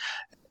upgrade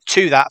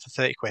to that for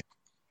 30 quid.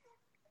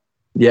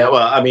 Yeah,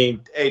 well, I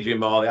mean, Adrian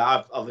Morley,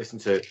 I've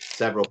listened to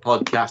several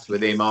podcasts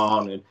with him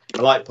on, and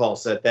like Paul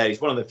said there,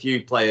 he's one of the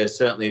few players,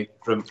 certainly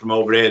from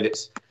over here,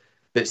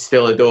 that's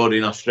still adored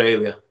in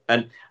Australia.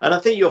 And I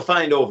think you'll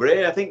find over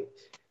here,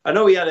 I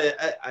know he had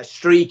a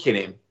streak in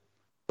him,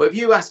 but if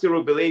you ask a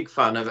rugby league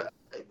fan,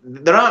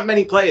 there aren't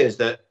many players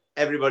that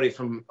everybody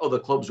from other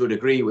clubs would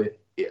agree with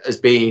as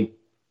being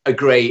a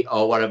great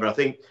or whatever. I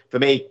think for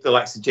me, the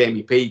likes of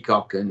Jamie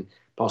Peacock and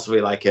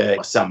possibly like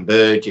Sam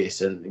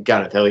Burgess and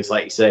Gareth Ellis,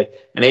 like you say,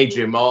 and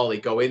Adrian Morley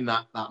go in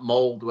that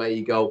mould where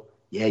you go,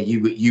 yeah,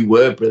 you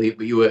were brilliant,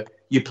 but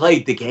you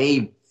played the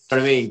game. You know what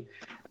I mean?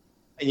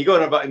 And you're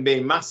going on about him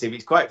being massive.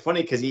 It's quite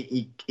funny because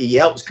he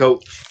helps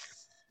coach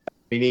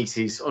my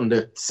niece's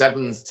under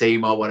sevens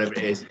team or whatever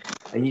it is,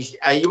 and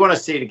you want to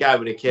see the guy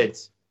with the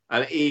kids,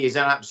 and he is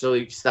an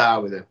absolute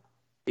star with him.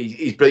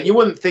 He's brilliant. You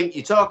wouldn't think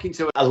you're talking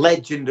to a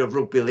legend of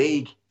rugby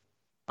league,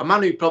 a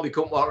man who probably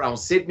couldn't walk around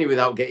Sydney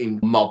without getting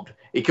mobbed.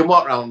 He can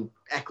walk around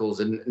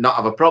Eccles and not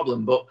have a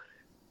problem, but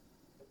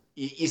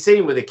you see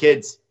him with the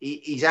kids.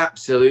 He's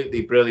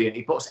absolutely brilliant.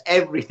 He puts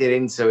everything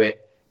into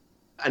it,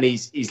 and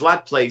his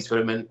lad plays for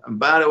him. And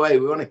by the way,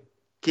 we want to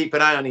keep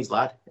an eye on his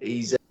lad.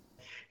 He's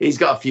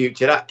got a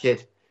future, that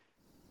kid.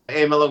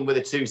 Him along with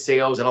the two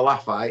COs and a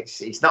laugh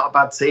at. It's not a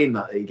bad team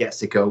that he gets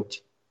to coach.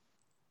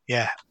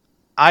 Yeah.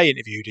 I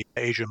interviewed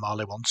Adrian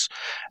Morley once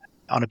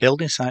on a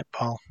building site,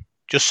 Paul.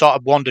 Just sort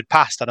of wandered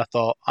past and I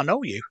thought, I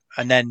know you.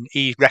 And then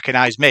he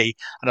recognised me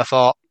and I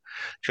thought,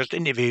 just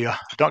interview you. I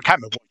can't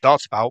remember what he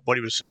talked about, but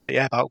it was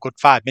about a good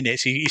 5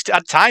 minutes. He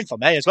had time for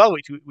me as well,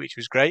 which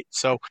was great.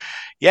 So,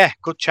 yeah,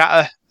 good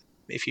chatter.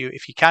 If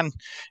you can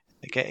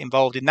get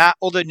involved in that.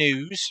 Other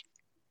news,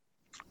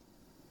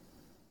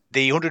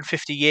 the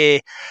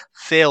 150-year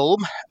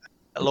film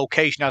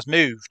location has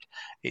moved.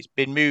 It's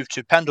been moved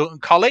to Pendleton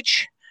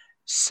College.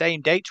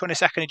 Same date,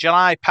 22nd of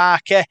July,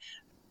 Parker.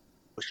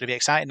 It's going to be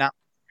exciting, that.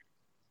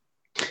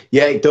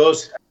 Yeah, it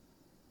does.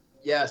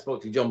 Yeah, I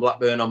spoke to John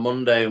Blackburn on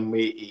Monday, and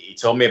he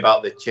told me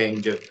about the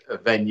change of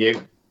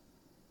venue.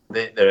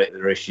 There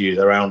are issues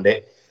around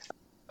it,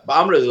 but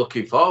I'm really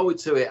looking forward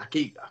to it.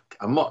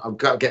 I've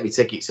got to get my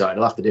ticket sorted.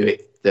 I'll have to do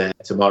it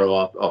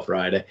tomorrow or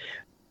Friday.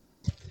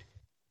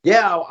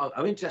 Yeah,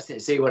 I'm interested to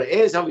see what it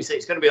is. Obviously,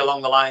 it's going to be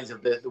along the lines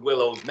of the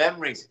Willows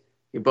memories.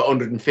 But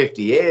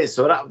 150 years,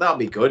 so that'll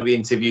be good. There'll be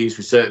interviews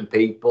with certain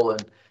people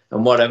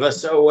and whatever.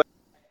 So,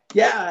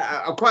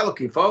 yeah, I'm quite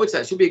looking forward to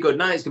that. It should be a good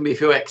night. It's going to be a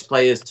few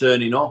ex-players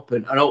turning up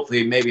and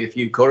hopefully maybe a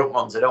few current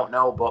ones. I don't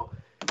know, but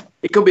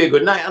it could be a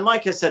good night. And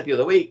like I said the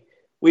other week,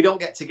 we don't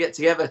get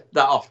together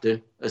that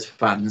often as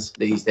fans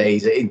these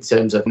days in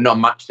terms of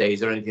non-match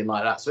days or anything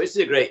like that. So it's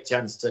a great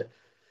chance to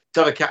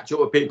have a catch-up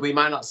with people you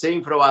might not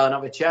see for a while and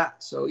have a chat.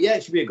 So, yeah,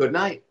 it should be a good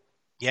night.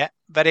 Yeah,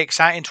 very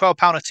exciting.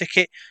 £12 a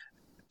ticket.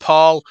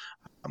 Paul,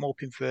 I'm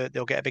hoping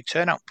they'll get a big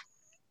turnout.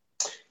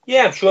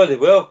 Yeah, I'm sure they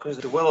will, because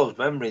the Willows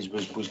Memories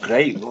was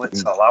great. We went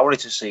to Lowry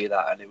to see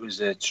that, and it was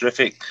a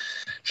terrific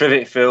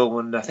film.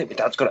 And I think my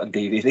dad's got it on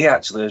DVD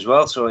actually as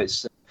well. So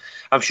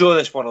I'm sure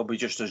this one will be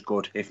just as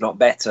good, if not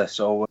better.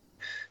 So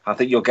I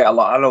think you'll get a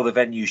lot. I know the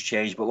venue's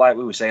changed, but like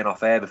we were saying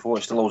off air before,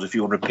 it's still loads a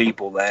few hundred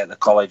people there at the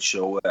college.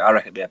 So I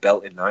reckon it'll be a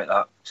belting night.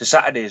 That it's a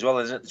Saturday as well,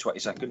 isn't it? The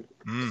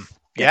 22nd.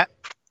 Yeah.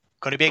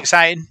 Going to be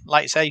exciting,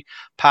 like you say,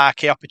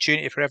 parky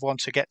opportunity for everyone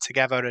to get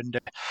together and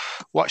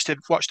watch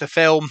the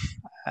film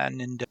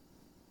and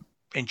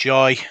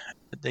enjoy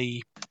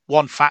the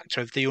one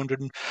factor of the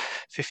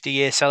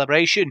 150-year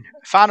celebration.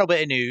 Final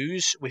bit of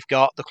news: we've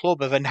got the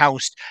club have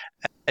announced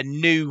a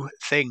new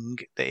thing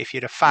that if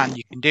you're a fan,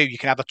 you can do. You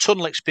can have a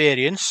tunnel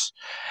experience,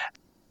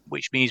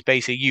 which means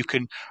basically you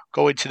can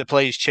go into the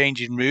players'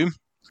 changing room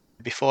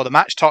before the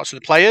match, talk to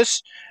the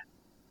players,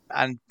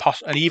 and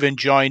even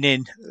join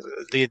in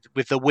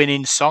with the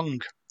winning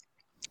song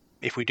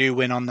if we do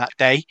win on that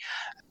day.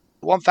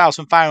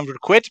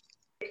 £1,500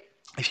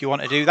 if you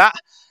want to do that.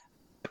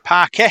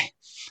 Parker,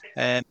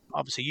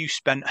 obviously you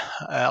spent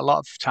a lot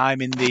of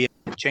time in the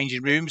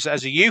changing rooms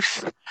as a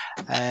youth.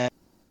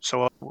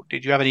 So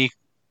did you have any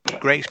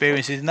great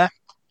experiences in there?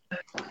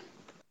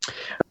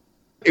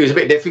 It was a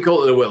bit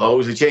difficult at the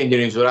Willows. The changing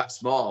rooms were that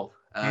small.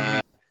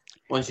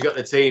 Once you got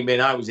the team in,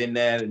 I was in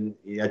there, and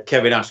you had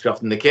Kevin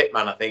Ashcroft and the kit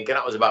man, I think, and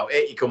that was about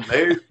it. You couldn't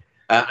move,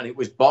 and it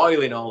was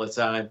boiling all the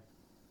time.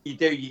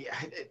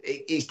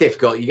 It's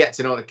difficult. You get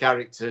to know the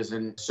characters,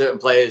 and certain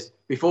players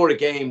before a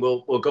game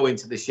will go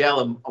into the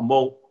shell and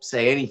won't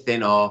say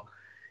anything, or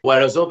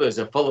whereas others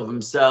are full of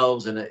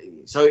themselves. And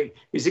so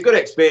it's a good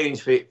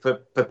experience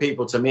for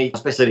people to meet,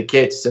 especially the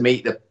kids, to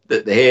meet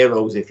the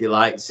heroes, if you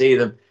like, see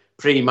them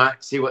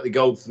pre-match, see what they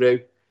go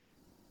through.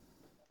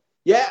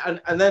 Yeah,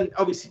 and then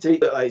obviously,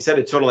 like you said,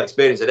 a total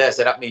experience today.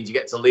 So that means you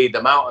get to lead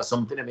them out or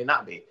something. I mean,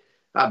 that'd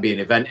be an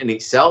event in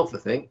itself, I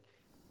think.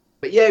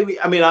 But yeah,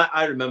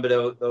 I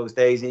remember those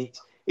days.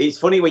 It's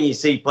funny when you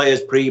see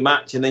players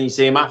pre-match and then you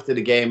see them after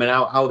the game and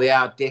how they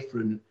are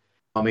different.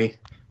 I mean,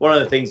 one of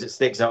the things that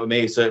sticks out with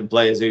me is certain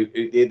players who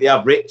they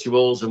have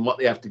rituals and what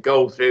they have to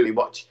go through. You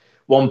watch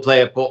one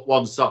player put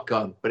one sock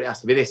on, but it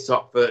has to be this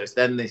sock first,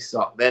 then this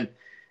sock, then.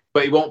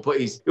 But he won't put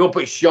his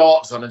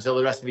shorts on until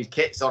the rest of his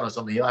kit's on or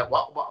something. You're like,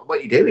 what are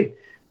you doing?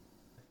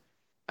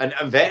 And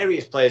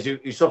various players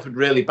who suffered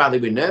really badly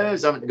with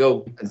nerves, having to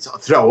go and sort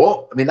of throw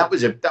up. I mean, that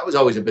was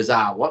always a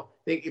bizarre one.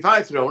 I think if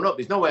I'd thrown up,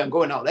 there's no way I'm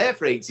going out there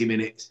for 80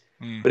 minutes.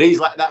 But he's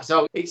like that.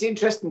 So it's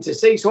interesting to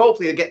see. So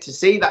hopefully they get to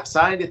see that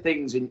side of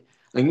things and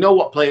know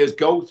what players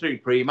go through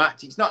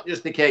pre-match. It's not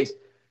just the case,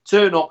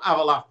 turn up, have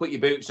a laugh, put your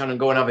boots on and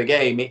go and have a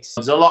game.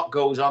 There's a lot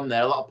goes on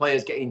there. A lot of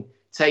players getting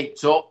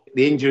taped up,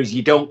 the injuries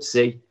you don't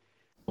see.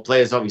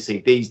 Players obviously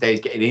these days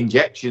getting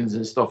injections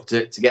and stuff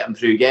to get them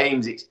through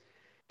games.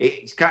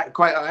 It's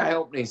quite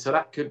eye-opening. So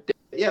that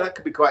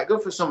could be quite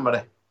good for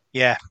somebody.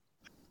 Yeah.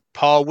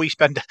 Paul, we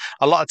spend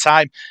a lot of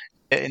time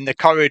in the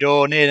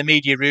corridor, near the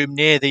media room,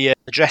 near the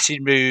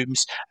dressing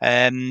rooms.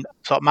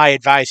 So my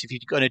advice, if you're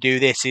going to do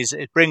this, is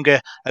bring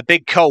a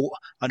big coat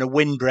and a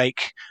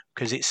windbreak,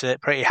 because it's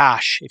pretty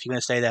harsh if you're going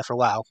to stay there for a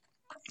while.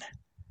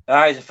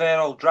 It's a fair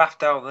old draft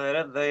down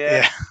there, isn't they?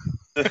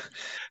 Yeah.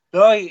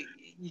 No,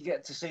 you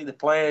get to see the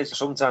players.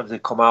 Sometimes they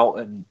come out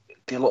and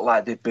they look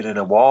like they've been in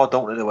a war,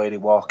 don't they, the way they're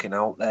walking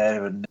out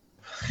there? And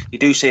you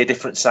do see a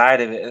different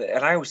side of it.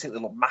 And I always think they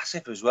look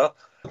massive as well.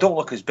 They don't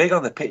look as big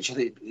on the pitch.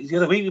 The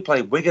other week we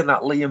played Wigan,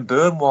 that Liam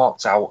Byrne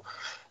walked out,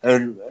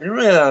 and I didn't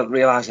really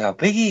realise how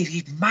big he is.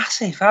 He's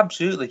massive,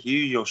 absolutely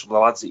huge. You know, some of the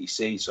lads that you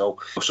see. So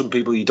some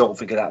people you don't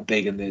think are that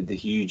big, and they're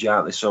huge,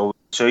 aren't they? So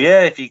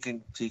yeah, if you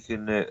can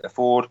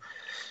afford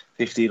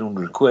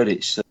 £1,500,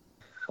 it's a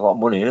lot of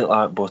money, isn't it?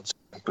 Like, but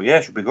yeah,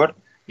 it should be good.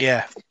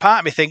 Yeah, part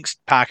of me thinks,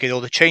 Parky, though,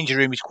 the changing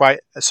room is quite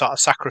a sort of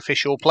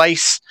sacrificial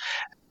place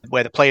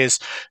where the players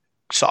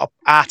sort of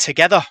are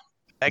together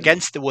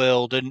against the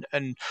world, and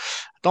I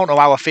don't know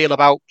how I feel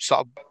about sort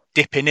of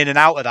dipping in and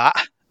out of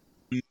that,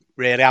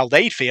 really how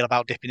they'd feel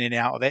about dipping in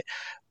and out of it,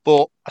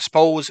 but I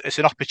suppose it's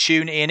an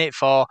opportunity in it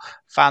for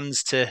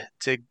fans to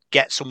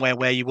get somewhere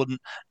where you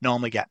wouldn't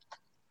normally get.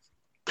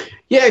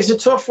 Yeah, it's a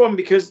tough one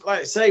because,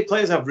 like I say,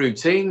 players have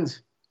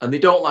routines and they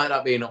don't like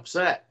that being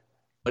upset.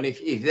 And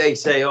if they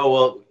say, oh,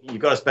 well, you've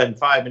got to spend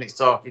 5 minutes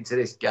talking to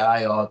this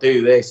guy or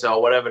do this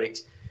or whatever,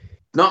 it's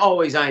not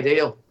always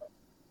ideal.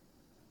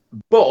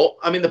 But,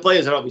 I mean, the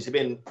players are obviously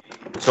being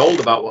told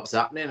about what's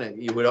happening.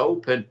 You would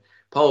hope. And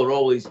Paul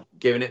Rowley's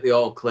giving it the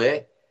all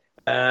clear.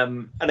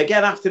 And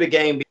again, after the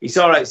game, it's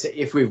all right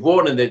if we've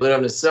won and they're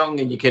on a song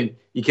and you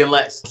can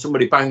let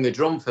somebody bang the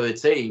drum for the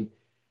team.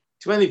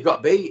 It's when they've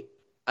got beat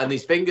and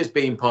these fingers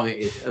being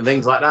pointed and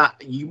things like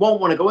that. You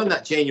won't want to go in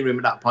that changing room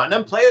at that point. And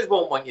then players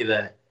won't want you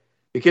there.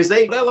 Because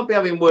they'll be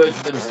having words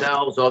with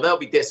themselves or they'll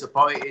be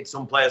disappointed.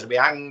 Some players will be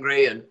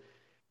angry. And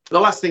the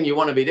last thing you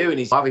want to be doing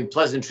is having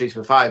pleasantries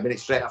for 5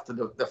 minutes straight after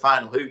the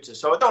final hooter.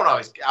 So I don't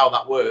know how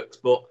that works,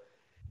 but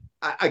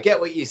I get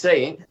what you're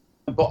saying.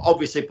 But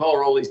obviously, Paul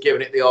Rowley's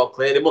giving it the all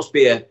clear. There must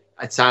be a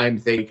time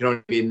thing. You can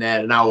only be in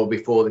there an hour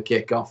before the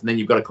kick-off, and then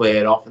you've got to clear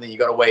it off, and then you've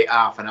got to wait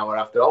half an hour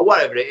after, or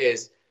whatever it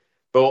is.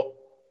 But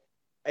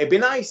it'd be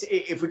nice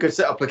if we could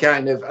set up a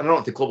kind of, I don't know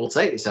if the club will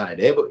take this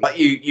idea, but like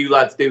you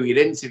lads do your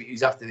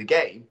interviews after the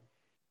game,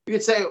 you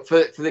could set up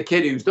for the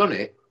kid who's done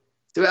it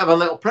to have a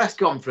little press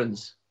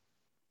conference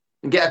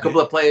and get a couple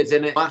of players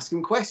in it, ask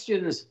them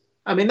questions.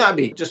 I mean, that'd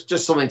be just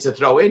something to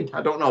throw in.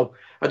 I don't know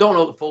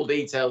the full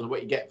details of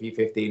what you get for your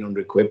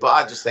 £1,500, but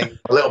I just think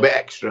a little bit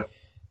extra.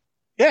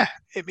 Yeah,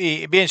 it'd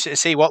be interesting to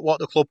see what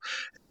the club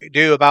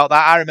do about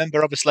that. I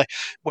remember, obviously,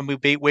 when we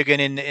beat Wigan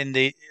in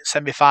the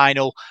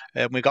semi-final,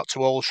 we got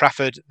to Old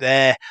Trafford,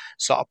 their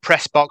sort of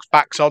press box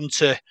backs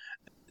onto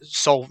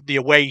the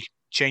away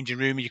changing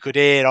room. You could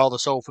hear all the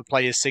Salford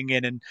players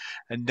singing, and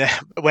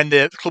when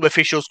the club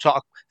officials sort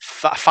of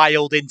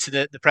filed into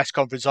the press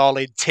conference, all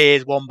in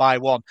tears one by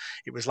one,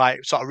 it was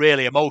like sort of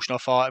really emotional. I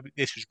thought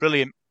this was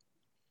brilliant.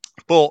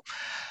 But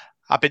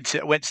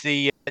went to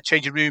the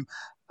changing room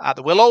at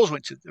the Willows,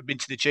 I've been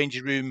to the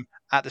changing room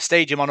at the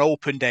stadium on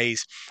open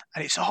days,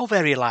 and it's all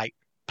very like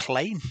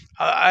plain.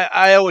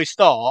 I always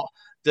thought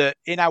that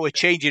in our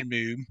changing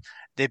room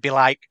there'd be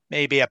like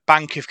maybe a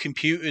bank of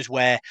computers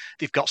where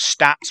they've got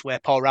stats where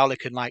Paul Rowley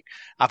can like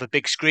have a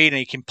big screen and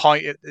he can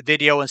point at the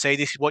video and say,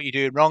 this is what you're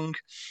doing wrong.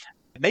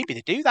 Maybe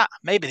they do that.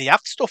 Maybe they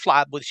have stuff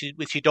like that, which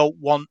you don't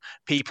want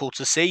people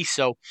to see.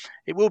 So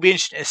it will be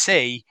interesting to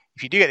see,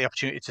 if you do get the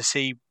opportunity to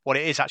see what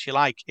it is actually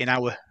like in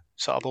our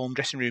sort of home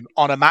dressing room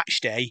on a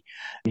match day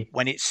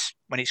when it's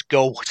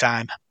go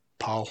time,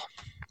 Paul.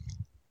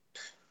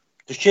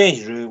 The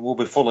changing room will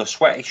be full of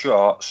sweaty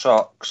shorts,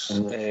 socks,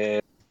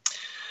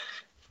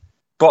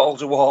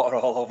 bottles of water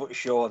all over the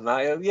show and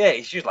that. Yeah,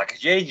 it's just like a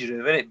changing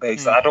room, isn't it,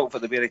 basically? I don't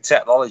think there'll be any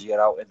technology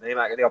out in there. They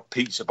might get a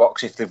pizza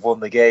box if they've won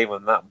the game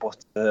and that, but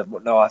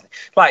no,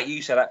 like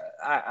you said,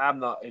 I'm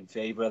not in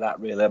favour of that,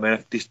 really. I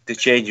mean, the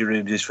changing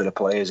rooms is for the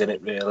players, isn't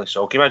it, really?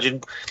 So can you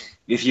imagine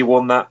if you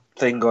won that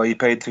thing or you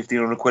paid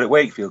 £1,500 at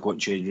Wakefield going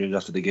to change rooms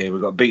after the game, we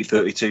got beat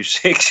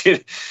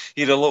 32-6,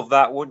 you'd have loved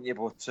that, wouldn't you?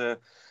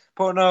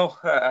 But no,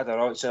 I don't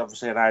know. It's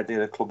obviously an idea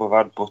the club have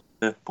had, but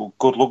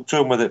good luck to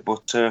them with it.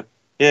 But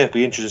yeah, it'd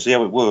be interesting to see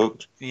how it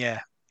works.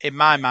 Yeah, in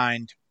my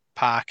mind,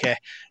 Parker,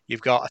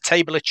 you've got a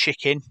table of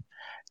chicken,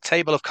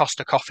 table of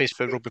Costa coffees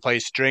for rugby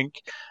players to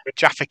drink,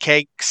 Jaffa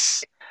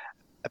cakes,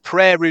 a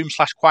prayer room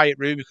 / quiet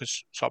room,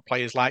 because sort of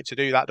players like to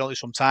do that, don't they,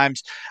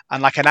 sometimes,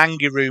 and like an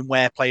angry room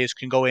where players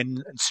can go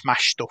in and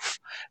smash stuff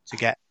to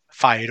get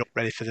fired up,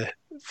 ready for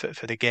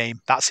the game.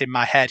 That's in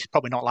my head.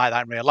 Probably not like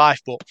that in real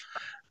life, but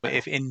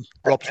if in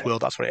Rob's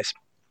world, that's what it is.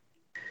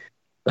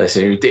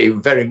 Listen, it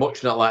was very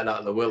much not like that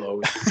at the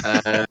Willows.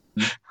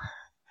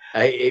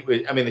 It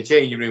was. I mean, the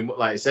changing room,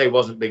 like I say,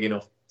 wasn't big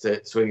enough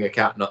to swing a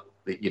cat. Not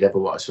that you'd ever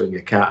want to swing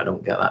a cat. I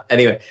don't get that.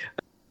 Anyway,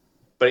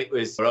 but it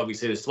was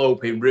obviously the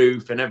sloping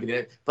roof and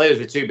everything. Players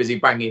were too busy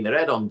banging their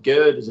head on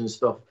girders and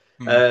stuff.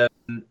 And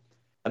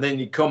then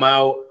you come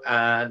out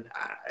and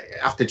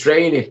after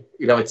training,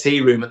 you'd have a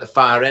tea room at the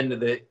far end of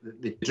the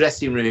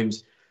dressing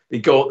rooms. They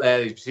go up there,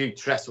 there's 2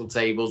 trestle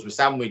tables with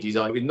sandwiches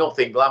on it, with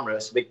nothing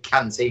glamorous, a big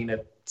canteen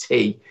of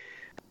tea.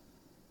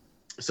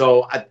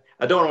 So I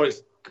don't know what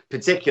it's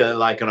particularly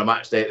like on a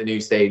match day at the new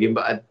stadium,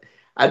 but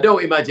I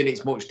don't imagine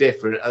it's much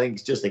different. I think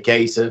it's just a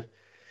case of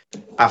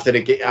after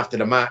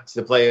the match,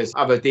 the players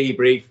have a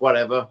debrief,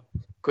 whatever,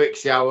 quick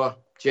shower,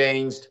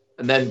 changed,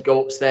 and then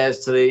go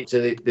upstairs to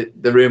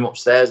the room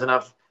upstairs and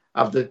have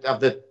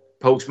the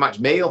post-match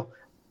meal.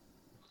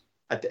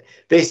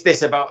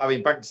 This about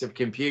having banks of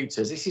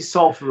computers. This is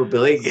Salford Rugby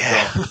League.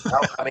 Yeah.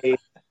 I mean,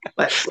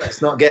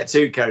 let's not get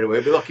too carried away.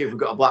 We'll be lucky if we've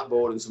got a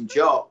blackboard and some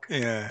chalk.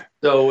 Yeah.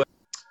 So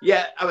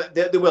yeah, I mean,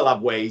 they will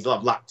have ways. They'll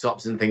have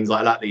laptops and things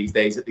like that these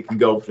days that they can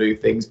go through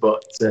things.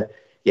 But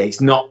yeah, it's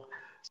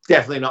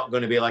definitely not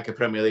going to be like a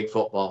Premier League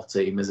football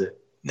team, is it?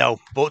 No,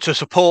 but to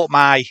support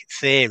my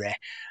theory,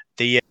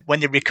 when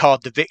they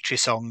record the victory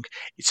song,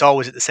 it's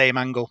always at the same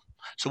angle.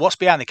 So what's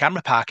behind the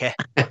camera, Parker?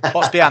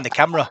 What's behind the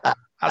camera?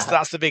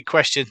 That's the big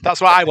question. That's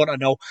what I want to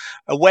know.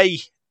 Away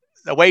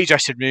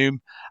dressing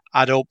room,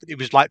 I'd hope it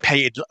was like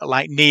painted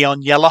like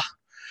neon yellow.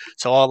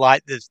 So all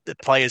like the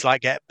players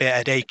like get a bit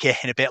headachy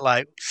and a bit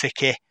like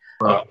sicky.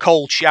 Right.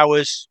 Cold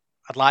showers,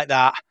 I'd like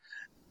that.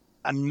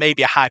 And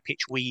maybe a high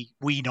pitched wee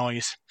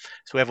noise.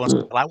 So everyone's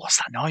like, what's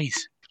that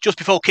noise? Just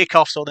before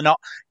kick-off, so they're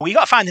not. Well, you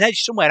got to find an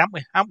edge somewhere,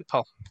 haven't we,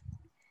 Paul?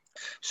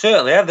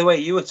 Certainly, the way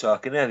you were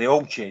talking there, the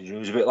old change room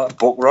was a bit like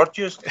Buck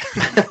Rodgers,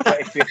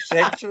 25th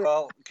century,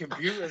 all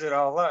computers and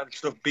all that, and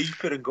stuff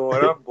beeping and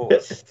going on.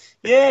 But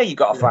yeah, you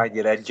got to find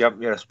your edge,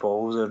 haven't you, I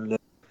suppose? And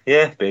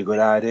yeah, be a good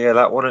idea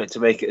that, wouldn't it, to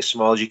make it as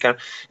small as you can.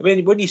 I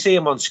mean, when you see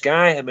them on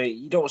Sky, I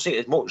mean, you don't see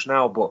it as much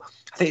now, but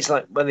I think it's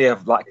like when they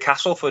have like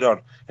Castleford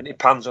on, and it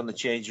pans on the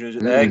change rooms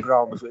at their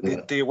ground.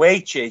 The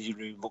away changing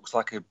room looks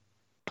like a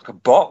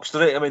box,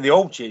 doesn't it? I mean, the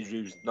home change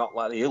room's not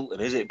like the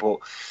Hilton, is it? But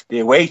the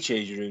away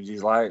change rooms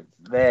is like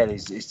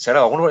it's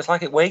terrible. I wonder what it's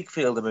like at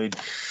Wakefield. I mean,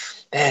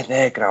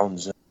 their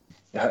grounds are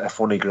a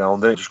funny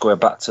ground. They're just going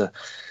back to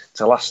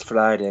last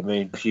Friday. I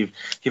mean, if you're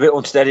a bit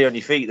unsteady on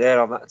your feet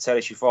there on that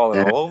terrace, you're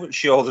falling all over the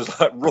shoulders,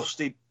 like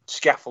rusty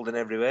scaffolding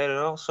everywhere and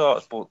all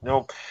sorts. But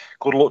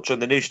good luck to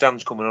the new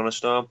stands coming on a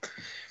storm.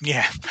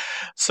 Yeah.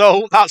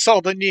 So that's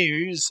all the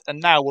news, and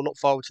now we'll look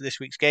forward to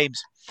this week's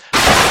games.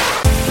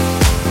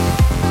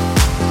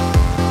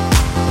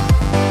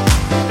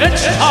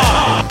 It's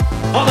time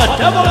for the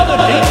Devil in the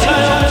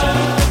Details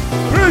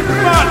Big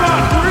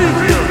Match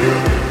Preview.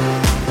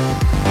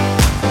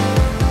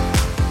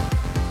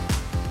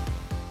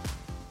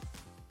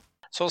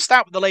 So we'll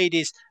start with the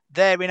ladies.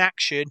 They're in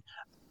action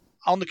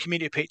on the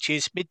community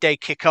pitches, midday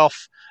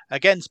kick-off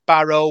against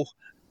Barrow.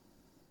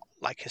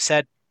 Like I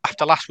said,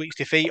 after last week's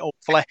defeat,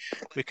 hopefully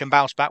we can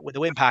bounce back with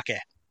the win, Parker.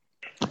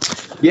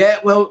 Yeah,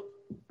 well,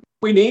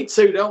 we need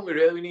to, don't we,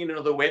 really? We need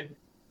another win.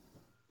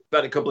 We've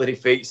had a couple of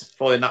defeats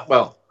following that.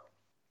 Well,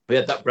 we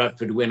had that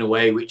Bradford win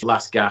away, which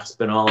last gasp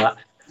and all that.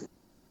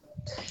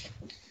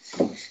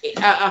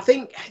 I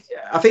think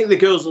the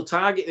girls will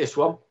target this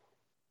one.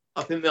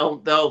 I think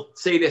they'll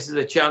see this as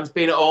a chance,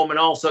 being at home and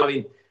also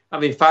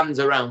having fans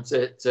around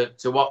to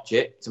watch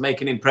it, to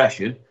make an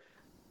impression.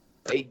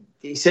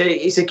 It's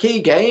a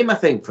key game, I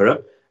think, for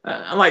them.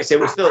 And like I say,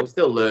 we're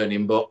still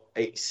learning, but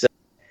it's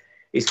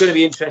going to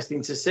be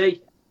interesting to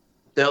see.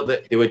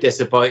 They were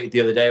disappointed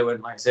the other day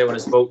when I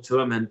spoke to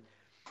them, and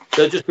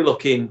they'll just be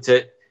looking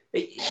to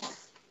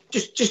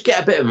just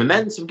get a bit of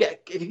momentum.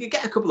 If you could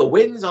get a couple of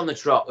wins on the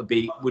trot, would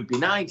be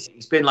nice.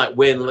 It's been like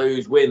win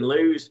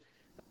lose.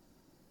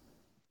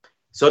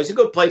 So it's a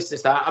good place to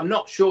start. I'm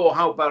not sure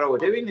how Barrow are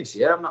doing this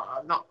year. I'm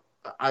not.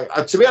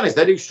 To be honest,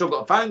 they do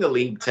struggle to find the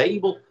league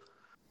table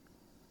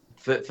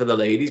for the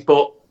ladies.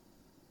 But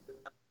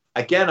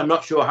again, I'm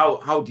not sure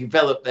how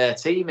developed their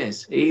team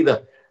is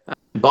either.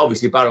 But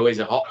obviously Barrow is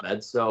a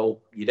hotbed,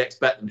 so you'd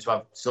expect them to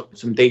have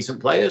some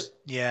decent players.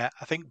 Yeah,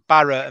 I think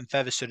Barrow and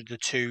Featherstone are the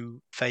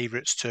two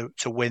favourites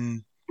to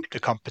win the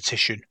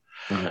competition.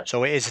 Right.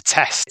 So it is a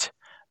test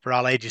for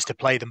our ladies to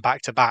play them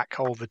back to back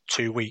over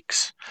 2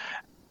 weeks,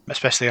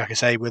 especially, like I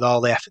say, with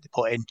all the effort they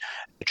put in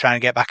to try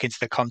and get back into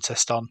the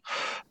contest on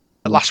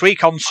last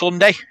week on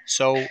Sunday.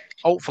 So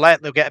hopefully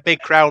they'll get a big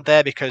crowd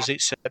there because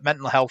it's a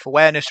mental health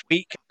awareness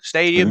week at the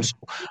stadium. So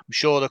I'm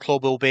sure the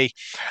club will be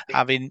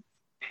having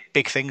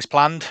big things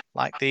planned,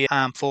 like the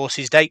Armed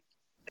Forces Day,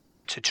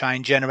 to try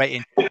and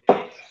generate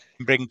and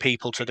bring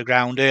people to the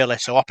ground early.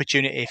 So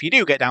opportunity, if you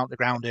do get down to the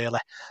ground early,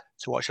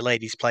 to watch the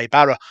ladies play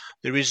Barrow.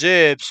 The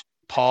reserves,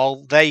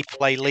 Paul, they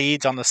play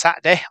Leeds on the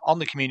Saturday on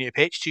the community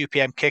pitch, 2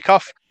 p.m.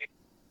 kickoff.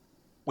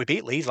 We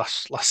beat Leeds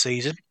last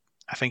season.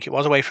 I think it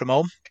was away from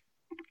home.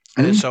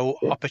 So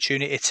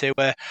opportunity to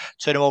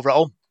turn them over at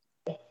home.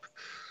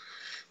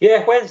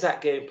 Yeah, when's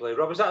that game play,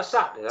 Rob? Is that a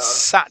Saturday?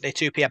 Saturday,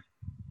 2 p.m.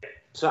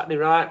 Saturday,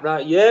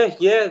 right. Yeah.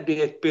 It'd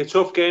be a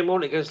tough game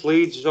on against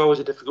Leeds. It's always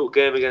a difficult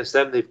game against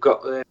them. They've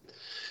got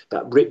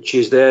that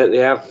riches there. They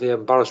have the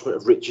embarrassment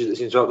of riches that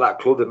seems like that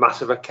club, the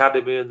massive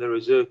academy and the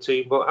reserve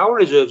team. But our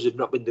reserves have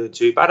not been doing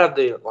too bad, have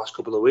they? The last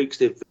couple of weeks,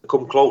 they've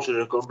come closer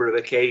on a number of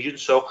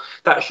occasions. So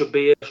that should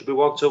be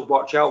one to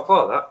watch out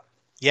for. That.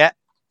 Yeah.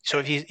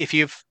 So if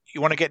you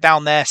want to get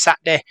down there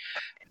Saturday,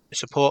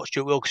 support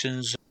Stuart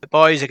Wilkinson's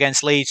boys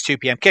against Leeds, 2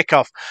 p.m.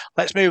 kickoff.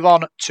 Let's move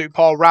on to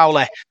Paul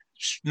Rowley.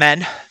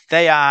 Men,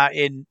 they are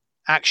in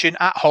action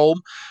at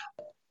home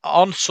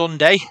on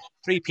Sunday,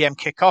 3 p.m.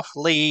 kickoff.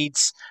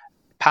 Leeds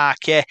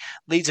Parquet.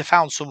 Leeds have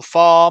found some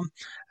form,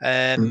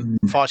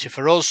 fortunately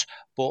for us,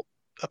 but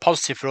a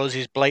positive for us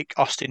is Blake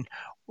Austin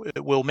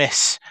will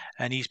miss,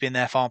 and he's been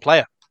their form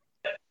player.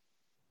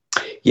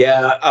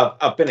 Yeah,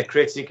 I've been a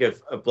critic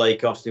of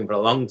Blake Austin for a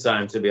long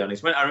time, to be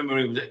honest. I remember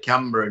he was at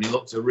Canberra and he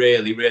looked a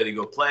really, really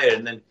good player,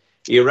 and then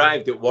he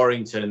arrived at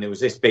Warrington and there was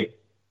this big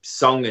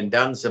song and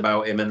dance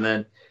about him, and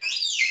then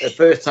the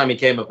first time he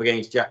came up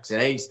against Jackson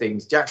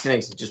Hastings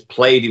just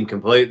played him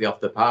completely off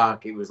the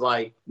park. It was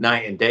like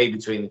night and day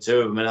between the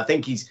two of them. And I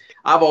think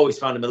I've always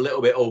found him a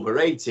little bit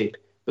overrated.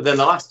 But then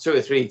the last 2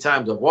 or 3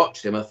 times I've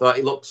watched him, I thought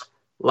he looks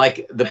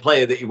like the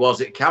player that he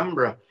was at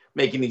Canberra,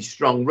 making these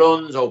strong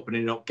runs,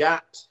 opening up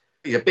gaps.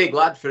 He's a big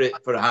lad for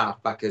a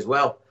half-back as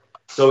well.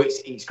 So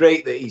it's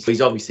great that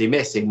he's obviously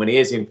missing when he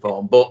is in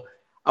form. But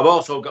I've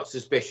also got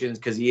suspicions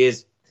because he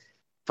is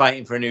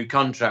fighting for a new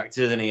contract,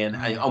 isn't he?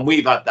 And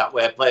we've had that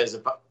where players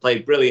have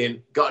played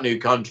brilliant, got a new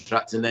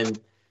contract, and then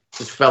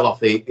just fell off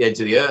the edge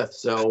of the earth.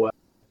 So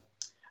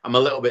I'm a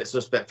little bit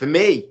suspect. For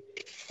me,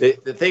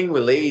 the thing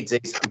with Leeds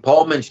is, and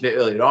Paul mentioned it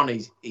earlier on,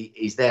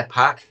 is their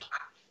pack.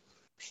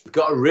 We've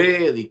got a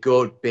really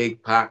good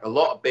big pack, a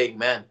lot of big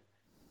men.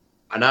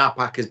 And our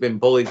pack has been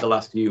bullied the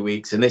last few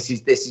weeks, and this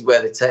is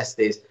where the test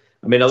is.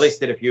 I mean, I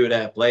listed a few of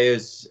their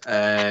players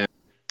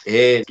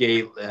here: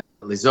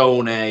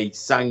 Lizone,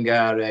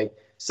 Sangare,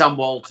 Sam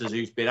Walters,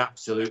 who's been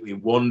absolutely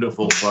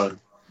wonderful for them.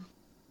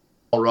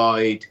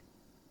 Royd,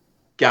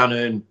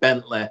 Gannon,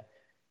 Bentley,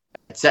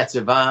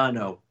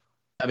 Tetavano.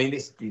 I mean,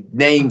 it's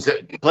names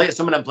that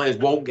some of them players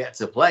won't get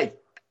to play.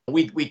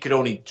 We could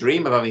only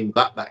dream of having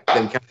them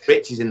kind of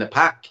riches in the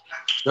pack.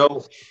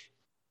 So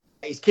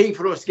it's key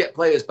for us to get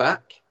players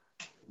back.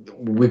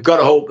 We've got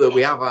to hope that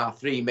we have our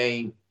 3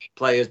 main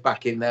players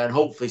back in there, and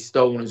hopefully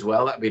Stone as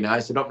well. That'd be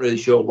nice. I'm not really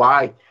sure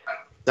why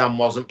Sam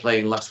wasn't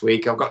playing last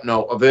week. I've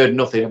heard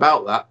nothing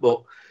about that.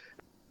 But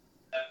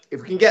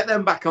if we can get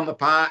them back on the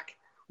park,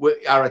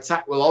 our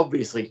attack will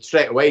obviously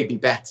straight away be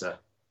better.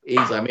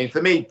 Easily. I mean,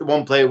 for me, the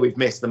one player we've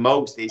missed the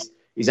most is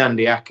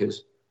Andy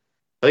Ackers.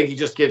 I think he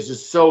just gives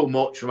us so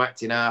much from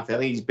acting half. I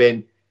think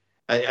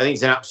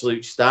he's an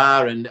absolute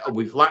star, and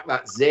we've lacked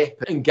that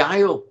zip and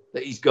guile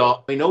that he's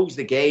got. He knows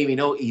the game.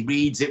 He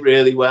reads it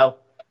really well.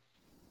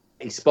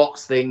 He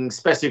spots things,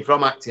 especially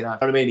from acting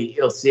half. I mean,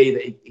 he'll see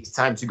that it's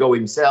time to go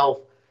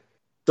himself.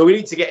 So we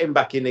need to get him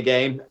back in the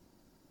game.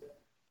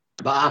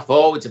 But our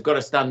forwards have got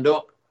to stand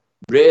up,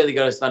 really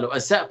got to stand up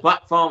and set a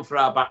platform for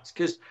our backs.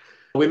 Because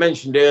we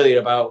mentioned earlier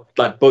about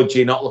like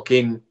Budgie not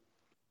looking,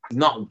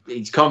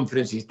 his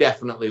confidence is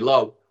definitely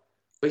low,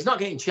 but he's not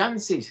getting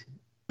chances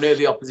near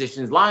the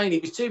opposition's line. He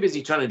was too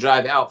busy trying to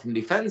drive it out from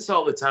defence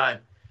all the time.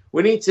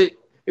 We need to,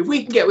 if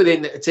we can get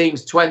within a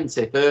team's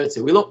 20,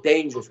 30, we look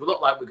dangerous, we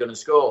look like we're going to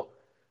score,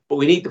 but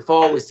we need the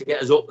forwards to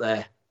get us up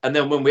there. And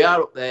then when we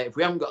are up there, if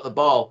we haven't got the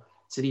ball,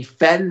 to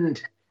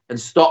defend and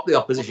stop the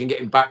opposition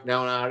getting back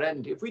down our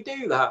end. If we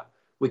do that,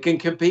 we can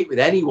compete with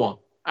anyone,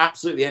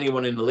 absolutely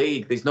anyone in the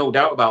league. There's no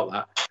doubt about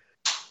that.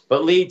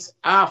 But Leeds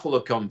are full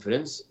of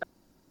confidence.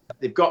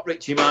 They've got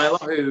Richie Myler,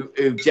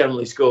 who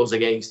generally scores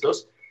against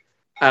us.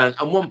 And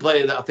one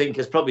player that I think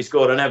has probably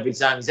scored on every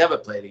time he's ever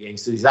played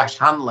against us is Ash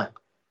Hanley,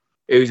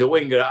 who's a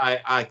winger.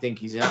 I think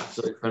he's an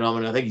absolute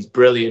phenomenon. I think he's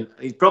brilliant.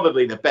 He's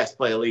probably the best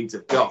player Leeds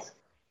have got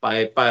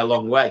by a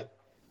long way.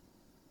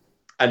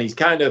 And he's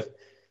kind of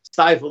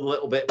stifled a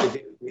little bit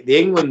with the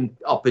England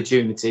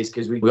opportunities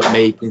because we've got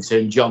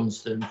Makinson,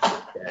 Johnston,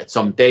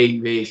 Tom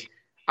Davies,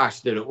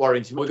 Ashton at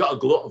Warrington. We've got a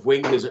glut of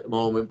wingers at the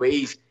moment, but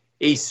he's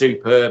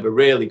superb, a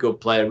really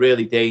good player,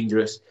 really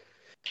dangerous.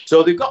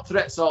 So they've got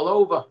threats all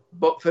over.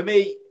 But for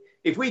me,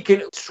 if we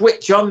can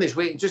switch on this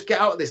week and just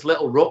get out of this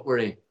little rut we're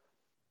in,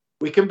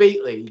 we can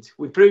beat Leeds.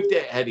 We proved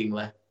it at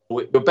Headingley.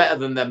 We're better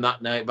than them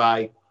that night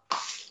by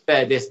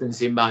fair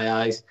distance in my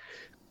eyes.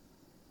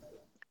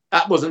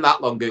 That wasn't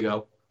that long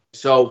ago.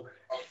 So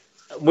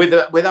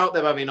without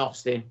them having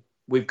Austin,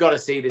 we've got to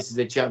see this as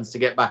a chance to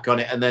get back on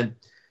it and then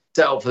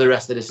set up for the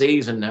rest of the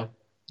season now.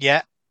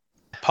 Yeah.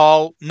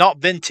 Paul, not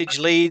vintage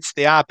Leeds.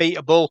 They are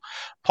beatable.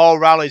 Paul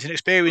Rowley is an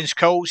experienced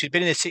coach. He's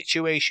been in this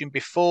situation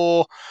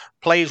before.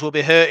 Players will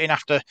be hurting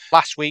after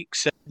last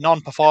week's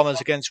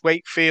non-performance against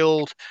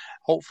Wakefield.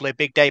 Hopefully a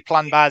big day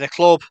planned by the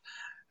club.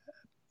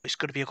 It's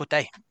going to be a good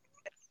day.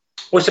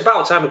 Well, it's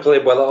about time we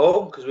played well at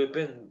home because we've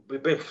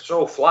been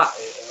so flat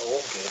at home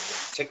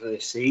games, particularly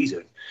this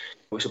season.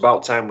 It's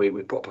about time we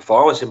put a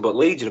performance in. But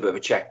Leeds are a bit of a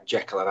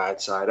Jekyll and Hyde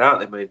side, aren't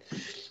they? I mean,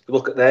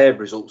 look at their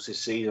results this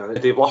season.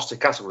 They've lost to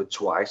Castleford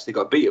twice. They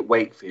got beat at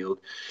Wakefield,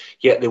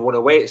 yet they won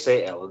away at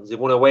St Helens. They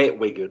won away at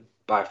Wigan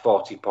by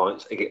 40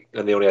 points,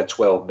 and they only had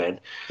 12 men.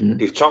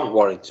 They've tonked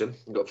Warrington.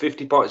 They've got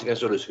 50 points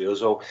against Huddersfield.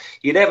 So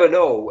you never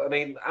know. I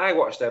mean, I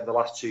watched them the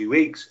last 2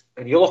 weeks,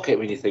 and you look at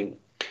them and you think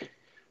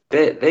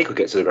they could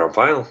get to the grand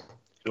final.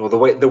 You know, the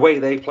way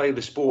they play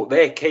the sport,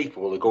 they're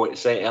capable of going to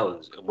St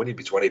Helens and winning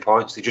by 20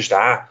 points. They just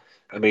are.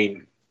 I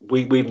mean,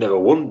 we've never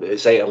won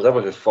at St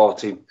Helens for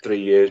 43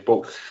 years,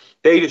 but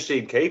they just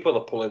seem capable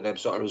of pulling them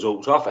sort of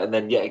results off, and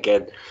then yet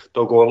again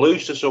they'll go and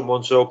lose to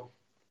someone. So,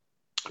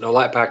 you know,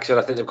 like Parker said,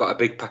 I think they've got a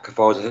big pack of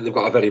forwards. I think they've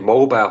got a very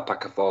mobile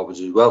pack of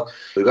forwards as well.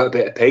 They've got a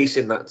bit of pace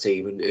in that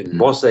team, and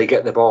once they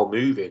get the ball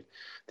moving,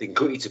 they can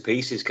cut you to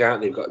pieces, can't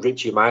they? They've got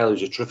Richie Mile,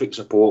 who's a terrific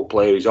support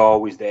player. He's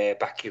always there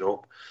backing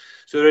up.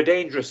 So they're a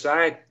dangerous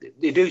side.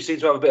 They do seem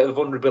to have a bit of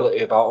vulnerability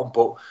about them,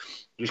 but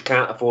you just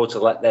can't afford to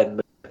let them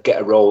get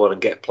a roll on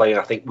and get playing.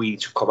 I think we need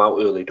to come out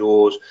early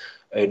doors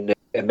and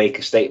make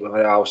a statement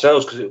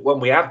ourselves, because when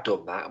we have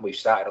done that and we've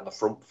started on the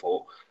front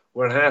foot,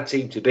 we're a hard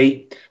team to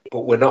beat,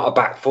 but we're not a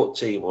back foot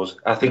team.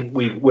 I think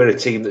we're a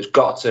team that's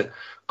got to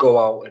go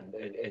out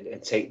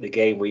and take the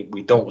game.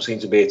 We don't seem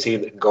to be a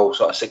team that can go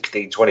sort of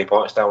 16, 20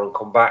 points down and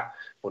come back.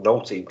 Well,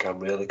 no team can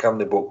really, can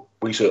they? But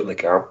we certainly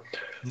can.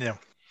 Yeah.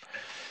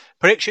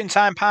 Prediction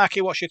time,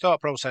 Parky. What's your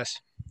thought process?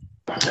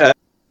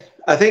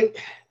 I think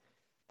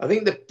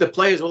the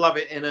players will have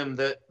it in them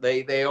that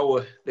they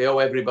owe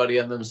everybody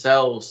and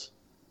themselves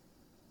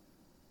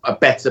a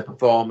better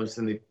performance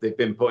than they've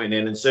been putting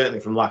in, and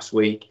certainly from last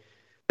week,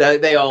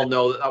 they all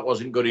know that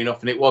wasn't good enough,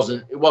 and it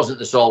wasn't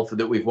the Salford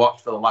that we've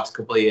watched for the last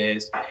couple of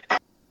years.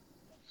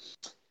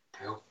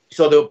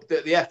 So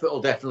the effort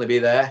will definitely be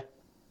there.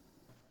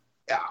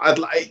 I've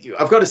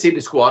got to see the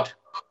squad.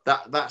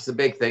 That's the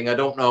big thing. I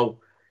don't know.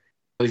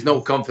 There's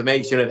no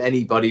confirmation of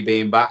anybody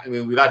being back. I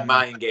mean, we've had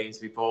mind games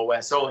before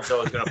where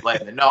so-and-so is going to play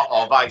and they're not,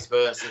 or vice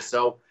versa.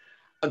 So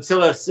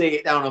until I see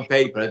it down on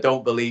paper, I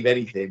don't believe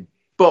anything.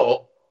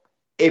 But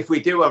if we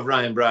do have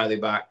Ryan Brierley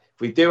back,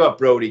 if we do have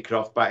Brodie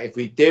Croft back, if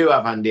we do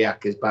have Andy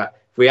Ackers back,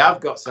 if we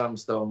have got Sam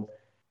Stone,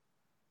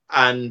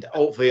 and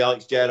hopefully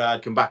Alex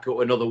Gerrard can back up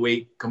another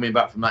week coming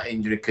back from that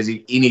injury, because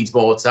he needs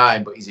more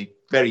time, but he's a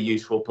very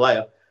useful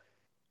player.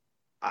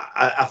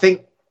 I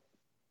think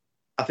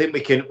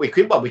we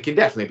can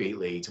definitely beat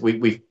Leeds.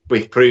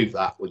 We've proved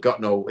that. We've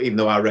got even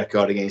though our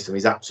record against them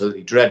is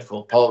absolutely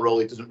dreadful. Paul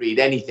Rowley doesn't read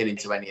anything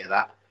into any of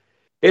that.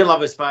 He'll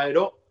have us fired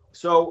up.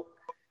 So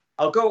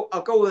I'll go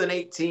with an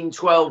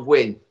 18-12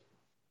 win.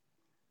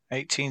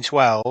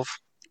 18-12.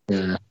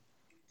 Yeah.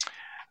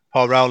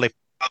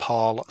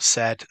 Paul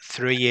said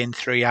 3 in,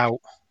 3 out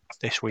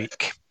this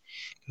week.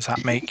 Does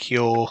that make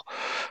your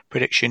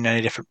prediction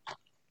any different?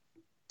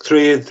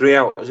 3 in, 3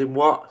 out, as in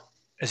what?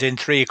 As in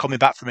 3 are coming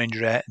back from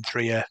injury and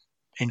 3 are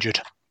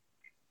injured.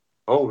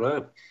 Oh,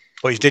 right.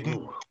 But he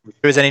didn't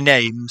give us any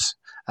names,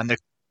 and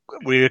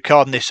we're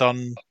recording this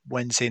on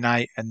Wednesday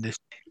night, and the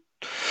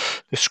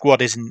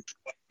squad isn't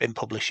been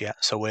published yet,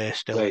 so we're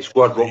still... The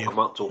squad won't come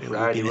out till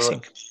Friday, will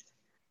it?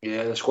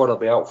 Yeah, the squad will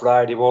be out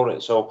Friday, won't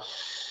it? So,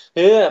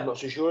 yeah, I'm not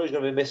so sure he's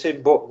going to be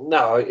missing, but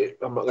no,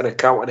 I'm not going to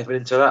count anything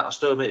into that. I'll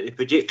still make the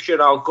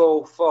prediction. I'll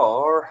go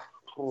for...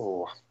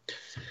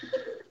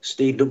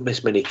 Steve doesn't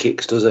miss many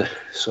kicks, does he?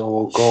 So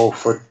we'll go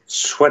for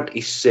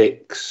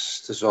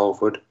 26 to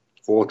Salford,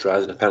 4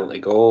 tries and a penalty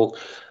goal,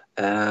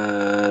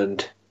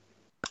 and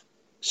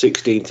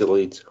 16 to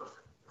Leeds.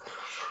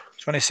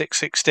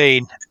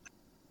 26-16.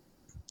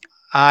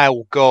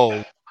 I'll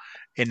go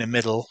in the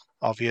middle,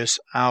 obvious.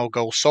 I'll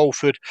go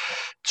Salford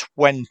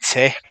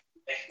 20,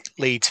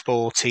 Leeds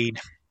 14.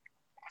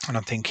 And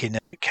I'm thinking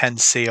Ken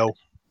Seo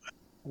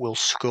will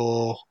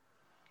score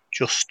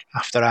just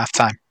after half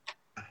time.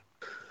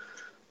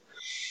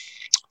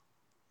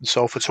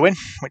 Salford to win,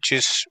 which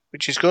is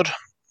good.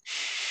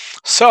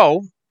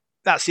 So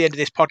that's the end of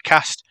this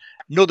podcast.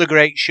 Another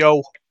great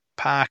show,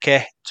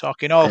 Parker,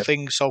 talking all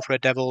things Salford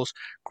Red Devils.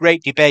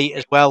 Great debate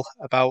as well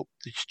about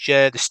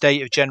the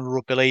state of general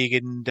rugby league,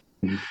 and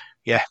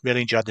yeah,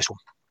 really enjoyed this one.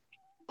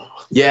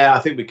 Yeah, I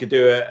think we could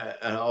do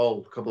a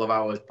whole couple of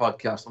hours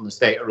podcast on the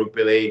state of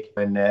rugby league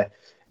and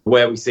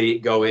where we see it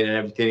going and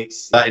everything.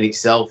 That in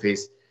itself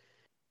is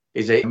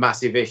a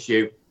massive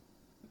issue.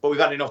 But we've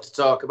had enough to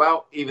talk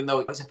about, even though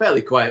it's a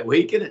fairly quiet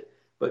week, isn't it?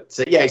 But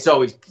yeah, it's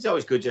always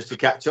good just to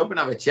catch up and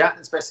have a chat,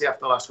 especially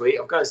after last week.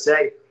 I've got to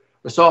say,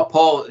 I saw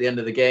Paul at the end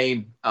of the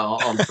game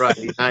on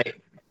Friday night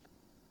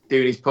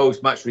doing his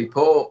post-match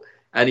report,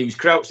 and he was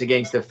crouched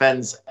against the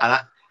fence, and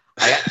I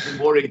actually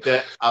worried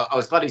that I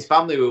was glad his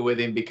family were with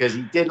him because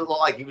he didn't look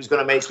like he was going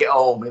to make it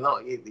home. He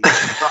thought he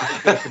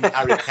was going to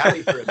Harry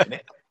Carey for a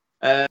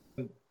minute.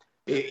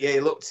 He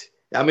looked.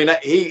 I mean,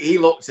 he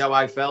looked how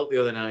I felt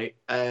the other night,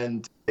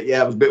 and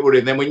yeah, I was a bit worried.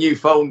 And then when you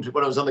phoned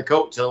when I was on the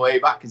coach on the way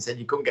back and said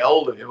you couldn't get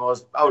hold of him, I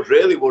was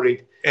really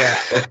worried. Yeah.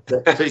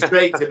 So it's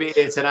great to be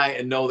here tonight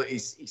and know that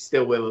he's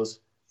still with us.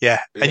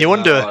 Yeah, and you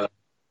wonder,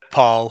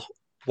 Paul,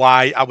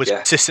 why I was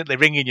consistently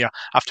ringing you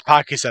after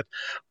Parky said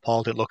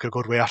Paul didn't look a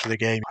good way after the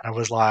game, and I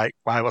was like,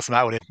 "Why? What's the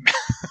matter with him?"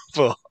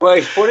 But, well,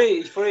 it's funny.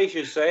 It's funny you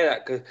should say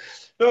that because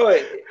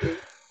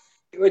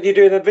when you're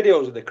doing the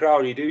videos in the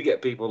crowd, you do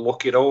get people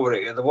looking over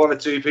it, and the one or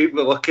two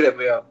people are looking at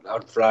me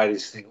on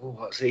Fridays think, "Oh,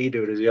 what's he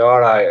doing? Is he all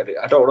right?" And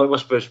I don't know. It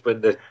must have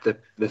been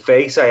the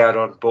face I had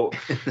on, but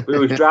we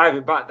were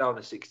driving back down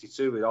the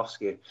 62 with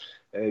Oscar,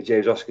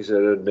 James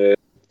Oscarson, and.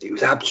 It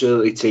was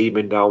absolutely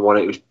teeming down one.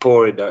 It was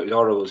pouring down. It was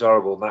horrible. It was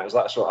horrible. And that was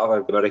that sort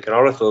of American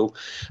horror film.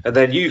 And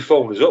then you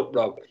phoned us up,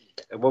 Rob.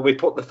 And when we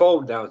put the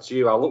phone down to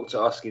you, I looked at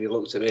Oscar and he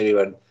looked at me and he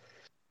went,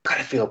 I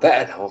kind of feel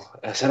better now.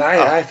 I said,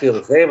 I feel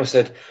the same. I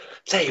said,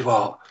 tell you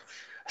what.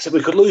 I said,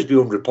 we could lose by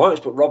 100 points,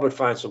 but Rob would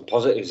find some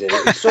positives in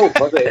it. It's so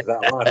positive,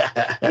 that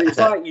lad. And it's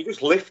like, you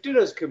just lifted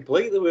us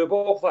completely. We were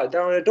both like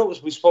down in the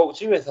dumps. We spoke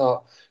to you and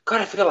thought,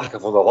 God, I feel like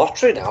I've won the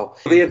lottery now.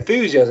 The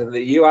enthusiasm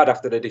that you had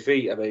after the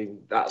defeat, I mean,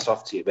 that's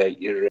off to you, mate.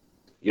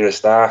 You're a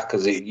star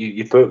because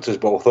you perked us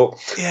both up.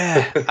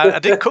 Yeah, I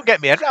couldn't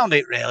get my head around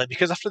it really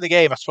because after the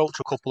game I spoke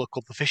to a couple of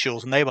club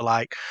officials and they were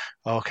like,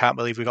 "Oh, I can't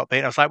believe we got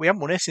beaten." I was like, "We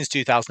haven't won it since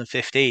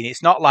 2015.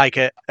 It's not like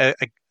a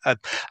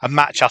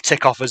match I'll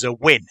tick off as a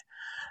win."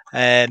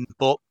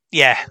 But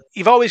yeah,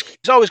 there's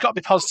always got to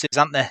be positives,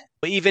 aren't there?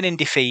 But even in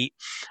defeat,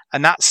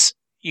 and that's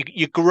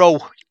you grow,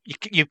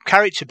 your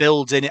character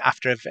builds in it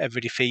after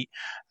every defeat.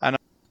 And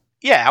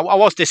yeah, I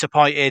was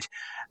disappointed,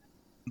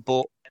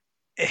 but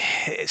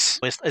it's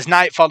as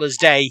night follows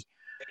day.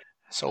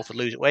 Salford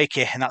lose at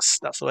Wakey, and that's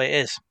the way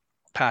it is.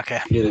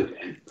 Parker.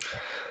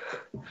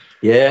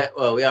 Yeah,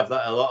 well, we have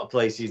that in a lot of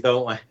places,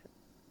 don't we?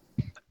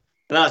 And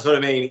that's what I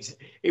mean.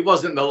 It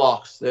wasn't the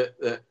loss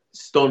that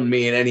stunned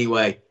me in any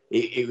way.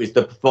 It was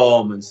the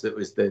performance that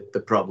was the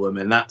problem,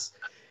 and that's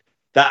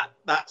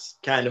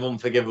kind of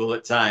unforgivable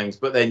at times.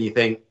 But then you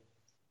think,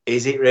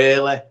 is it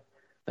really?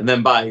 And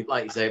then by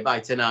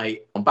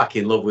tonight, I'm back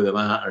in love with the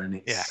matter,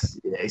 and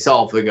it's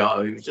all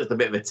forgotten. It was just a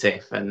bit of a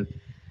tiff, and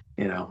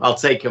I'll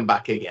take him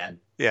back again.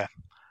 Yeah,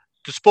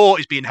 the sport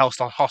is being held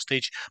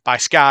hostage by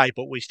Sky,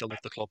 but we still love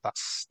the club.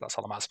 That's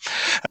all that matters.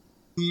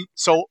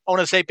 So I want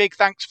to say big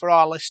thanks for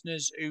our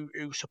listeners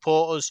who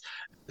support us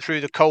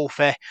through the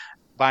Ko-fi,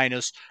 buying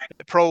us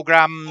the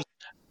programmes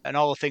and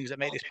all the things that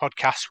make this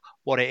podcast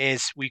what it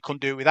is. We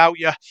couldn't do it without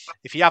you.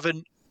 If you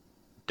haven't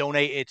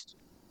donated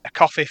a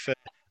coffee for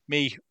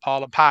me,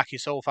 Paul and Parky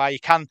so far, you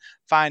can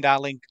find our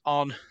link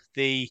on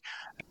the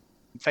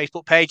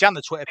Facebook page and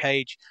the Twitter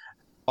page.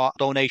 Our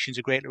donations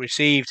are greatly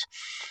received.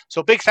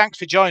 So big thanks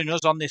for joining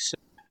us on this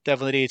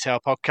Devil in the Detail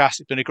podcast.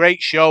 It's been a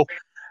great show.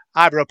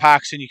 I'm Rob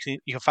Parkinson. You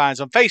can find us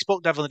on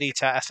Facebook, Devil in the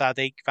Detail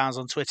SRD. You can find us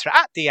on Twitter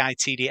at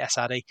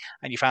DITDSRD.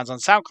 And you find us on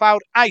SoundCloud,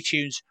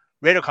 iTunes,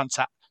 Radio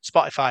Contact,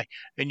 Spotify,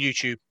 and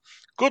YouTube.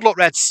 Good luck,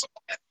 Reds.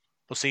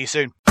 We'll see you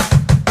soon.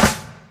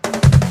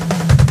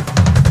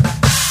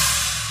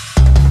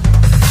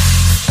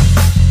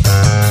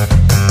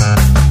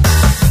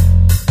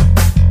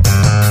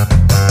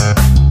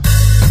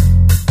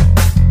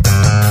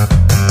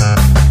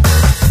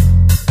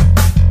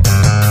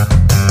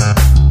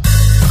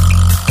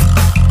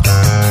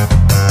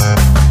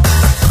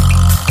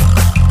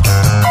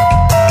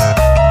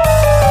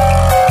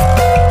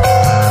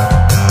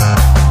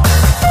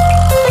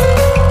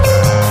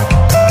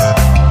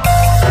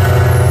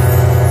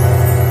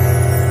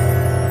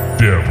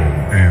 Devil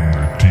in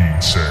the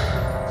detail.